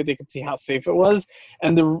so that way they could see how safe it was.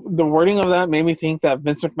 And the wording of that made me think that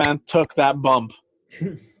Vince McMahon took that bump.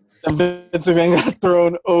 And Vince McMahon got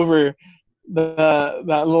thrown over that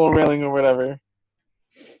little railing or whatever.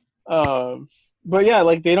 But yeah,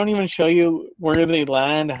 they don't even show you where they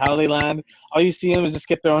land, how they land. All you see them is just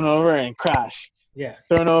get thrown over and crash. Yeah.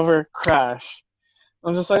 Thrown over, crash.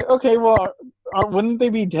 I'm just like, okay, well, wouldn't they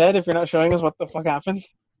be dead if you're not showing us what the fuck happened?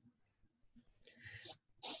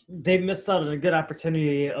 They missed out on a good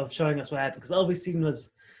opportunity of showing us what happened because all we seen was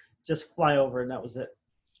just fly over and that was it.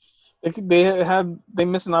 They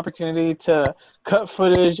missed an opportunity to cut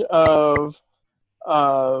footage of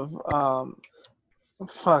motherfucking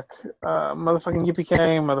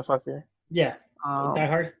Yippee-Ki-Yay motherfucker. Yeah. Die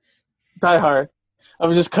Hard. Die Hard. I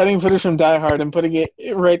was just cutting footage from Die Hard and putting it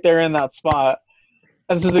right there in that spot.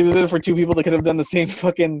 And since they did it for two people, they could have done the same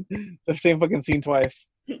fucking scene twice.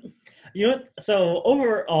 You know what? So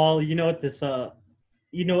overall, you know what the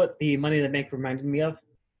Money in the Bank reminded me of?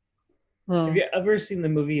 Have you ever seen the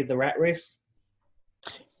movie The Rat Race?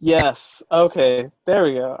 Yes. Okay. There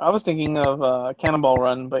we go. I was thinking of Cannonball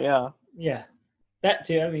Run, but yeah. Yeah, that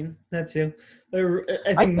too. I mean, that too.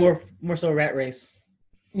 I think more so Rat Race.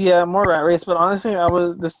 Yeah, more Rat Race. But honestly,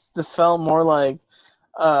 this felt more like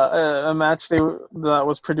a match that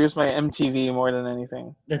was produced by MTV more than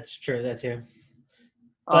anything. That's true. That too.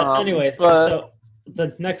 But anyways, so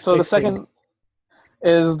the next. So the second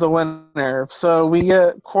is the winner. So we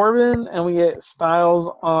get Corbin and we get Styles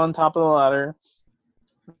on top of the ladder.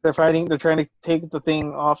 They're fighting. They're trying to take the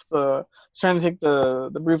thing off trying to take the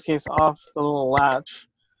briefcase off the little latch.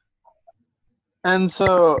 And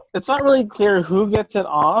so it's not really clear who gets it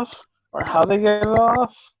off or how they get it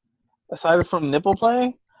off, aside from nipple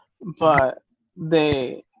play. But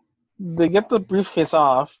they get the briefcase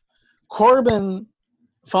off. Corbin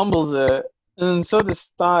fumbles it, and so does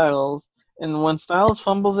Styles. And when Styles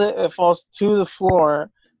fumbles it, it falls to the floor.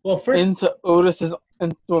 Well, first into Otis's.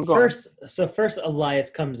 First Elias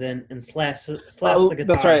comes in and slaps the guitar.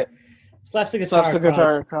 That's right. Slaps the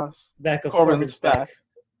guitar across back of Corbin's back.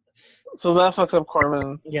 So that fucks up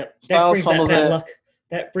Corbin. Yep. Styles fumbles it. Luck.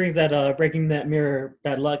 That brings that breaking that mirror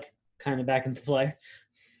bad luck kind of back into play.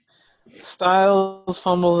 Styles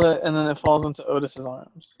fumbles it, and then it falls into Otis's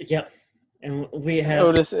arms. Yep. And we have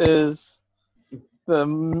Otis is the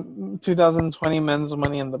 2020 Men's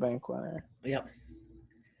Money in the Bank winner. Yep.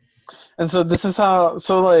 And so this is how.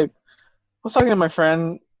 So I was talking to my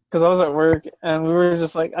friend because I was at work, and we were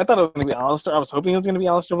just like, I thought it was going to be Aleister. I was hoping it was going to be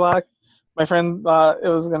Aleister Black. My friend thought it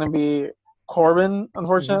was going to be Corbin,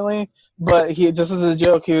 unfortunately. Mm-hmm. But he, just as a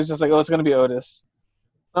joke, he was just like, oh, it's going to be Otis.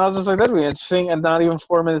 And I was just like, that'd be interesting. And not even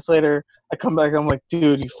 4 minutes later, I come back, I'm like,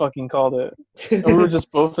 dude, you fucking called it. And we were just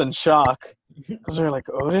both in shock. Because we were like,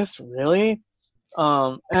 Otis? Really?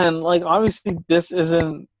 And, obviously this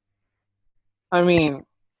isn't... I mean,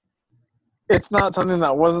 it's not something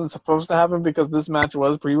that wasn't supposed to happen because this match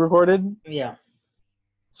was pre-recorded. Yeah.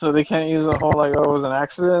 So they can't use the whole, it was an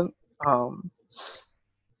accident.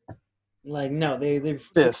 No, they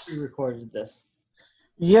pre-recorded this.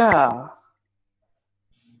 Yeah.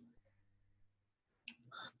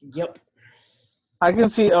 Yep. I can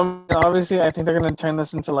see. Obviously, I think they're gonna turn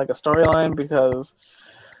this into like a storyline because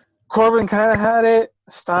Corbin kind of had it.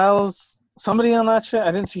 Styles, somebody unlatched it.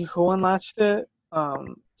 I didn't see who unlatched it.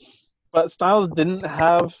 But Styles didn't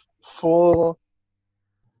have full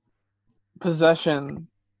possession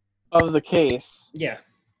of the case. Yeah.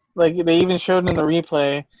 Like they even showed in the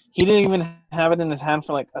replay, he didn't even have it in his hand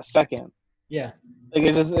for like a second. Yeah. Like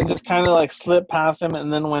it just kind of like slipped past him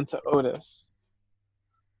and then went to Otis.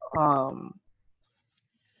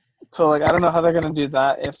 So like I don't know how they're gonna do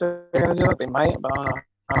that. If they're gonna do that, they might, but I don't know.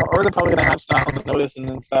 Or they're probably gonna have Styles and Otis, and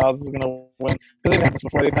then Styles is gonna win because they've had this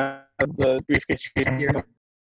before. They've had the briefcase. You're